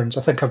Batman Returns.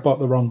 I think I've bought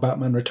the wrong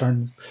Batman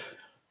Returns,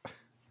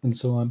 and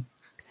so on.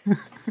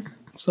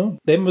 So,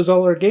 them was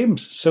all our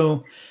games.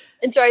 So,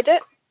 Enjoyed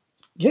it?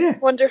 yeah,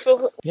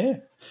 Wonderful. yeah.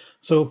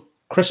 So,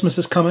 Christmas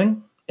is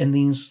coming in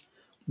these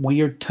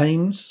weird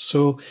times.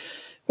 So,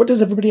 what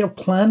does everybody have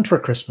planned for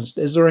Christmas?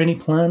 Is there any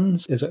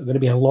plans? Is it going to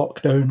be a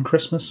lockdown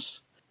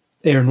Christmas?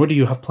 Aaron, what do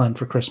you have planned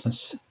for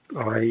Christmas?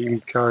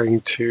 I'm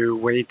going to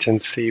wait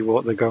and see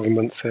what the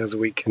government says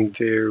we can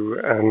do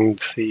and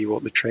see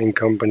what the train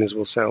companies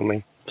will sell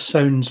me.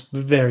 Sounds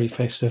very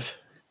festive.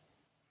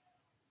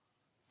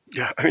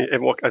 Yeah, I mean, I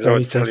don't know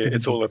what to tell you.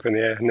 It's all up in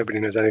the air. Nobody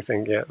knows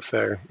anything yet.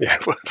 So, yeah,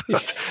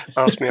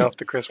 ask me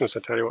after Christmas.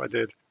 I'll tell you what I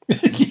did.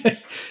 Yeah.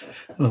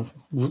 Well,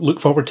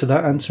 look forward to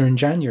that answer in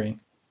January.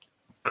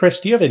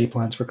 Chris, do you have any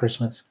plans for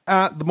Christmas?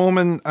 At the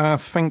moment, I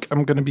think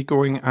I'm going to be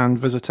going and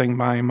visiting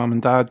my mum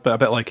and dad, but a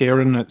bit like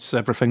Aaron,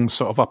 everything's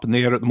sort of up in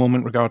the air at the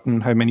moment regarding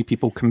how many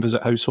people can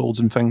visit households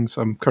and things.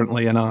 I'm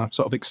currently in a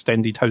sort of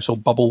extended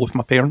household bubble with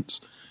my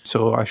parents,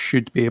 so I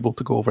should be able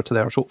to go over to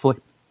theirs, hopefully.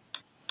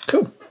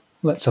 Cool.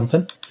 That's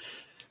something.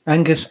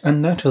 Angus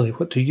and Natalie,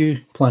 what do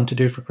you plan to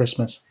do for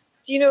Christmas?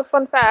 Do you know,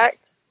 fun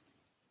fact,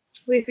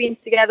 we've been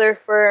together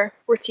for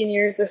 14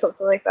 years or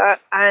something like that,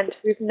 and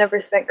we've never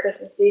spent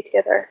Christmas Day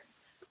together.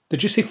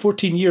 Did you say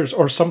 14 years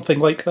or something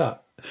like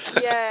that?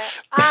 Yeah.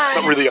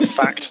 Not really a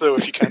fact, though,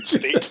 if you can't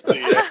state the...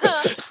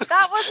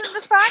 That wasn't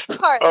the fact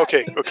part.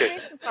 Okay, that's the okay.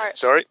 information part.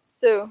 Sorry?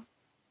 So,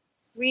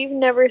 we've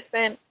never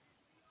spent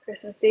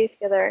Christmas Day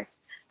together.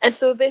 And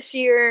so this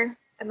year,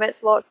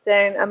 amidst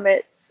lockdown,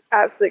 amidst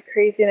absolute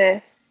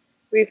craziness,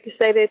 we've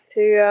decided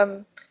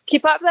to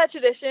keep up that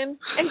tradition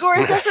and go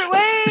our separate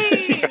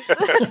ways.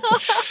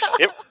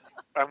 Yep.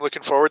 I'm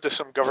looking forward to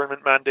some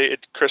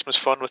government-mandated Christmas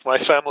fun with my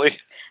family.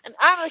 And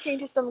I'm looking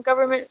to some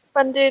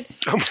government-funded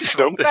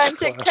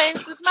frantic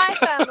times with my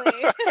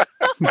family.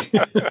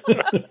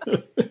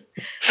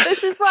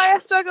 This is why I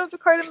struggled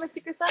recording my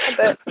Secret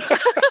Santa bit.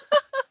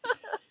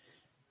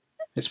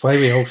 It's why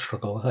we all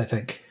struggle, I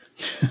think.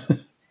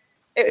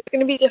 It was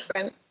going to be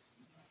different,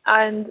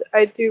 and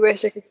I do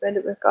wish I could spend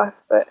it with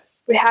Gus, but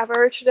we have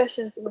our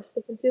traditions and we're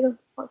sticking to them.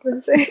 What can I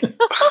say? So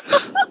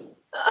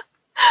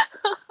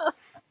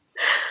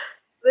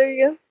there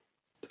you go.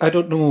 I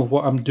don't know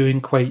what I'm doing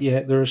quite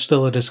yet. There is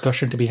still a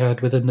discussion to be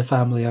had within the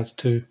family as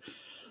to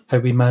how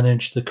we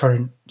manage the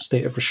current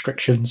state of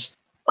restrictions.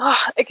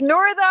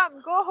 Ignore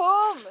them. Go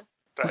home.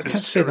 I can't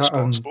say that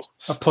on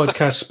a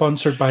podcast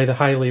sponsored by the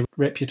highly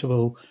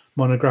reputable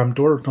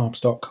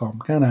monogramdoorknobs.com,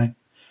 can I?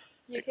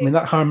 I mean,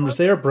 that harms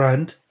their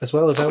brand as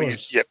well as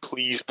ours. Yeah,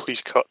 please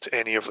cut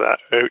any of that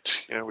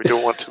out. You know, we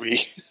don't want to be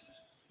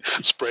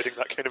spreading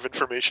that kind of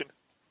information.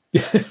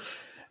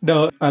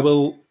 No, I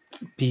will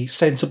be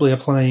sensibly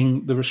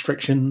applying the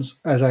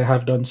restrictions as I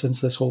have done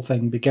since this whole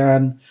thing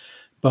began.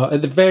 But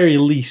at the very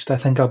least, I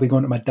think I'll be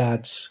going to my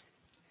dad's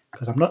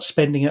because I'm not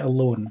spending it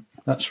alone.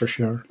 That's for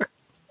sure.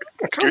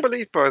 I can't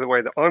believe, by the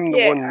way, that I'm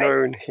the one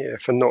known here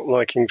for not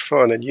liking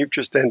fun, and you've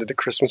just ended a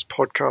Christmas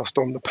podcast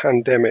on the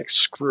pandemic,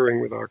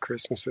 screwing with our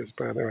Christmases,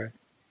 by the way.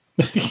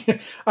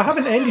 I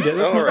haven't ended it.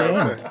 That's not the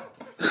end.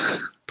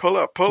 Pull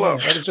up.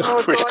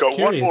 We've got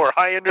one more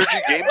high-energy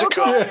game to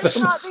come. It's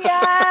not the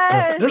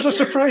end. There's a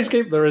surprise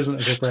game. There isn't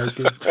a surprise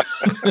game.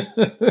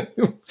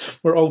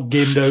 We're all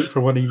gamed out for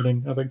one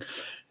evening, I think.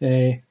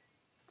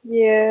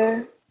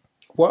 Yeah.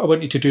 What I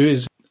want you to do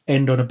is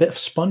end on a bit of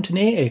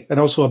spontaneity and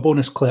also a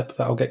bonus clip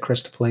that I'll get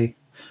Chris to play.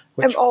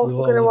 I'm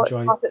also going to watch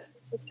Muppets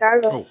Christmas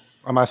Carol. Oh,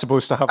 am I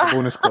supposed to have a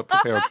bonus clip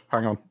prepared?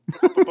 Hang on.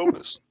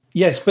 Bonus?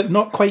 Yes, but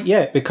not quite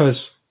yet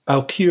because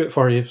I'll cue it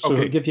for you. So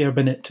Okay. it'll give you a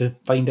minute to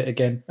find it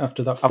again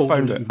after that I folder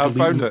found that it. you've I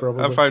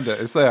deleted found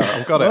it. It's there.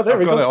 I've got it. Oh, there I've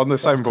we got go. it on the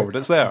That's soundboard. good.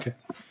 It's there. Okay.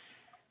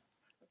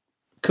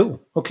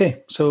 Cool.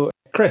 Okay, so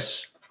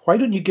Chris, why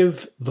don't you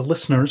give the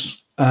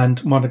listeners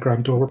and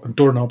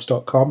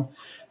monogramdoorknobs.com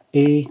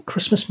a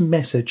Christmas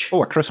message?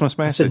 Oh, a Christmas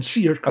message. A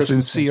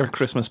sincere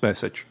Christmas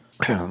message.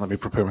 Let me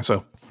prepare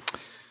myself.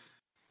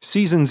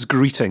 Season's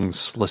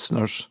greetings,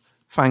 listeners.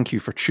 Thank you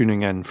for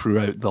tuning in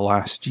throughout the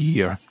last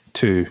year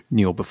to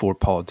Kneel Before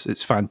Pods.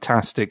 It's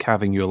fantastic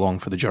having you along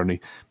for the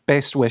journey.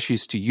 Best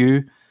wishes to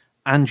you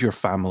and your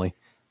family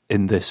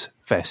in this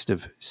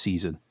festive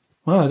season.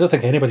 Well, I don't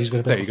think anybody's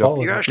going to be able to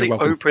follow You're that. actually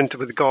open to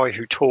the guy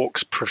who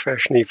talks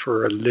professionally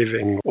for a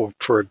living or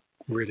for a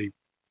really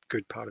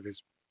good part of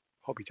his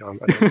hobby time.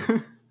 I don't know.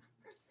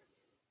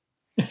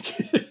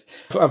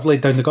 I've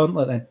laid down the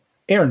gauntlet then.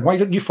 Aaron, why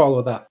don't you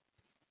follow that?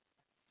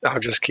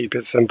 I'll just keep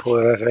it simple,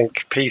 and I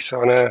think peace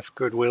on earth,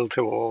 goodwill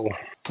to all.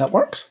 That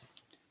works.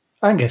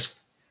 Angus,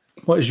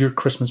 what is your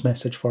Christmas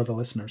message for the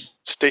listeners?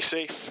 Stay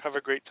safe. Have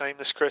a great time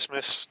this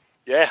Christmas.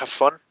 Yeah, have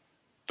fun.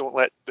 Don't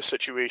let the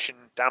situation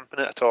dampen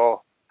it at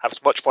all. Have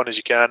as much fun as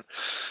you can.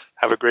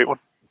 Have a great one.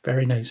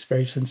 Very nice,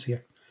 very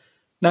sincere.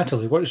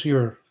 Natalie, what is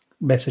your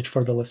message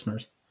for the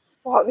listeners?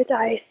 What would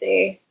I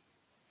say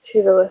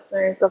to the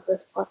listeners of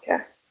this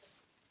podcast?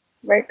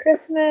 Merry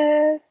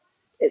Christmas.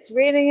 It's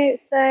raining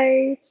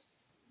outside.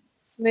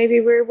 So maybe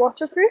wear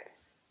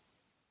waterproofs.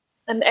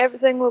 And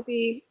everything will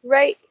be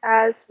right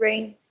as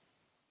rain.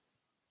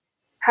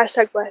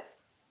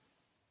 #blessed.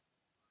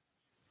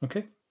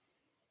 Okay.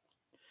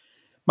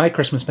 My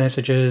Christmas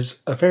message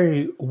is a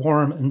very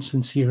warm and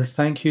sincere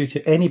thank you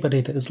to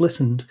anybody that has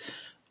listened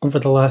over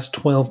the last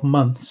 12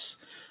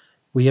 months.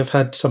 We have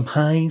had some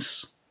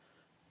highs,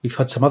 we've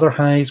had some other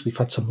highs, we've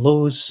had some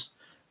lows,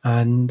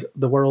 and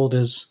the world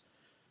is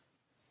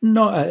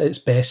not at its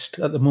best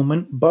at the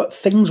moment, but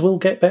things will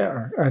get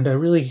better. And I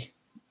really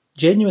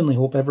genuinely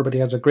hope everybody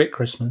has a great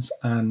Christmas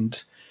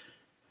and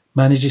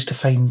manages to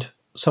find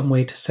some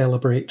way to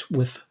celebrate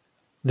with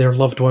their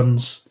loved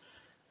ones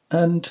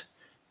and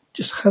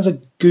just has a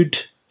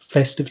good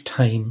festive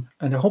time.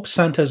 And I hope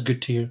Santa is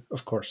good to you,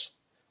 of course.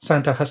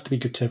 Santa has to be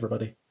good to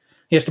everybody.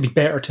 He has to be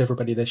better to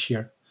everybody this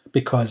year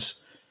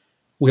because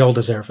we all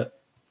deserve it.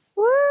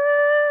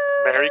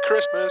 Merry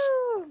Christmas.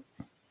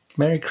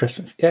 Merry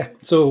Christmas. Yeah.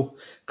 So,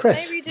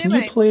 Chris, can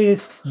you play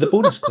the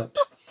bonus clip?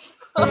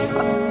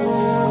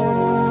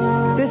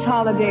 This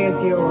holiday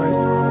is yours,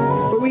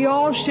 but we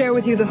all share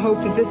with you the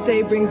hope that this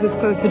day brings us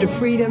closer to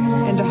freedom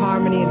and to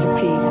harmony and to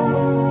peace.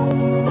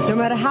 No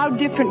matter how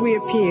different we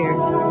appear,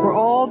 we're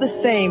all the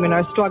same in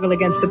our struggle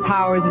against the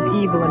powers of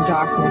evil and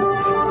darkness.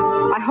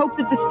 I hope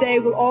that this day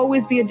will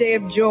always be a day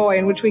of joy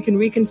in which we can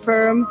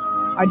reconfirm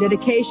our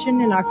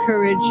dedication and our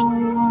courage,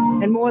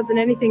 and more than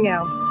anything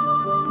else,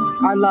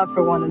 our love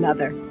for one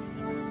another.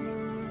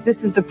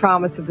 This is the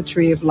promise of the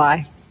Tree of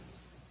Life.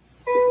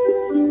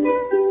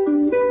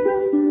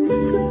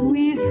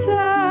 We celebrate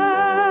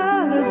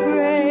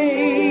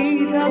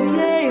a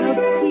day of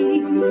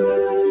peace,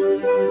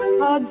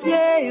 a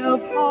day of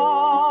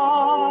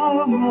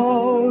harmony,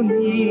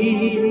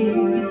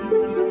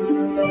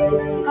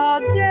 a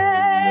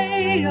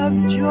day of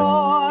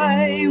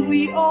joy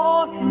we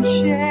all can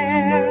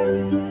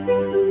share,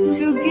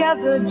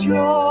 together joyously.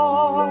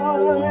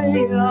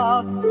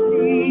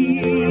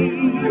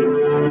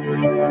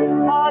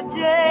 A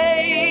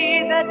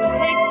day that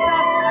takes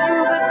us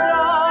through the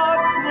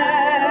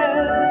darkness,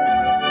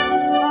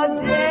 a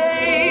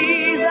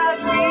day that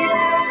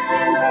leads us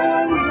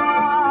into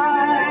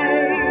light.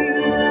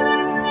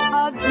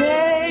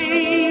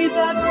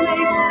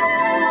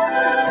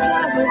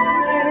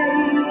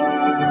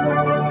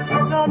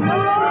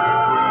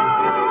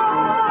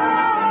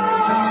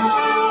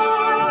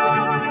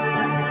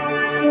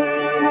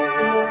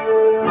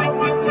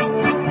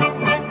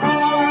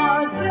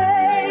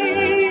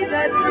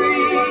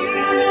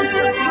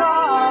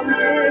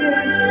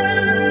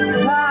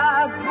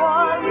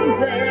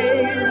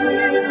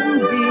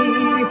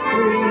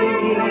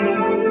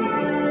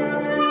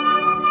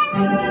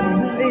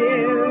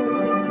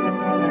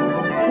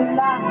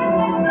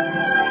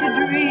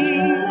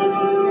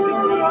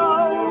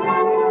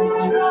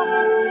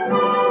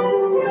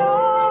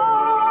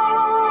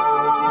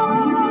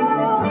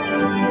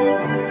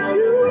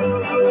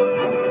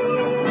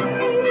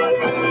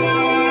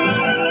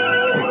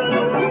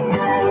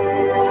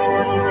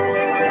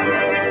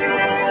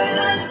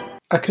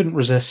 couldn't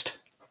resist.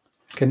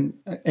 Can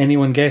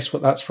anyone guess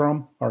what that's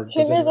from? Or does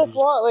Couldn't resist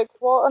what? Like,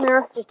 what on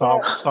earth was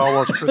that? Star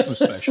Wars Christmas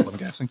special, I'm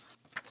guessing.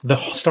 The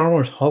Star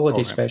Wars Holiday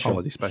Okay, Special.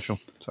 Holiday special,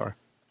 sorry.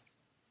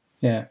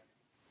 Yeah.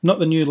 Not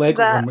the new Lego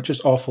That- one, which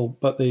is awful,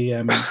 but the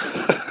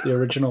the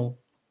original,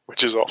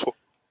 Which is awful.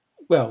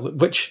 well,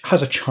 which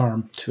has a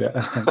charm to it,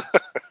 I think.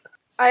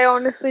 I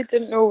honestly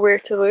didn't know where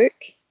to look.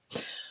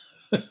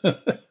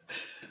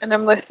 And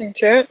I'm listening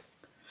to it.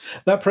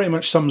 That pretty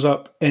much sums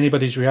up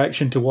anybody's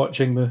reaction to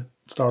watching the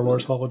Star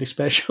Wars Holiday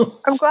Special.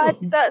 I'm glad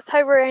that's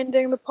how we're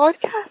ending the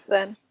podcast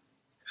then.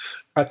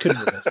 I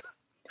couldn't resist.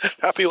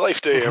 Happy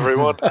Life Day,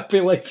 everyone.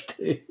 Happy Life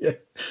Day. Yeah.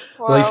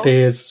 Wow. Life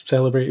Day is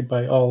celebrated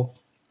by all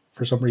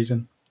for some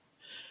reason.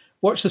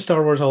 Watch the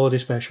Star Wars Holiday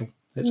Special.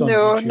 It's on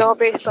No, YouTube. not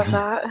based on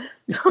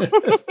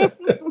that.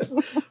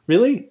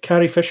 Really?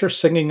 Carrie Fisher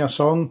singing a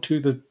song to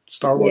the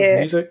Star Wars Yeah.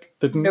 music?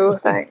 Didn't No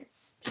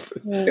thanks.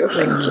 No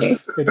thank you.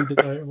 Any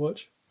desire to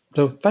watch.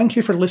 So thank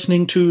you for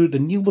listening to the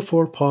Kneel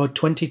Before Pod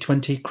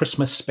 2020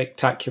 Christmas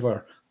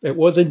Spectacular. It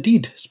was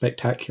indeed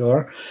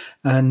spectacular,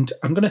 and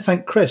I'm going to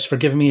thank Chris for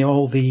giving me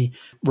all the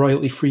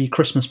royalty-free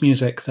Christmas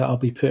music that I'll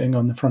be putting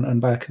on the front and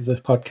back of the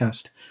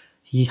podcast.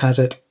 He has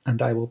it, and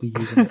I will be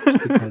using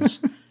it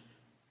because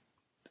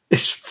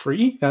it's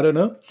free. I don't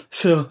know.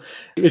 So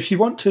if you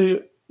want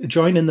to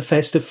join in the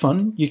festive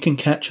fun, you can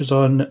catch us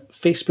on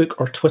Facebook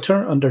or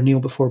Twitter under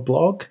Kneel Before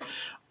Blog.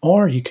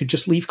 Or you could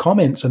just leave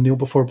comments on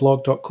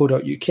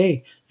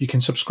kneelbeforeblog.co.uk. You can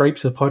subscribe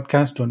to the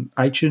podcast on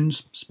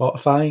iTunes,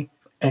 Spotify,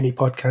 any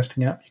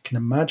podcasting app you can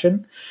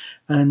imagine,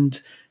 and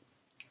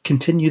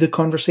continue the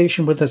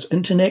conversation with us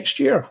into next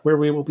year, where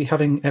we will be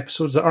having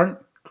episodes that aren't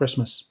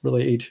Christmas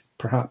related,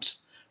 perhaps.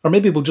 Or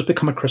maybe we'll just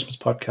become a Christmas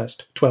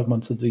podcast 12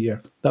 months of the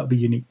year. That'll be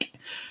unique.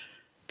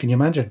 Can you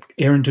imagine?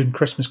 Aaron doing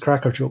Christmas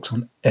cracker jokes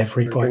on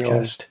every Moving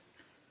podcast.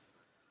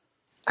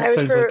 I That would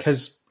sounds for- like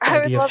his I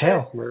would idea of love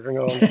hell. Moving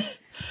on.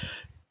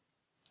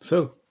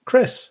 So,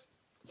 Chris,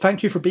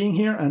 thank you for being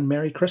here and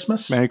Merry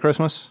Christmas. Merry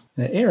Christmas.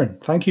 Aaron,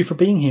 thank you for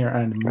being here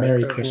and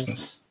Merry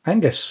Christmas.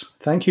 Angus,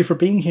 thank you for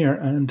being here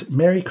and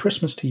Merry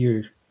Christmas to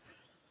you.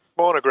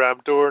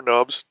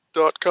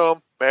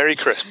 MonogramDoorknobs.com. Merry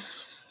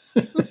Christmas.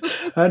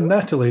 And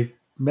Natalie,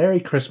 Merry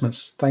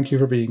Christmas. Thank you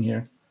for being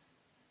here.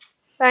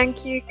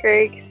 Thank you,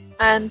 Craig.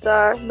 And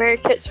Merry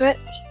Kitchwich.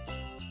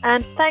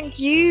 And thank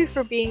you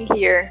for being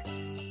here.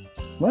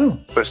 Well,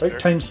 Listener. about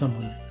time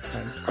someone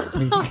thanked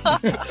me.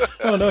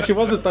 Oh no, she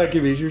wasn't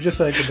thanking me, she was just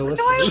thanking the No,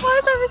 listeners.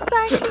 I was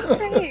thanking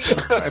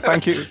Craig.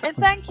 Thank you. And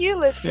thank you,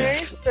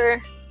 listeners, for...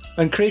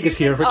 And Craig is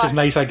here, which is us.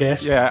 nice, I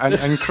guess. Yeah,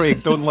 and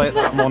Craig, don't let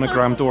that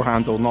monogram door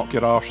handle knock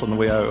your arse on the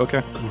way out,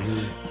 okay?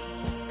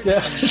 Yeah,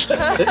 that's it.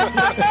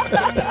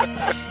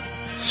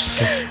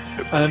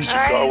 And She's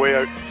got a way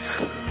out.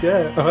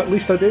 yeah, at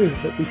least I do.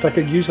 At least I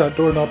can use that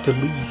doorknob to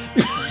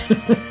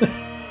leave.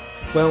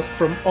 Well,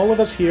 from all of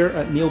us here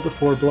at Kneel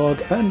Before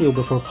Blog and Kneel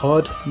Before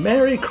Pod,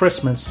 Merry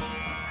Christmas.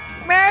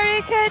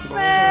 Merry Kitchwich!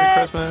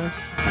 Merry Christmas.